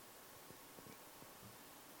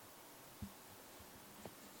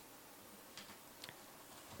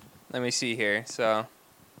 Let me see here. So,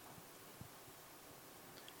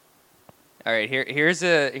 all right, here's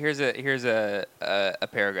a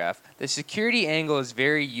paragraph. The security angle is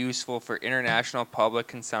very useful for international public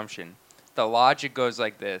consumption. The logic goes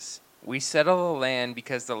like this: we settle the land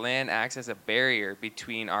because the land acts as a barrier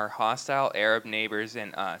between our hostile Arab neighbors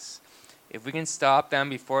and us. If we can stop them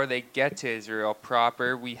before they get to Israel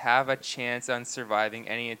proper, we have a chance on surviving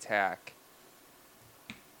any attack.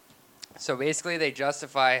 So basically, they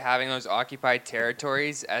justify having those occupied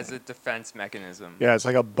territories as a defense mechanism. Yeah, it's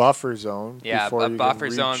like a buffer zone. Yeah, a buffer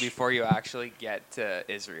zone before you actually get to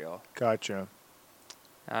Israel. Gotcha.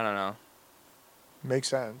 I don't know. Makes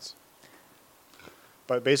sense.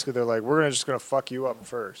 But basically, they're like, we're just gonna fuck you up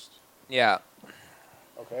first. Yeah.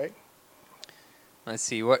 Okay. Let's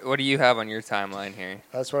see. What do you have on your timeline here?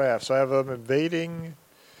 That's what I have. So I have them invading.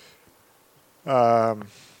 I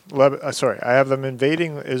have them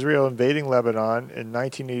Israel invading Lebanon in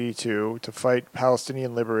 1982 to fight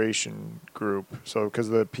Palestinian Liberation Group. So because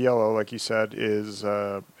the PLO, like you said, is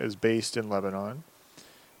based in Lebanon,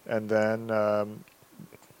 and then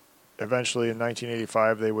eventually in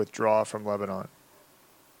 1985 they withdraw from Lebanon.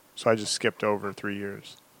 So I just skipped over 3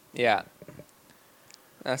 years. Yeah.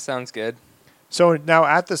 That sounds good. So now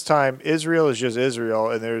at this time, Israel is just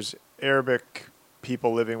Israel, and there's Arabic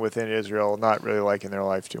people living within Israel not really liking their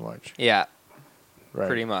life too much. Yeah. Right.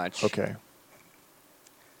 Pretty much. Okay.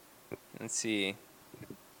 Let's see.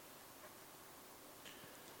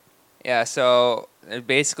 Yeah, so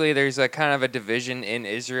basically there's a kind of a division in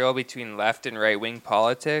Israel between left and right-wing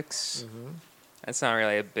politics. Mm-hmm. That's not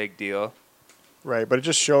really a big deal. Right, but it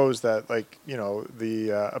just shows that, like, you know, the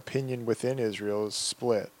opinion within Israel is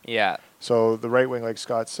split. Yeah. So the right wing, like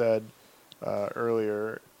Scott said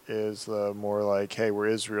earlier, is more like, hey, we're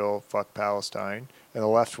Israel, fuck Palestine. And the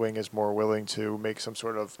left wing is more willing to make some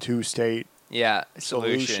sort of two-state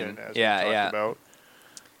solution as we talked about.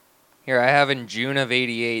 Here I have in June of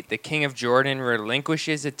 88, the King of Jordan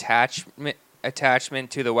relinquishes attachment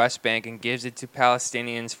to the West Bank and gives it to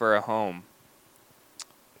Palestinians for a home.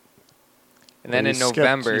 And then in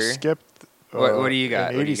November... You skipped... what do you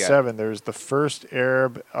got? In 87, there's the first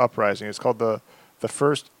Arab uprising. It's called the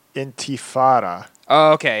first Intifada.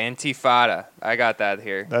 Oh, okay, Intifada. I got that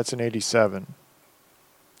here. That's in 87.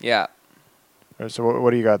 Yeah. So what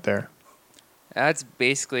do you got there? That's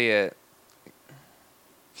basically it.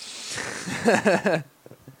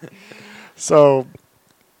 So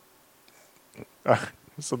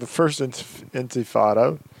the first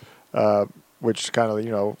Intifada, which kind of,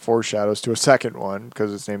 you know, foreshadows to a second one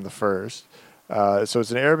because it's named the first. So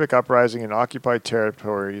it's an Arabic uprising in occupied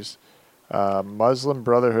territories. Muslim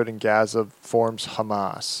Brotherhood in Gaza forms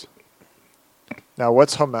Hamas. Now,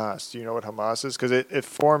 what's Hamas? Do you know what Hamas is? Because it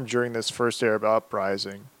formed during this first Arab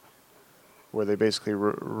uprising where they basically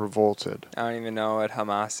revolted. I don't even know what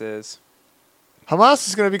Hamas is. Hamas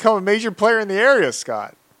is going to become a major player in the area,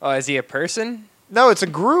 Scott. Oh, is he a person? No, it's a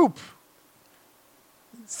group.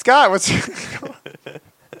 Scott, what's...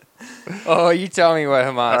 Oh, you tell me what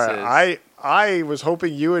Hamas is. I was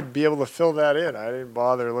hoping you would be able to fill that in. I didn't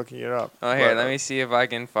bother looking it up. Oh, here, let me see if I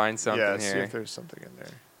can find something here. Yeah, see if there's something in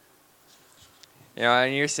there. You know,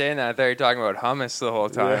 and you're saying that, I thought you were talking about hummus the whole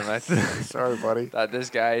time. Yeah. Sorry, buddy. Thought this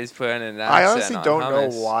guy is putting an accent I honestly don't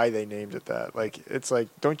hummus. know why they named it that. Like, it's like,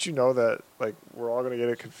 don't you know that, like, we're all going to get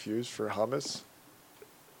it confused for hummus?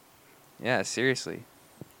 Yeah, seriously.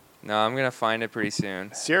 No, I'm going to find it pretty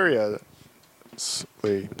soon. Seriously,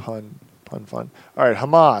 pun fun. All right,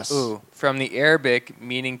 Hamas. Ooh, from the Arabic,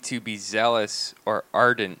 meaning to be zealous or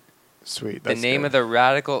ardent. Sweet. The name of the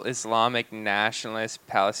radical Islamic nationalist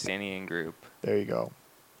Palestinian group. There you go.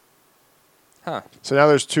 Huh. So now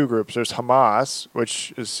there's two groups. There's Hamas,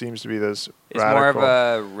 which seems to be this It's more of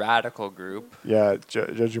a radical group. Yeah,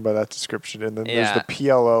 judging by that description. And then there's the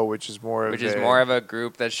PLO, which is more of a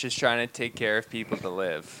group that's just trying to take care of people to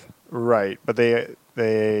live. Right, but they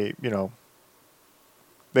you know,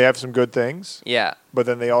 they have some good things. Yeah. But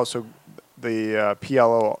then the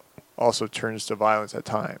PLO also turns to violence at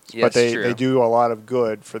times. Yeah, but they do a lot of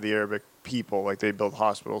good for the Arabic people. Like they build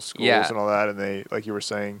hospitals, schools, and all that. And they, like you were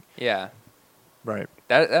saying. Yeah. Right.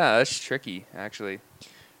 That's tricky, actually.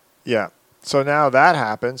 Yeah. So now that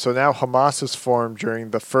happened. So now Hamas is formed during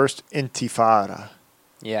the first Intifada.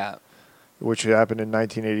 Yeah. Which happened in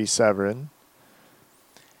 1987.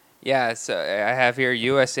 Yeah, so I have here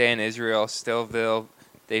USA and Israel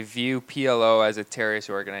they view PLO as a terrorist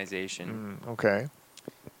organization. Okay.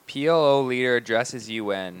 PLO leader addresses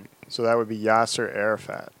UN. So that would be Yasser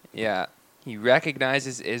Arafat. Yeah. He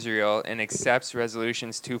recognizes Israel and accepts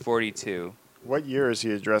resolutions 242. What year is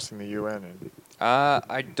he addressing the UN in?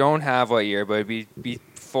 I don't have what year, but it'd be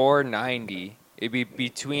before 90. It'd be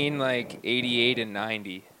between like 88 and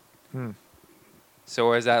 90. So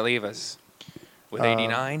where does that leave us? With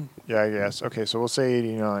 89? Yeah, I guess. Okay, so we'll say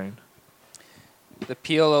 89. The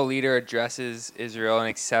PLO leader addresses Israel and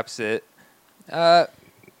accepts it.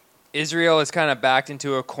 Israel is kind of backed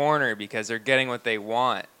into a corner because they're getting what they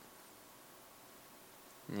want.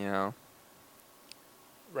 You know?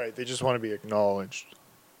 Right, they just want to be acknowledged.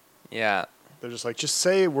 Yeah. They're just like, just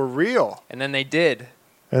say we're real. And then they did.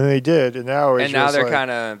 And they did, and now they're kind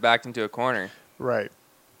of backed into a corner. Right.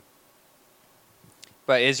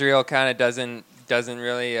 But Israel kind of doesn't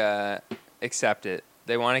really accept it.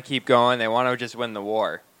 They want to keep going. They want to just win the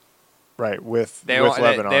war. Right, with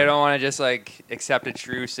Lebanon. They don't want to just like accept a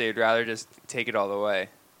truce. They'd rather just take it all the way.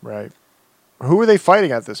 Right. Who are they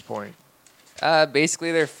fighting at this point?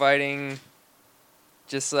 Basically, they're fighting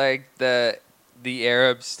just like the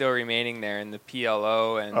Arabs still remaining there in the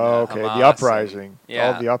PLO and Hamas the uprising.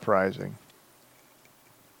 All the uprising.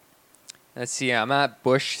 Let's see. I'm at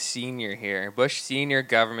Bush Senior here. Bush Senior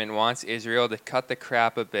government wants Israel to cut the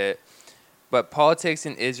crap a bit, but politics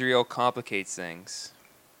in Israel complicates things.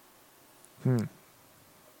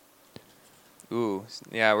 Ooh,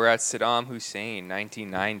 yeah, we're at Saddam Hussein,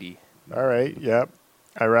 1990. All right, yep.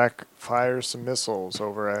 Iraq fires some missiles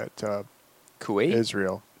over at Kuwait?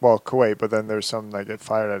 Israel. Well, Kuwait, but then there's some that get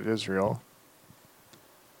fired at Israel.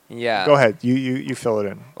 Yeah. Go ahead. You fill it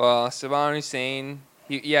in. Well, Saddam Hussein,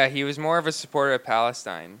 he was more of a supporter of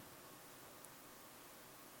Palestine.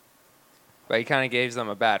 But he kind of gives them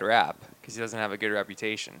a bad rap because he doesn't have a good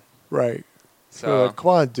reputation. Right. So,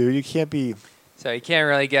 come on, dude. You can't be... So you can't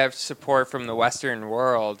really get support from the Western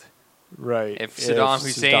world. Right. If Saddam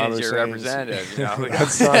Hussein is your representative, you know.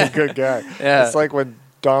 That's not a good guy. Yeah. It's like when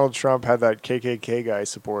Donald Trump had that KKK guy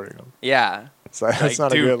supporting him. Yeah. So that's like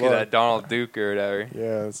not Duke, a good look. That Donald Duke or whatever.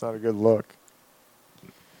 Yeah, that's not a good look.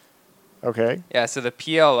 Okay. Yeah, so the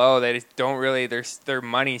PLO, they don't really, their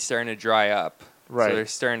money's starting to dry up. Right. So they're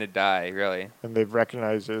starting to die, really. And they've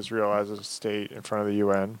recognized Israel as a state in front of the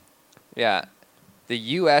UN. Yeah.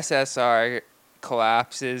 The USSR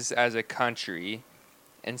collapses as a country,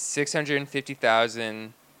 and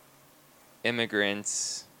 650,000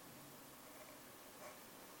 immigrants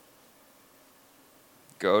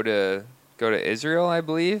go to Israel, I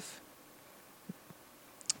believe.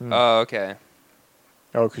 Oh, okay.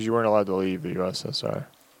 Oh, because you weren't allowed to leave the USSR.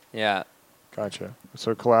 Yeah. Gotcha. So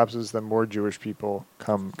it collapses, then more Jewish people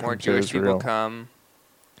come More to Jewish Israel. people come.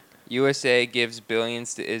 USA gives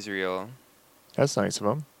billions to Israel. That's nice of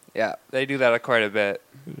them. Yeah, they do that quite a bit.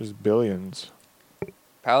 There's billions.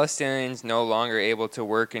 Palestinians no longer able to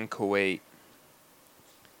work in Kuwait.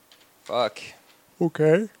 Fuck.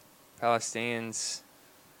 Okay. Palestinians.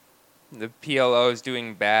 The PLO is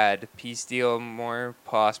doing bad. Peace deal more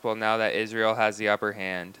possible now that Israel has the upper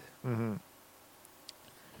hand.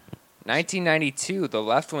 1992, the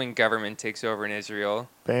left-wing government takes over in Israel.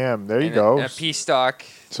 Bam, there you go. And a peace talk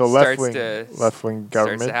so left-wing government,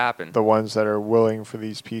 starts to happen. The ones that are willing for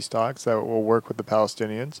these peace talks that will work with the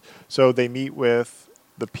Palestinians. So they meet with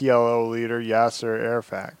the PLO leader Yasser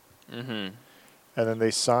Arafat. And then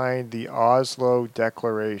they signed the Oslo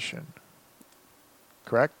Declaration.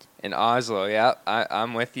 Correct? In Oslo, yeah.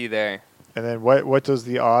 I'm with you there. And then what does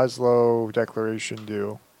the Oslo Declaration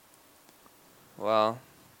do? Well,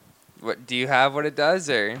 what do you have what it does,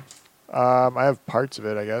 or? I have parts of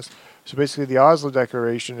it, I guess. So basically, the Oslo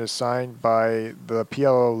Declaration is signed by the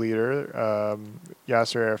PLO leader,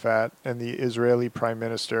 Yasser Arafat, and the Israeli Prime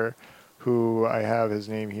Minister, who I have his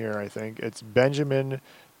name here, I think. It's Benjamin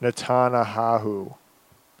Netanyahu.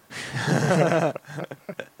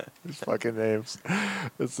 These fucking names.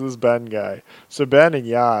 It's this Ben guy. So Ben and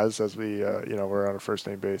Yaz, as we, we're on a first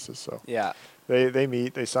name basis. So yeah. They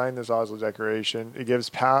meet, they sign this Oslo Declaration. It gives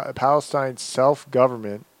Palestine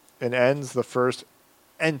self-government and ends the first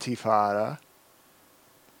Intifada,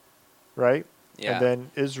 right? Yeah. And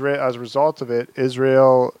then Israel, as a result of it,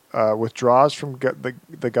 Israel withdraws from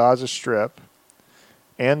the Gaza Strip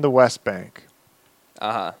and the West Bank.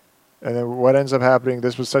 Uh-huh. And then what ends up happening,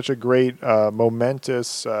 this was such a great,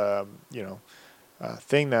 momentous,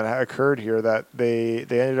 thing that occurred here that they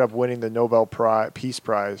ended up winning the Nobel Peace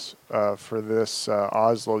Prize for this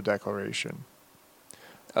Oslo Declaration.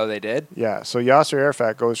 Oh, they did? Yeah. So Yasser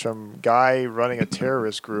Arafat goes from guy running a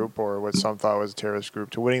terrorist group, or what some thought was a terrorist group,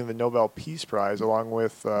 to winning the Nobel Peace Prize along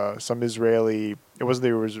with some Israeli. It wasn't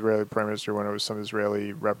the Israeli Prime Minister when it was some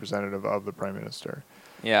Israeli representative of the Prime Minister.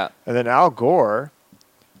 Yeah. And then Al Gore,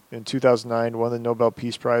 in 2009, won the Nobel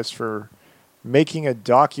Peace Prize for making a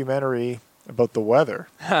documentary about the weather.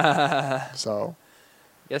 So,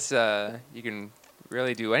 guess you can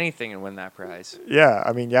really do anything and win that prize. Yeah,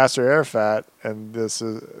 I mean Yasser Arafat and this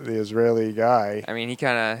is the Israeli guy. I mean, he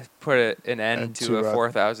kind of put an end to a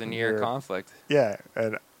 4,000-year conflict. Yeah,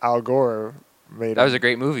 and Al Gore made that was a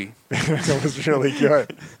great movie. It was really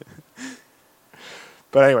good.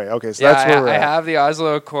 But anyway, okay, so that's where we're I at. have the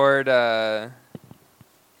Oslo Accord. Yeah,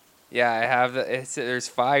 I have there's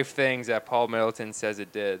 5 things that Paul Middleton says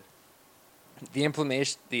it did. The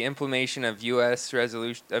implementation of the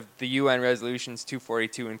UN resolutions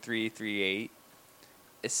 242 and 338,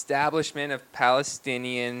 establishment of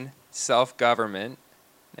Palestinian self-government.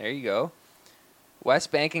 There you go.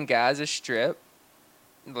 West Bank and Gaza Strip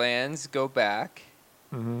lands go back.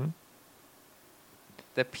 Mm-hmm.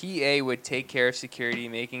 The PA would take care of security,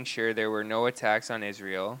 making sure there were no attacks on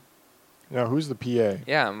Israel. Now, who's the PA?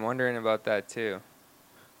 Yeah, I'm wondering about that too.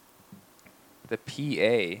 The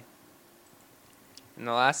PA. And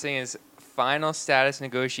the last thing is final status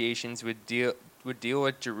negotiations would deal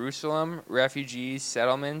with Jerusalem, refugees,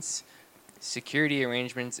 settlements, security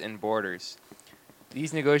arrangements, and borders.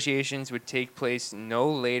 These negotiations would take place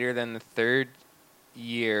no later than the third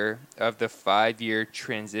year of the 5-year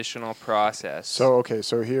transitional process. So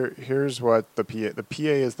here's what the PA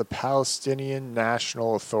is the Palestinian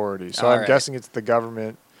National Authority. So I'm guessing it's the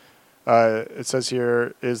government. It says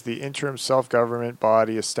here is the interim self-government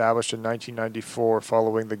body established in 1994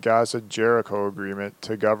 following the Gaza-Jericho Agreement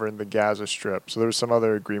to govern the Gaza Strip. So there was some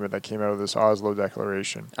other agreement that came out of this Oslo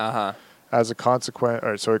Declaration. As a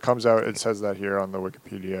consequence, so it comes out. It says that here on the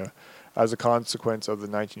Wikipedia, as a consequence of the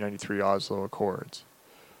 1993 Oslo Accords.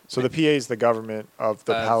 So the PA is the government of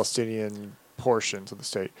the Palestinian portions of the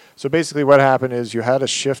state. So basically what happened is you had a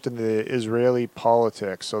shift in the Israeli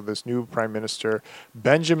politics. So this new prime minister,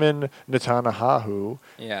 Benjamin Netanyahu,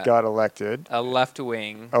 got elected. A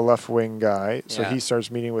left-wing guy. So he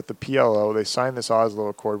starts meeting with the PLO. They sign this Oslo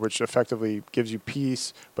Accord, which effectively gives you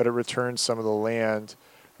peace, but it returns some of the land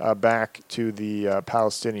back to the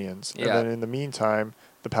Palestinians. And then in the meantime,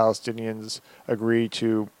 the Palestinians agree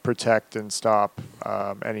to protect and stop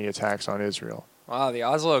any attacks on Israel. Wow, the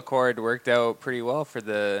Oslo Accord worked out pretty well for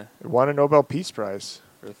It won a Nobel Peace Prize.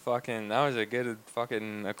 that was a good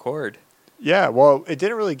fucking accord. Yeah, well, it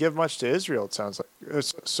didn't really give much to Israel, it sounds like.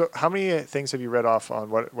 So how many things have you read off on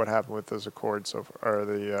what happened with those accords so far?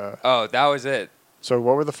 That was it. So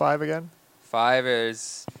what were the 5 again? 5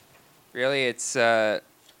 is, really, it's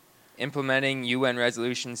implementing UN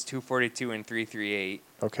resolutions 242 and 338.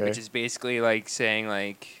 Okay. Which is basically like saying,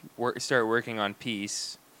 like, start working on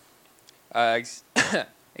peace.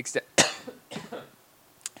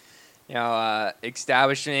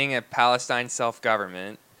 Establishing a Palestine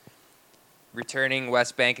self-government, returning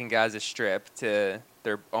West Bank and Gaza Strip to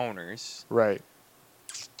their owners. Right.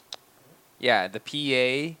 Yeah, the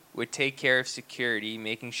PA would take care of security,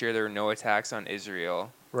 making sure there were no attacks on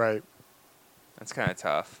Israel. Right. That's kind of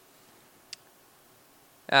tough.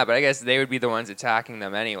 Yeah, but I guess they would be the ones attacking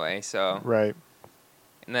them anyway, so. Right.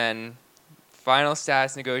 And then final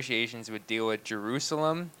status negotiations would deal with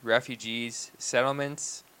Jerusalem, refugees,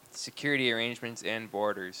 settlements, security arrangements, and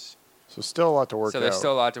borders. So still a lot to work out. So there's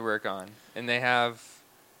still a lot to work on. And they got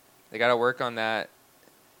to work on that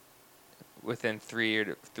within 3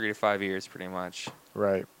 to 5 years, pretty much.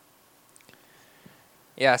 Right.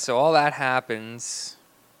 Yeah, so all that happens.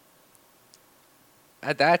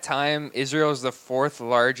 At that time, Israel is the 4th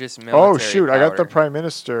largest military Oh, shoot. power. I got the prime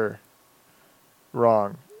minister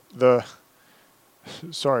wrong. The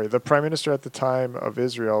prime minister at the time of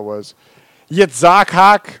Israel was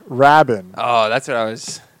Yitzhak Rabin. Oh, that's what I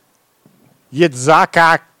was...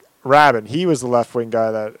 Yitzhak Rabin. He was the left-wing guy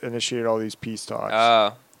that initiated all these peace talks.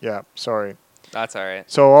 Oh. Yeah, sorry. That's all right.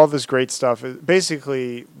 So all this great stuff,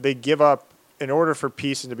 basically, they give up, in order for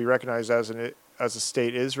peace and to be recognized as a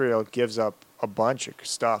state, Israel gives up a bunch of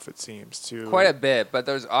stuff, it seems. Quite a bit, but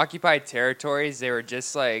those occupied territories, they were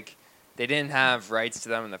just like... They didn't have rights to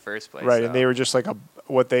them in the first place. Right, and they were just like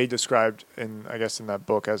what they described in that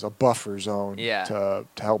book as a buffer zone to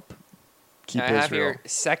help keep Israel. I have here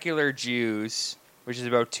secular Jews, which is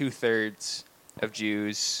about 2/3 of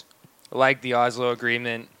Jews, like the Oslo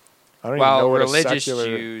Agreement, while religious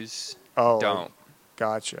Jews don't.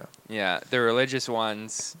 Gotcha. Yeah, the religious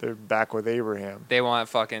ones. They're back with Abraham. They want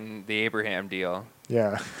fucking the Abraham deal.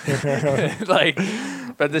 Yeah.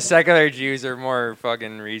 But the secular Jews are more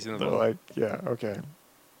fucking reasonable. Okay.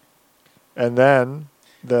 And then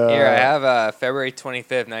Here, I have February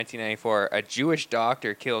 25th, 1994. A Jewish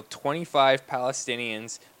doctor killed 25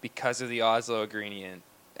 Palestinians because of the Oslo agreement.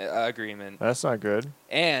 That's not good.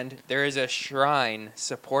 And there is a shrine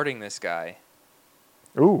supporting this guy.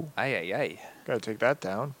 Ooh. Aye. Gotta take that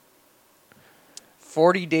down.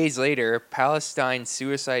 40 days later, Palestine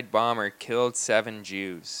suicide bomber killed 7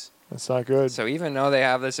 Jews. That's not good. So even though they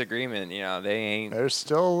have this agreement, they ain't... They're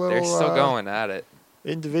still They're still going at it.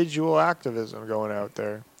 Individual activism going out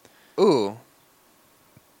there. Ooh.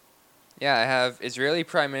 Yeah, I have Israeli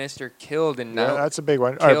Prime Minister killed in... Yeah, that's a big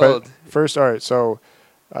one. All right, but first, so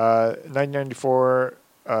 1994,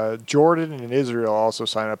 Jordan and Israel also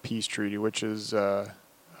signed a peace treaty, which is, that's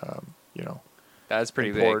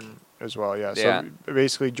pretty important big as well. Yeah. So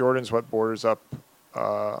basically, Jordan's what borders up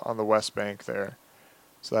on the West Bank there.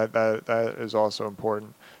 So that is also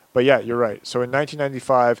important. But yeah, you're right. So in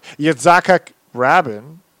 1995, Yitzhak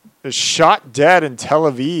Rabin is shot dead in Tel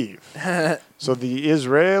Aviv. So the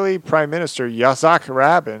Israeli Prime Minister, Yitzhak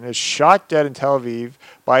Rabin, is shot dead in Tel Aviv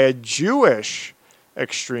by a Jewish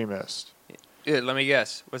extremist. Let me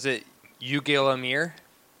guess. Was it Yigal Amir?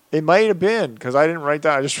 It might have been, because I didn't write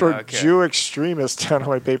down. I just wrote Jew extremist down on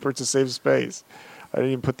my paper to save space. I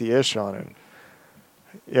didn't even put the ish on it.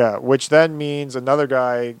 Yeah, which then means another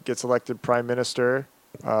guy gets elected prime minister.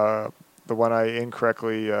 The one I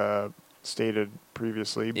incorrectly stated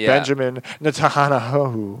previously, Yeah. Benjamin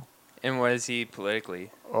Netanyahu. And what is he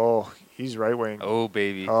politically? Oh, he's right wing. Oh,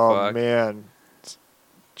 baby. Oh Fuck. man,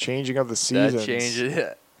 changing of the That seasons. changes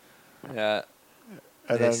it. Yeah.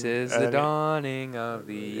 And this then, is and the then dawning of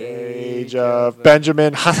the age of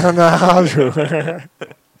Benjamin Netanyahu.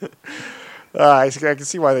 I can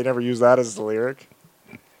see why they never use that as the lyric.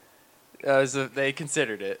 They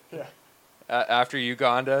considered it. Yeah. After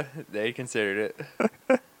Uganda, they considered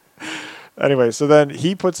it. Anyway, so then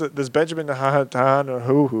he puts this Benjamin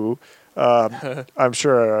Netanyahu. I'm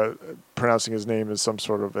sure pronouncing his name is some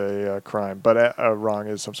sort of a crime, but wrong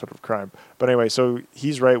is some sort of crime. But anyway, so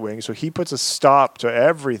he's right wing. So he puts a stop to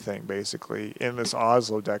everything basically in this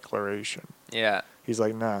Oslo Declaration. Yeah. He's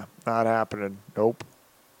like, nah, not happening. Nope.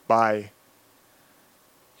 Bye.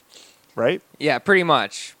 Right? Yeah, pretty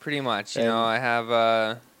much. Pretty much. You know, I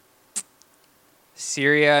have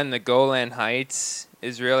Syria and the Golan Heights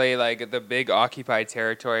is really like the big occupied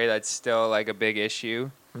territory that's still like a big issue.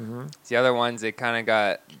 Mm-hmm. The other ones, they kind of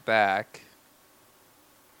got back.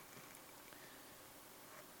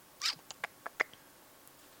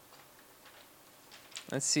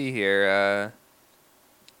 Let's see here.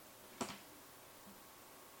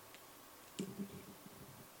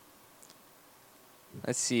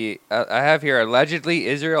 Let's see. I have here, allegedly,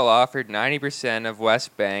 Israel offered 90% of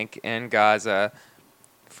West Bank and Gaza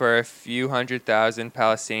for a few 100,000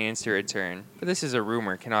 Palestinians to return. But this is a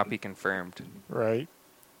rumor, cannot be confirmed. Right.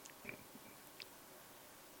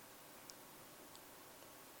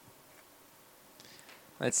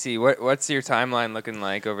 Let's see. What's your timeline looking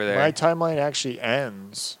like over there? My timeline actually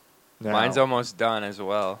ends now. Mine's almost done as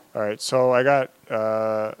well. All right, so I got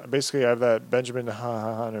basically I have that Benjamin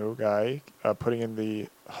Netanyahu guy putting in the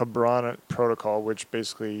Hebron Protocol, which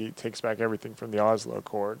basically takes back everything from the Oslo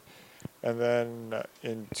Accord, and then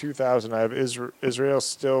in 2000 I have Israel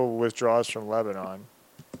still withdraws from Lebanon.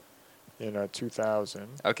 In 2000.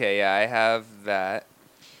 Okay, yeah, I have that.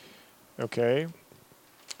 Okay.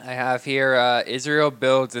 I have here Israel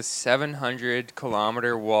builds a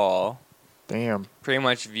 700-kilometer wall. Damn. Pretty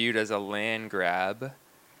much viewed as a land grab,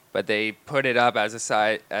 but they put it up as a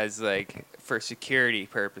site as like for security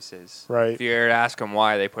purposes. Right. If you were to ask them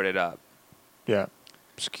why they put it up, Yeah.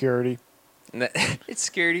 Security. and it's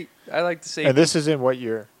security. I like to say. And this is in what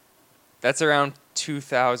year? That's around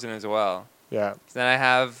 2000 as well. Yeah. Then I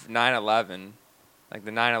have 9/11, like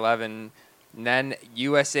the 9/11. And then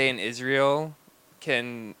USA and Israel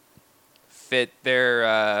can fit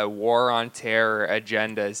their war on terror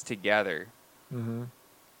agendas together. Mm-hmm.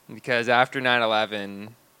 Because after 9/11,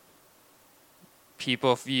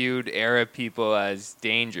 people viewed Arab people as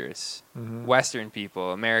dangerous, Mm-hmm. Western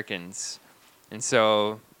people, Americans. And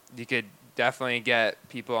so you could definitely get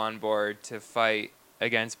people on board to fight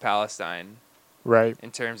against Palestine Right.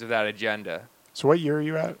 in terms of that agenda. So what year are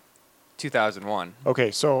you at? 2001.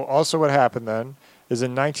 Okay, so also what happened then is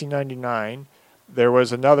in 1999, there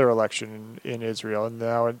was another election in Israel, and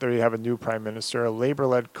now they have a new prime minister, a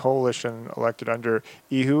labor-led coalition elected under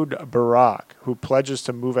Ehud Barak, who pledges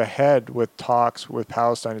to move ahead with talks with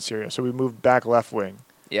Palestine and Syria. So we moved back left-wing.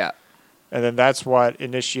 Yeah. And then that's what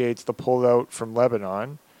initiates the pullout from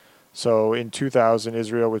Lebanon. So in 2000,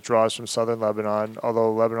 Israel withdraws from southern Lebanon,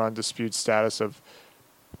 although Lebanon disputes status of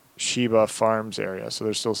Sheba Farms area. So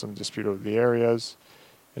there's still some dispute over the areas.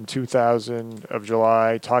 In 2000 of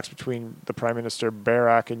July, talks between the Prime Minister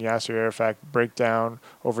Barak and Yasser Arafat break down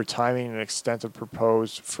over timing and extent of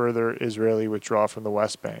proposed further Israeli withdrawal from the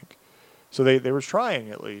West Bank. So they were trying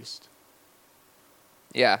at least.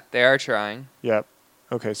 Yeah, they are trying. Yep.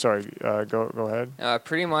 Okay, sorry. Go ahead.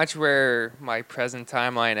 Pretty much where my present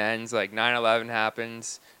timeline ends, like 9/11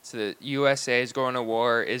 happens, so the USA is going to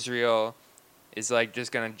war, Israel is like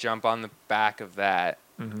just going to jump on the back of that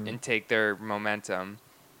Mm-hmm. and take their momentum.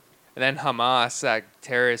 And then Hamas, that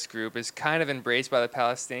terrorist group, is kind of embraced by the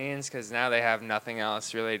Palestinians because now they have nothing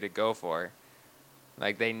else really to go for.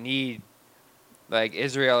 Like, they need, like,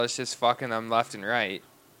 Israel is just fucking them left and right.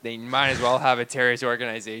 They might as well have a terrorist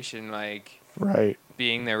organization, like, Right.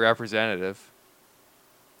 being their representative.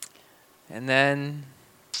 And then,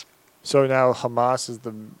 So now Hamas is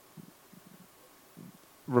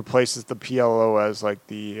replaces the PLO as like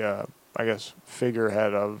the I guess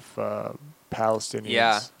figurehead of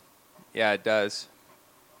Palestinians. yeah, it does.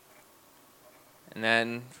 And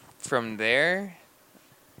then from there,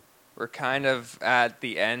 we're kind of at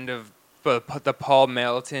the end of the Paul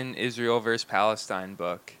Melton Israel versus Palestine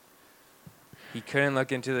book. He couldn't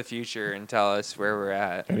look into the future and tell us where we're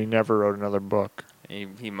at. And he never wrote another book.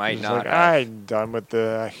 He might He's not like, have. I'm done with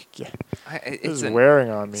the. This is It's wearing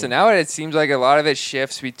on me. So now it seems like a lot of it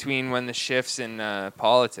shifts between when the shifts in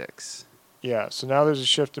politics. Yeah. So now there's a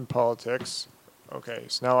shift in politics. Okay.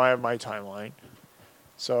 So now I have my timeline.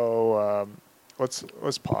 So let's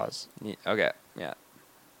pause. Okay. Yeah.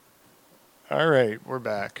 All right, we're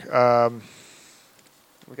back. We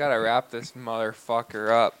gotta wrap this motherfucker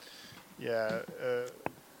up. Yeah.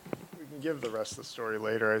 We can give the rest of the story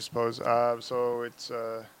later, I suppose. So it's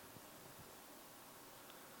 2-0.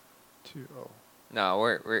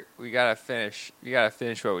 No, we gotta finish. We gotta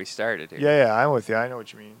finish what we started here. Yeah, I'm with you. I know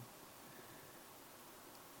what you mean.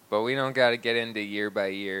 But we don't gotta get into year by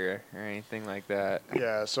year or anything like that.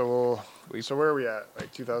 Yeah. So so where are we at?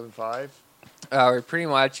 Like 2005? We're pretty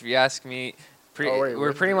much, if you ask me,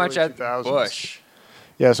 we're pretty much at 2000s. Bush.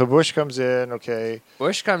 Yeah. So Bush comes in. Okay.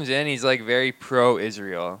 Bush comes in. He's like very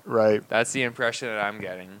pro-Israel. Right. That's the impression that I'm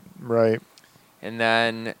getting. Right. And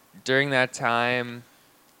then during that time,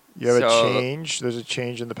 you have a change. There's a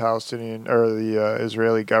change in the Palestinian or the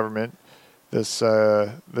Israeli government. This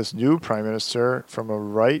new prime minister from a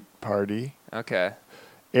right party. Okay.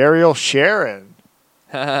 Ariel Sharon.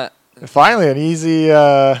 Finally, an easy.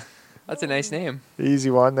 That's a nice name.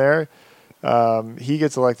 Easy one there. He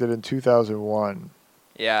gets elected in 2001.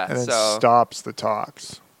 Yeah. And then stops the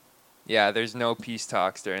talks. Yeah, there's no peace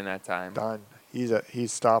talks during that time. Done.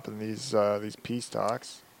 He's stopping these peace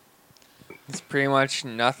talks. It's pretty much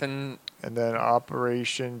nothing. And then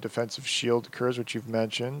Operation Defensive Shield occurs, which you've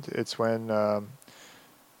mentioned. It's when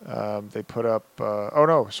they put up.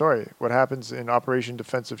 What happens in Operation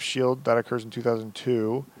Defensive Shield that occurs in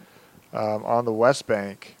 2002 on the West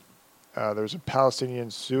Bank? There's a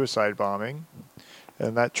Palestinian suicide bombing,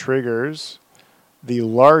 and that triggers the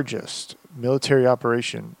largest military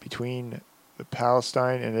operation between the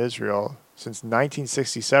Palestine and Israel since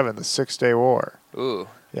 1967, the Six-Day War. Ooh.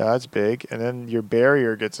 Yeah, that's big. And then your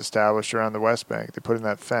barrier gets established around the West Bank. They put in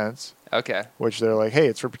that fence. Okay. Which they're like, hey,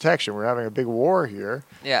 it's for protection. We're having a big war here.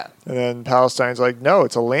 Yeah. And then Palestine's like, no,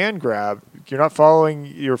 it's a land grab. You're not following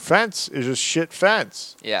your fence. It's just shit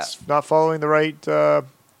fence. Yeah. It's not following the right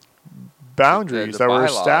boundaries that were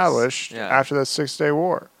established after the Six-Day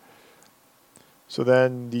War. So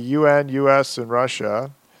then the UN, US, and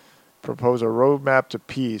Russia propose a roadmap to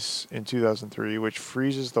peace in 2003, which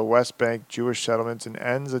freezes the West Bank Jewish settlements and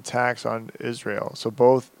ends attacks on Israel. So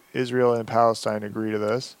both Israel and Palestine agree to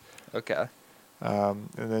this. Okay. And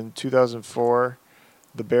then 2004,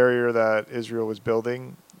 the barrier that Israel was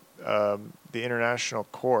building, the International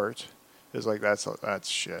Court is like, that's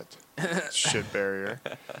shit. Shit barrier.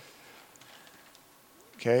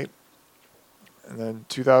 Okay. And then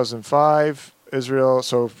 2005, Israel,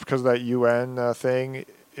 so because of that UN thing,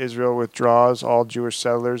 Israel withdraws all Jewish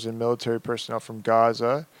settlers and military personnel from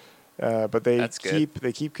Gaza, but they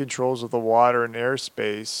keep controls of the water and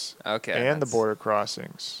airspace and the border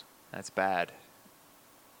crossings. That's bad.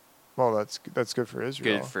 Well, that's good for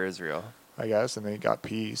Israel. Good for Israel, I guess, and they got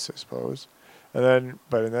peace, I suppose. And then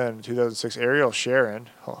in 2006, Ariel Sharon,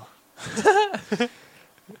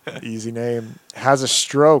 easy name, has a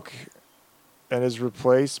stroke and is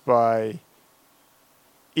replaced by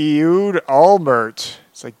Ehud Olmert.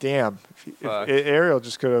 It's like, damn, if Ariel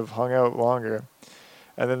just could have hung out longer.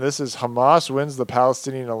 And then this is Hamas wins the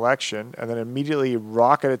Palestinian election and then immediately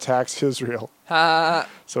rocket attacks Israel.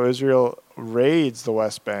 So Israel raids the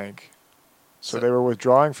West Bank. So they were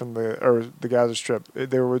withdrawing from the Gaza Strip.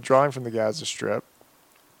 They were withdrawing from the Gaza Strip.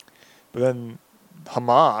 But then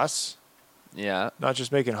Hamas, not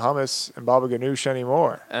just making hummus and baba ganoush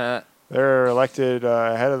anymore. They're elected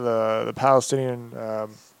head of the Palestinian,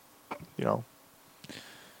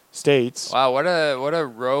 states. Wow, what a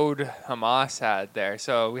road Hamas had there.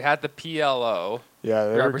 So we had the PLO,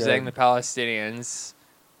 representing the Palestinians.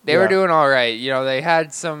 They were doing all right. You know, they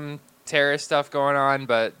had some terrorist stuff going on,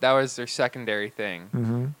 but that was their secondary thing.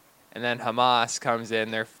 Mm-hmm. And then Hamas comes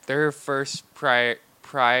in. Their first priority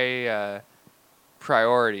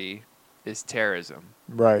is terrorism.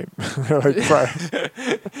 Right. And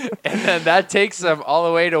then that takes them all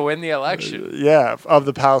the way to win the election. Of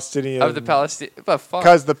the Palestinian. But fuck.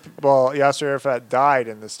 Because Yasser Arafat died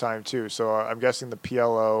in this time too, so I'm guessing the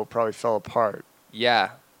PLO probably fell apart. Yeah.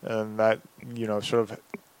 And that,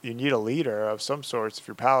 you need a leader of some sorts if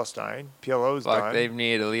you're Palestine. PLO's done. They've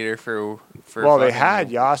needed a leader for well, they had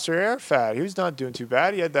Yasser Arafat. He was not doing too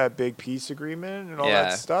bad. He had that big peace agreement and all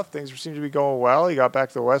that stuff. Things seemed to be going well. He got back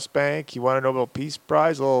to the West Bank. He won a Nobel Peace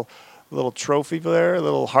Prize. A little trophy there, a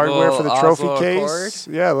little hardware for the trophy case.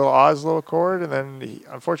 Accord. Yeah, a little Oslo Accord. And then,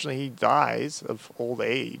 unfortunately, he dies of old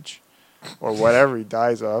age or whatever he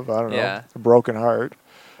dies of. I don't know. A broken heart.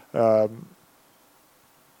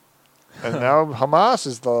 And now Hamas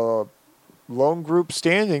is the lone group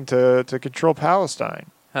standing to control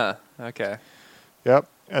Palestine. Huh. Okay. Yep.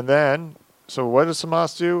 And then, so what does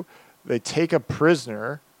Hamas do? They take a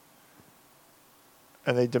prisoner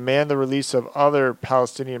and they demand the release of other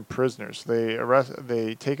Palestinian prisoners.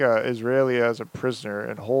 They take a Israeli as a prisoner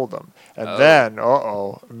and hold them. And then,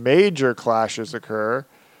 major clashes occur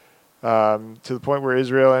to the point where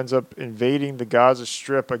Israel ends up invading the Gaza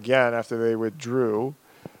Strip again after they withdrew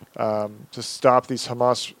to stop these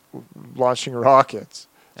Hamas launching rockets.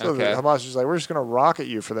 So Hamas is just like, we're just going to rocket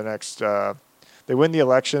you for the next. They win the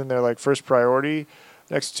election. They're like, first priority,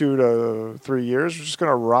 next 2 to 3 years, we're just going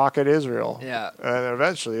to rocket Israel. Yeah. And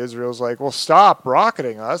eventually Israel's like, well, stop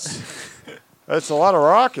rocketing us. That's a lot of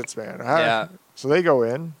rockets, man. Yeah. So they go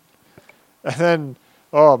in. And then,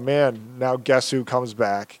 oh, man, now guess who comes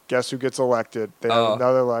back? Guess who gets elected? They have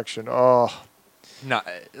another election. Oh. No,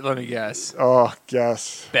 let me guess. Oh,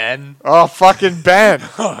 guess. Ben? Oh, fucking Ben.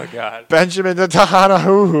 Oh, God. Benjamin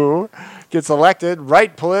Netanyahu gets elected.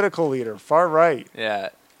 Right political leader. Far right. Yeah.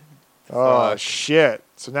 Oh, Fuck. shit.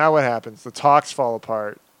 So now what happens? The talks fall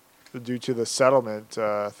apart due to the settlement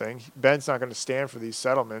thing. Ben's not going to stand for these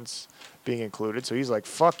settlements being included. So he's like,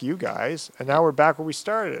 fuck you guys. And now we're back where we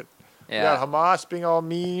started. Yeah. We got Hamas being all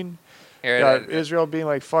mean. Got Israel being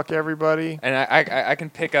like, fuck everybody. And I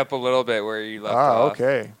can pick up a little bit where you left off. Oh,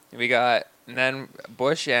 okay. And then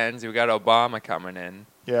Bush ends. We got Obama coming in.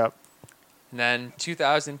 Yep. And then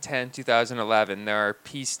 2010, 2011, there are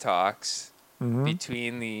peace talks Mm-hmm.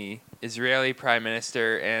 between the Israeli prime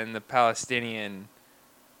minister and the Palestinian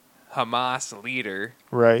Hamas leader.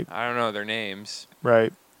 Right. I don't know their names.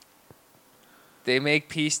 Right. They make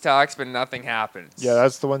peace talks, but nothing happens. Yeah,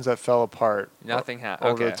 that's the ones that fell apart. Nothing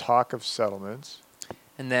happened. Over Okay. the talk of settlements.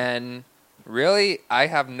 And then, really, I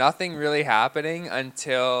have nothing really happening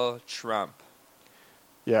until Trump.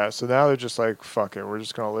 Yeah, so now they're just like, fuck it, we're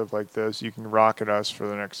just going to live like this. You can rocket us for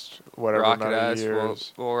the next whatever Rocket amount of us,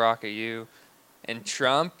 years. we'll rocket you. And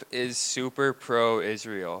Trump is super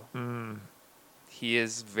pro-Israel. Mm. He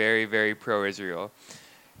is very, very pro-Israel.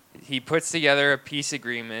 He puts together a peace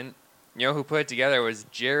agreement. You know who put it together was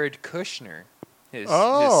Jared Kushner, his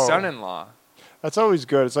son-in-law. That's always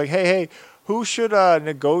good. It's like, hey, who should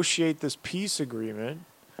negotiate this peace agreement?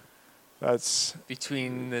 That's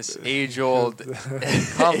between this age-old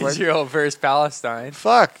conflict. Israel versus Palestine.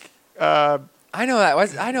 Fuck. I know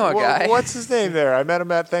that. I know a guy. What's his name there? I met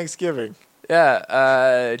him at Thanksgiving.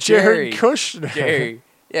 Yeah, Jared Kushner. Jerry.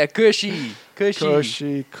 Yeah, Cushy.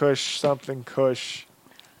 Kush, something Kush.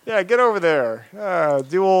 Yeah, get over there.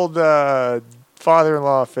 Do old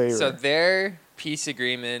father-in-law a favor. So their peace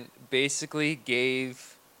agreement basically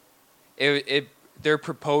gave their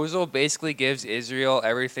proposal basically gives Israel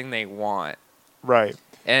everything they want. Right.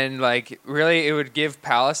 And like really it would give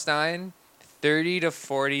Palestine $30 to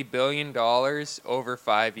 $40 billion over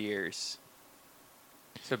 5 years.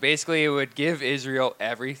 So basically it would give Israel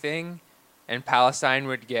everything and Palestine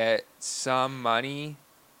would get some money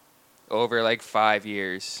over like 5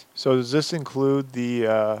 years. So does this include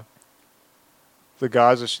the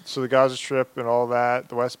Gaza? So the Gaza Strip and all that,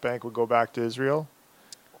 the West Bank would go back to Israel.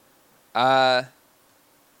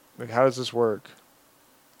 Like, how does this work?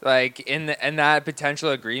 Like in that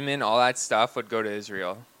potential agreement, all that stuff would go to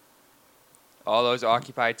Israel. All those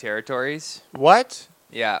occupied territories. What?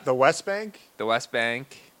 Yeah. The West Bank. The West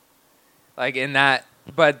Bank. Like in that,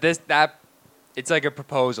 but it's like a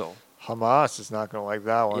proposal. Hamas is not going to like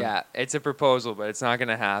that one. Yeah, it's a proposal, but it's not going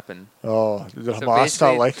to happen. Oh, did So Hamas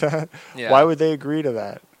not like that? Yeah. Why would they agree to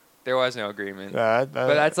that? There was no agreement. But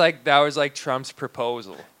that was like Trump's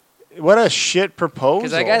proposal. What a shit proposal.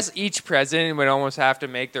 Because I guess each president would almost have to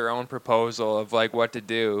make their own proposal of like what to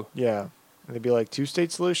do. Yeah. And they'd be like, two-state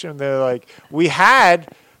solution. And they're like, we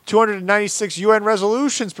had 296 UN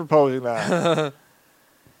resolutions proposing that.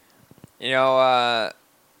 You know,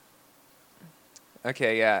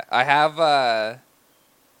 okay, yeah. I have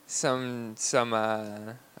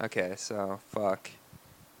okay, so fuck.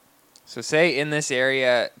 So say in this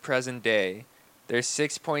area, present day, there's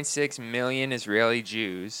 6.6 million Israeli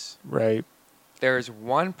Jews. Right. There's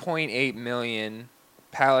 1.8 million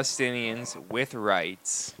Palestinians with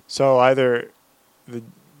rights. So either the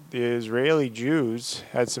Israeli Jews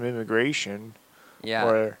had some immigration, Yeah.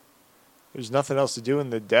 or there's nothing else to do in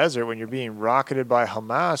the desert when you're being rocketed by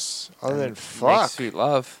Hamas other than fuck. Make sweet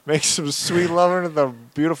love. Make some sweet love under the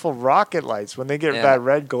beautiful rocket lights when they get Yeah. that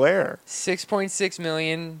red glare. 6.6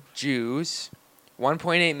 million Jews,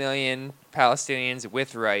 1.8 million Palestinians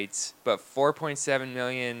with rights, but 4.7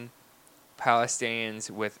 million Palestinians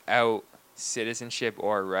without citizenship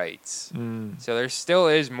or rights. Mm. So there still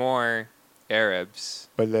is more Arabs.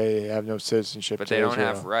 But they have no citizenship. But they don't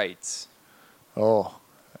have rights. Oh,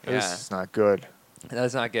 yeah. This is not good.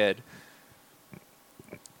 That's not good.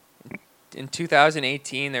 In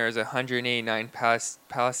 2018, there was 189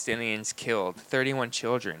 Palestinians killed, 31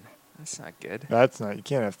 children. That's not good. That's not. You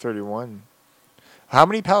can't have 31. How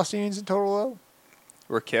many Palestinians in total, though?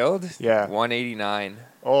 Were killed? Yeah. 189.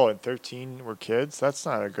 Oh, and 13 were kids? That's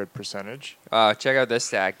not a good percentage. Check out this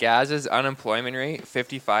stat. Gaza's unemployment rate,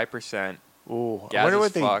 55%. Ooh. Gaza's I wonder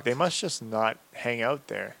what fucked. they must just not hang out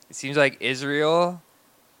there. It seems like Israel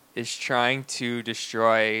is trying to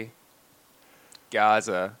destroy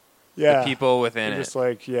Gaza. Yeah. The people within They're it. just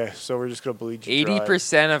like, yeah, so we're just going to bleed you dry.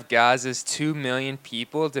 80% of Gaza's 2 million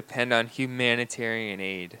people depend on humanitarian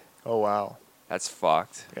aid. Oh, wow. That's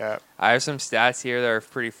fucked. Yeah. I have some stats here that are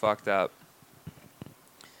pretty fucked up.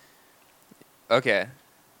 Okay.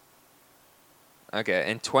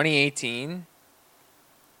 In 2018.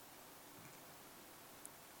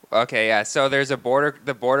 Okay, yeah. So there's the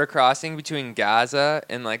border crossing between Gaza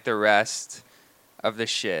and like the rest of the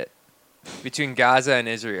shit. Between Gaza and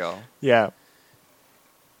Israel. Yeah.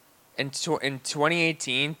 In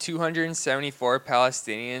 2018, 274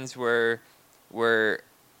 Palestinians were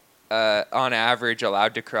on average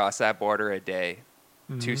allowed to cross that border a day.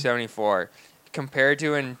 Mm-hmm. 274. Compared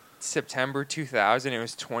to in September 2000, it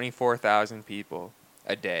was 24,000 people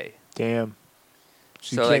a day. Damn.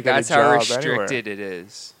 So like that's how restricted it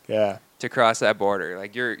is. Yeah. To cross that border.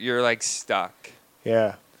 Like you're like stuck.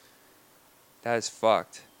 Yeah. That is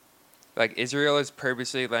fucked. Like Israel is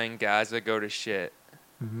purposely letting Gaza go to shit.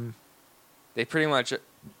 Mm-hmm. They pretty much,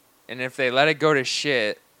 and if they let it go to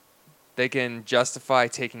shit, they can justify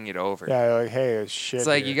taking it over. Yeah, like, hey, it's shit. It's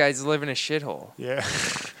like here. you guys live in a shithole. Yeah.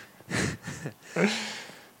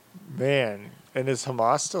 Man, and is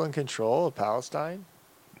Hamas still in control of Palestine?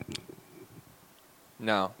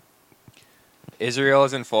 No. Israel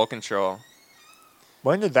is in full control.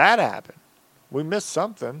 When did that happen? We missed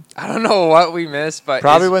something. I don't know what we missed, but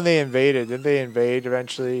probably when they invaded. Didn't they invade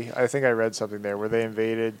eventually? I think I read something there where they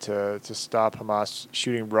invaded to stop Hamas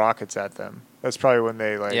shooting rockets at them. That's probably when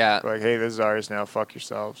they like, hey, this is ours now. Fuck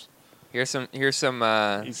yourselves. Here's some. You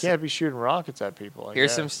can't be shooting rockets at people.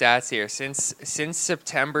 Here's some stats here. Since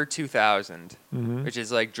September 2000, which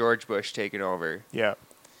is like George Bush taking over. Yeah.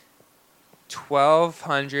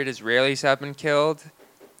 1,200 Israelis have been killed.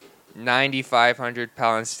 9,500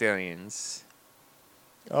 Palestinians.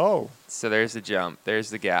 Oh. So there's the jump. There's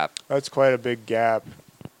the gap. That's quite a big gap.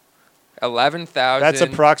 11,000. That's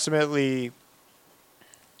approximately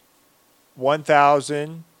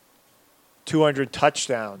 1,200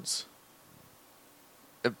 touchdowns.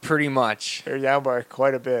 Pretty much. They're down by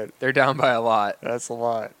quite a bit. They're down by a lot. That's a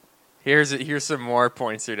lot. Here's some more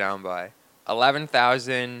points they're down by.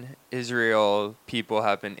 11,000 Israel people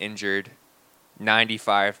have been injured.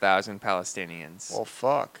 95,000 Palestinians. Well,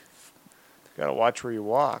 fuck. Gotta watch where you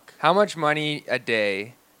walk. How much money a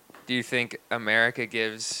day do you think America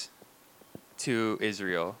gives to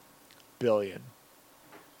Israel? Billion.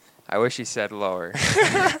 I wish he said lower.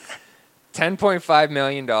 $10.5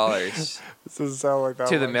 million. This doesn't sound like that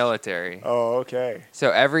to much. the military. Oh, okay.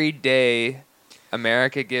 So every day,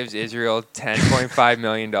 America gives Israel $10.5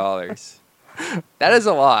 million. That is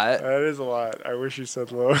a lot. That is a lot. I wish you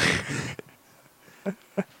said lower.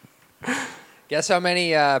 Guess how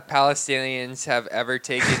many Palestinians have ever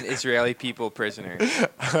taken Israeli people prisoner?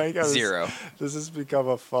 0. This has become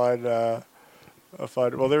a fun. Well,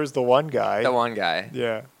 there was the one guy. The one guy.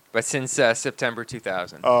 Yeah. But since September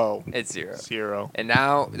 2000. Oh. It's 0. 0. And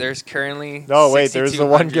now there's currently. No, wait. There's the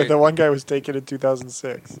one guy. The one guy was taken in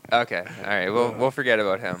 2006. Okay. All right. We'll forget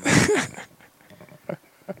about him.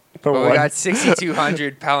 But we got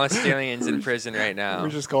 6,200 Palestinians in prison right now.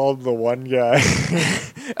 We just called him the one guy.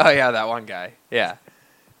 Oh, yeah, that one guy. Yeah.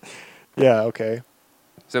 Yeah, okay.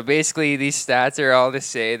 So basically, these stats are all to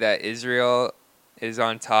say that Israel is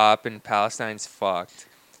on top and Palestine's fucked.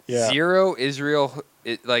 Yeah. 0 Israel,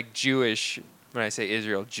 like Jewish, when I say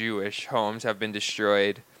Israel, Jewish homes have been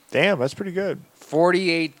destroyed. Damn, that's pretty good.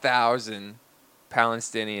 48,000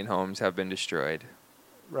 Palestinian homes have been destroyed.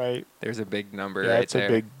 Right. There's a big number right there. That's a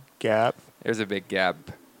big gap. There's a big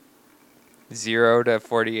gap. 0 to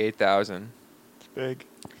 48,000. It's big.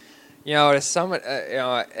 You know, to sum it,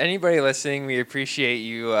 anybody listening, we appreciate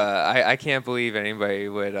you. I can't believe anybody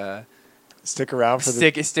would stick around for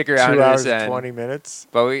stick around 2 hours to this and end. 20 minutes.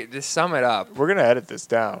 But we just sum it up. We're gonna edit this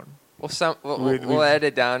down. We'll edit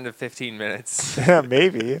it down to 15 minutes. Yeah,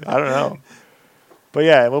 maybe. I don't know. But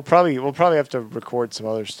yeah, we'll probably have to record some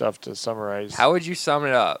other stuff to summarize. How would you sum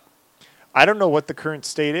it up? I don't know what the current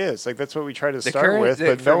state is. Like that's what we try to start with,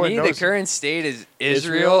 but for no one me, knows. the current state is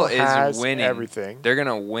Israel has is winning everything. They're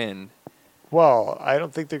gonna win. Well, I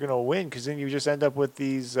don't think they're gonna win because then you just end up with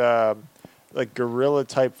these like guerrilla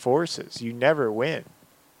type forces. You never win.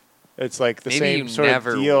 It's like the Maybe same you sort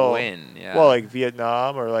never of deal. win. Yeah. Well, like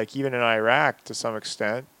Vietnam or like even in Iraq to some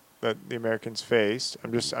extent that the Americans faced.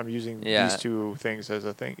 I'm using these two things as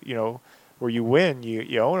a thing. You know, where you win,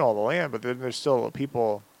 you own all the land, but then there's still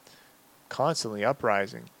people constantly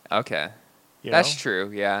uprising. Okay. That's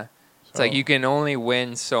true, yeah. It's like you can only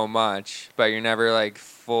win so much, but you're never like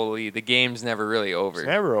fully. The game's never really over. It's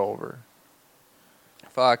never over.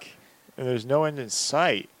 Fuck. And there's no end in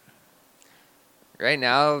sight. Right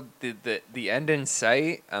now, the end in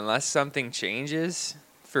sight, unless something changes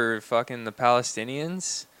for fucking the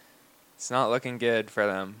Palestinians, it's not looking good for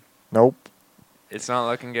them. Nope. It's not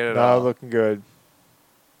looking good at all. Not looking good.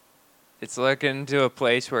 It's looking to a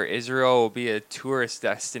place where Israel will be a tourist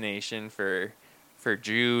destination for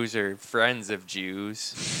Jews or friends of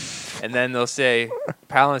Jews. And then they'll say,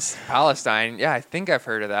 Palestine. Yeah, I think I've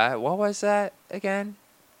heard of that. What was that again?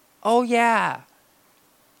 Oh, yeah.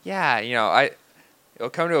 Yeah,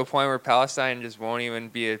 it'll come to a point where Palestine just won't even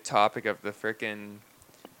be a topic of the frickin',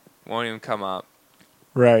 won't even come up.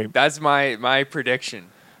 Right. That's my prediction.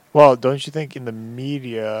 Well, don't you think in the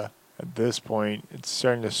media at this point it's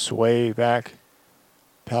starting to sway back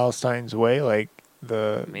Palestine's way, like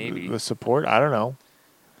the support? I don't know.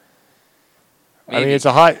 Maybe. I mean, it's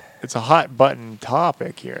a hot button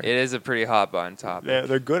topic here. It is a pretty hot button topic.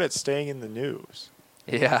 They're good at staying in the news.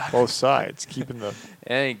 Yeah. Both sides, keeping the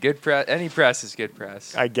any press is good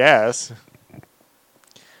press. I guess.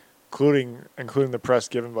 Including the press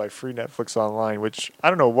given by Free Netflix Online, which I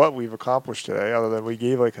don't know what we've accomplished today, other than we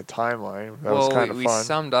gave like a timeline. That was kind of fun. We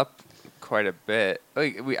summed up quite a bit.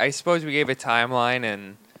 I suppose we gave a timeline,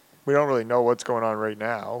 and we don't really know what's going on right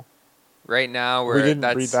now. Right now, we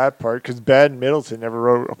didn't read that part because Ben Middleton never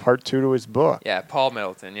wrote a part 2 to his book. Yeah, Paul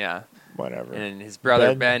Middleton. Yeah. Whatever. And his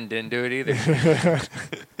brother Ben didn't do it either.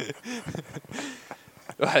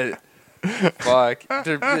 But fuck.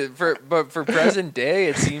 But for present day,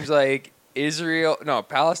 it seems like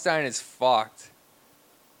Palestine is fucked.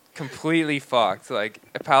 Completely fucked. Like,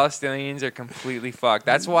 Palestinians are completely fucked.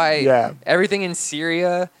 That's why everything in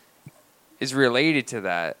Syria is related to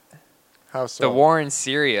that. How so? The war in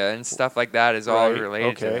Syria and stuff like that is all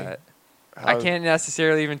related to that. I can't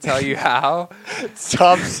necessarily even tell you how. It's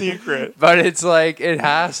top secret. But it's like, it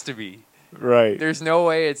has to be. Right. There's no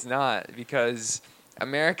way it's not, because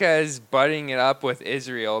America is butting it up with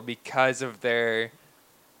Israel because of their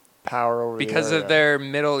power over because of their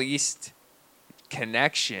Middle East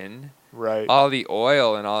connection. Right. All the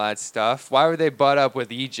oil and all that stuff. Why would they butt up with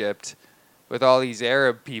Egypt with all these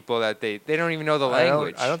Arab people that they don't even know the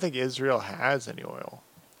language? I don't think Israel has any oil.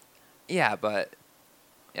 Yeah, but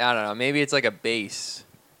I don't know. Maybe it's like a base.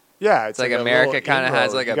 Yeah, it's like America kind of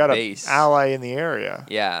has like a base. Ally in the area.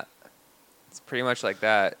 Yeah, it's pretty much like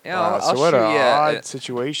that. So what an odd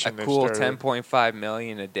situation. A cool 10.5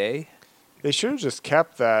 million a day. They should have just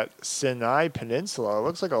kept that Sinai Peninsula. It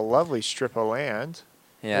looks like a lovely strip of land.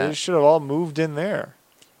 Yeah, they should have all moved in there.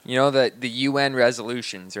 You know the UN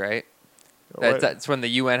resolutions, right? That's when the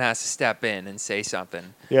UN has to step in and say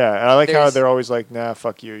something. Yeah, and I like how they're always like, nah,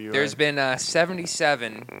 fuck you, UN. There's been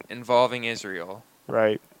 77 involving Israel.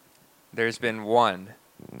 Right. There's been 1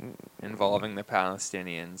 involving the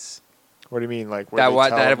Palestinians. What do you mean? Like that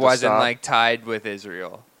wasn't like tied with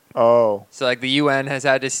Israel. Oh. So like the UN has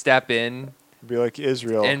had to step in. Be like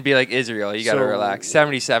Israel. And be like Israel. You got to relax.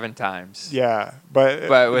 77 times. Yeah, but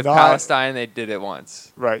with Palestine, they did it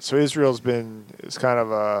once. Right. So Israel's is kind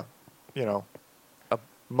of a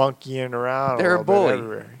monkeying around. They're a bully.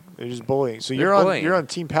 Everywhere. They're just bullying. So you're on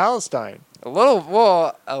Team Palestine. A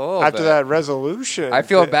little After that resolution. I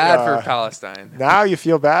feel bad for Palestine. Now you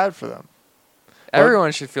feel bad for them.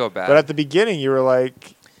 Everyone should feel bad. But at the beginning, you were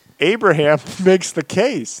like, Abraham makes the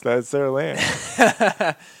case that it's their land.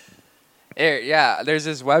 There's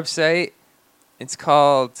this website. It's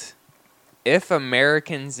called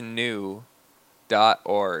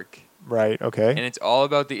ifamericans.org. Right, okay. And it's all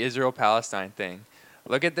about the Israel-Palestine thing.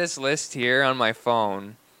 Look at this list here on my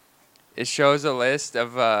phone. It shows a list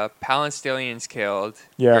of Palestinians killed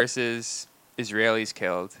versus Israelis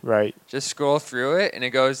killed. Right. Just scroll through it, and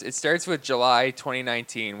it starts with July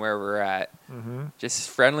 2019, where we're at. Mm-hmm. Just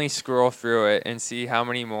friendly scroll through it and see how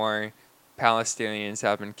many more Palestinians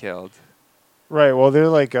have been killed. Right. Well, they're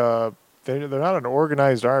like they're not an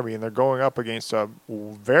organized army, and they're going up against a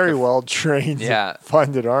very well trained,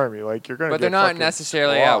 funded army. Like you're going to. But they're not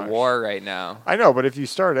necessarily at war right now. I know, but if you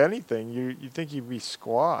start anything, you think you'd be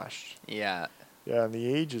squashed. Yeah. Yeah, and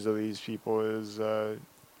the ages of these people is,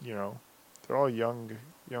 you know, they're all young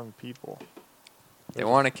people. They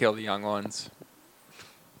want to kill the young ones.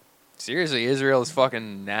 Seriously, Israel is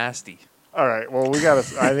fucking nasty. All right, well, I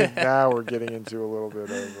think now we're getting into a little bit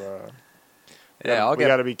of. We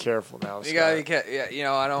got to be careful now. We got to be you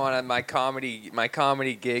know, I don't want my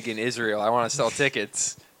comedy gig in Israel. I want to sell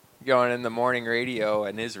tickets. Going in the morning radio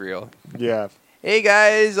in Israel. Yeah. Hey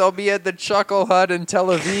guys, I'll be at the Chuckle Hut in Tel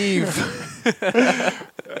Aviv.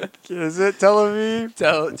 Is it Tel Aviv?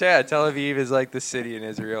 Tel Aviv is like the city in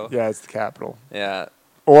Israel. Yeah, it's the capital. Yeah.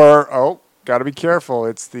 Or got to be careful.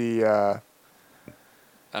 It's the.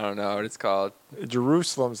 I don't know what it's called.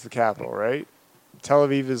 Jerusalem's the capital, right? Tel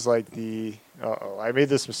Aviv is like the. I made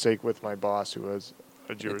this mistake with my boss, who was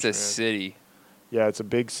a Jewish. It's a city. Yeah, it's a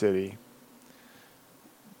big city.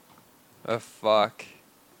 Oh fuck.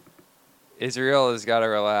 Israel has got to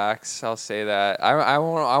relax. I'll say that. I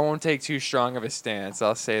won't take too strong of a stance.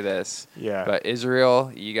 I'll say this. Yeah. But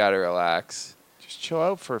Israel, you got to relax. Just chill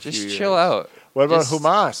out for a few years. Just chill out. What about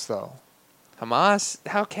Hamas though? Hamas?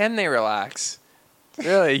 How can they relax?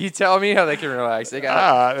 Really? You tell me how they can relax. They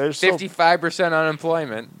got 55%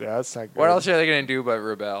 unemployment. Yeah, that's not good. What else are they going to do but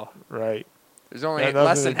rebel? Right. There's only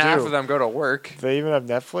less than half of them go to work. Do they even have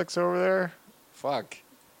Netflix over there? Fuck.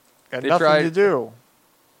 Got nothing to do.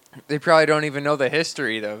 They probably don't even know the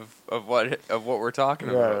history of what we're talking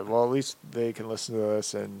about. Yeah, well, at least they can listen to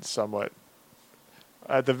this and somewhat,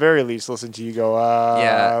 at the very least, listen to you go,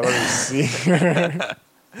 let me see.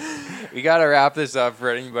 We got to wrap this up for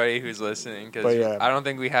anybody who's listening, because I don't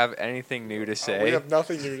think we have anything new to say. We have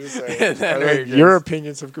nothing new to say. Your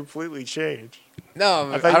opinions have completely changed.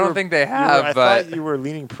 No, I don't think they have. I thought you were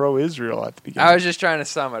leaning pro-Israel at the beginning. I was just trying to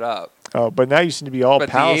sum it up. Oh, but now you seem to be all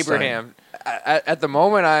Palestine. The Abraham. At the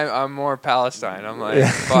moment, I'm more Palestine. I'm like,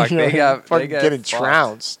 fuck, they got getting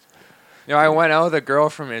trounced. You know, I went out with a girl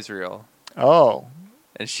from Israel. Oh.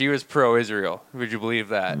 And she was pro-Israel. Would you believe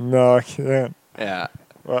that? No, I can't. Yeah.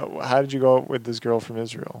 Well, how did you go with this girl from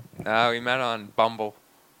Israel? We met on Bumble.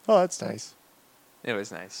 Oh, that's nice. It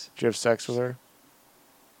was nice. Did you have sex with her?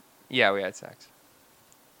 Yeah, we had sex.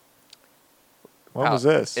 When was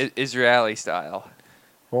this? Israeli style.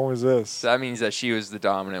 When was this? So that means that she was the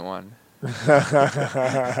dominant one.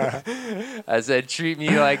 I said, treat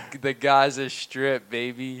me like the Gaza Strip,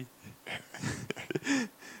 baby.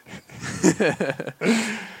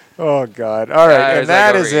 Oh, God. All right. And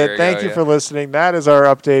that is it. Thank you for listening. That is our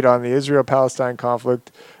update on the Israel-Palestine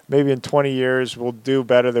conflict. Maybe in 20 years, we'll do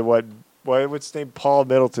better than what's his name, Paul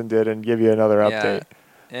Middleton did, and give you another update.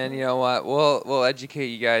 And you know what? We'll educate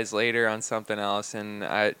you guys later on something else. And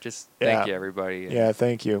I just thank you, everybody. Yeah,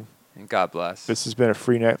 thank you. And God bless. This has been a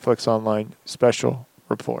free Netflix Online special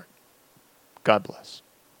report. God bless.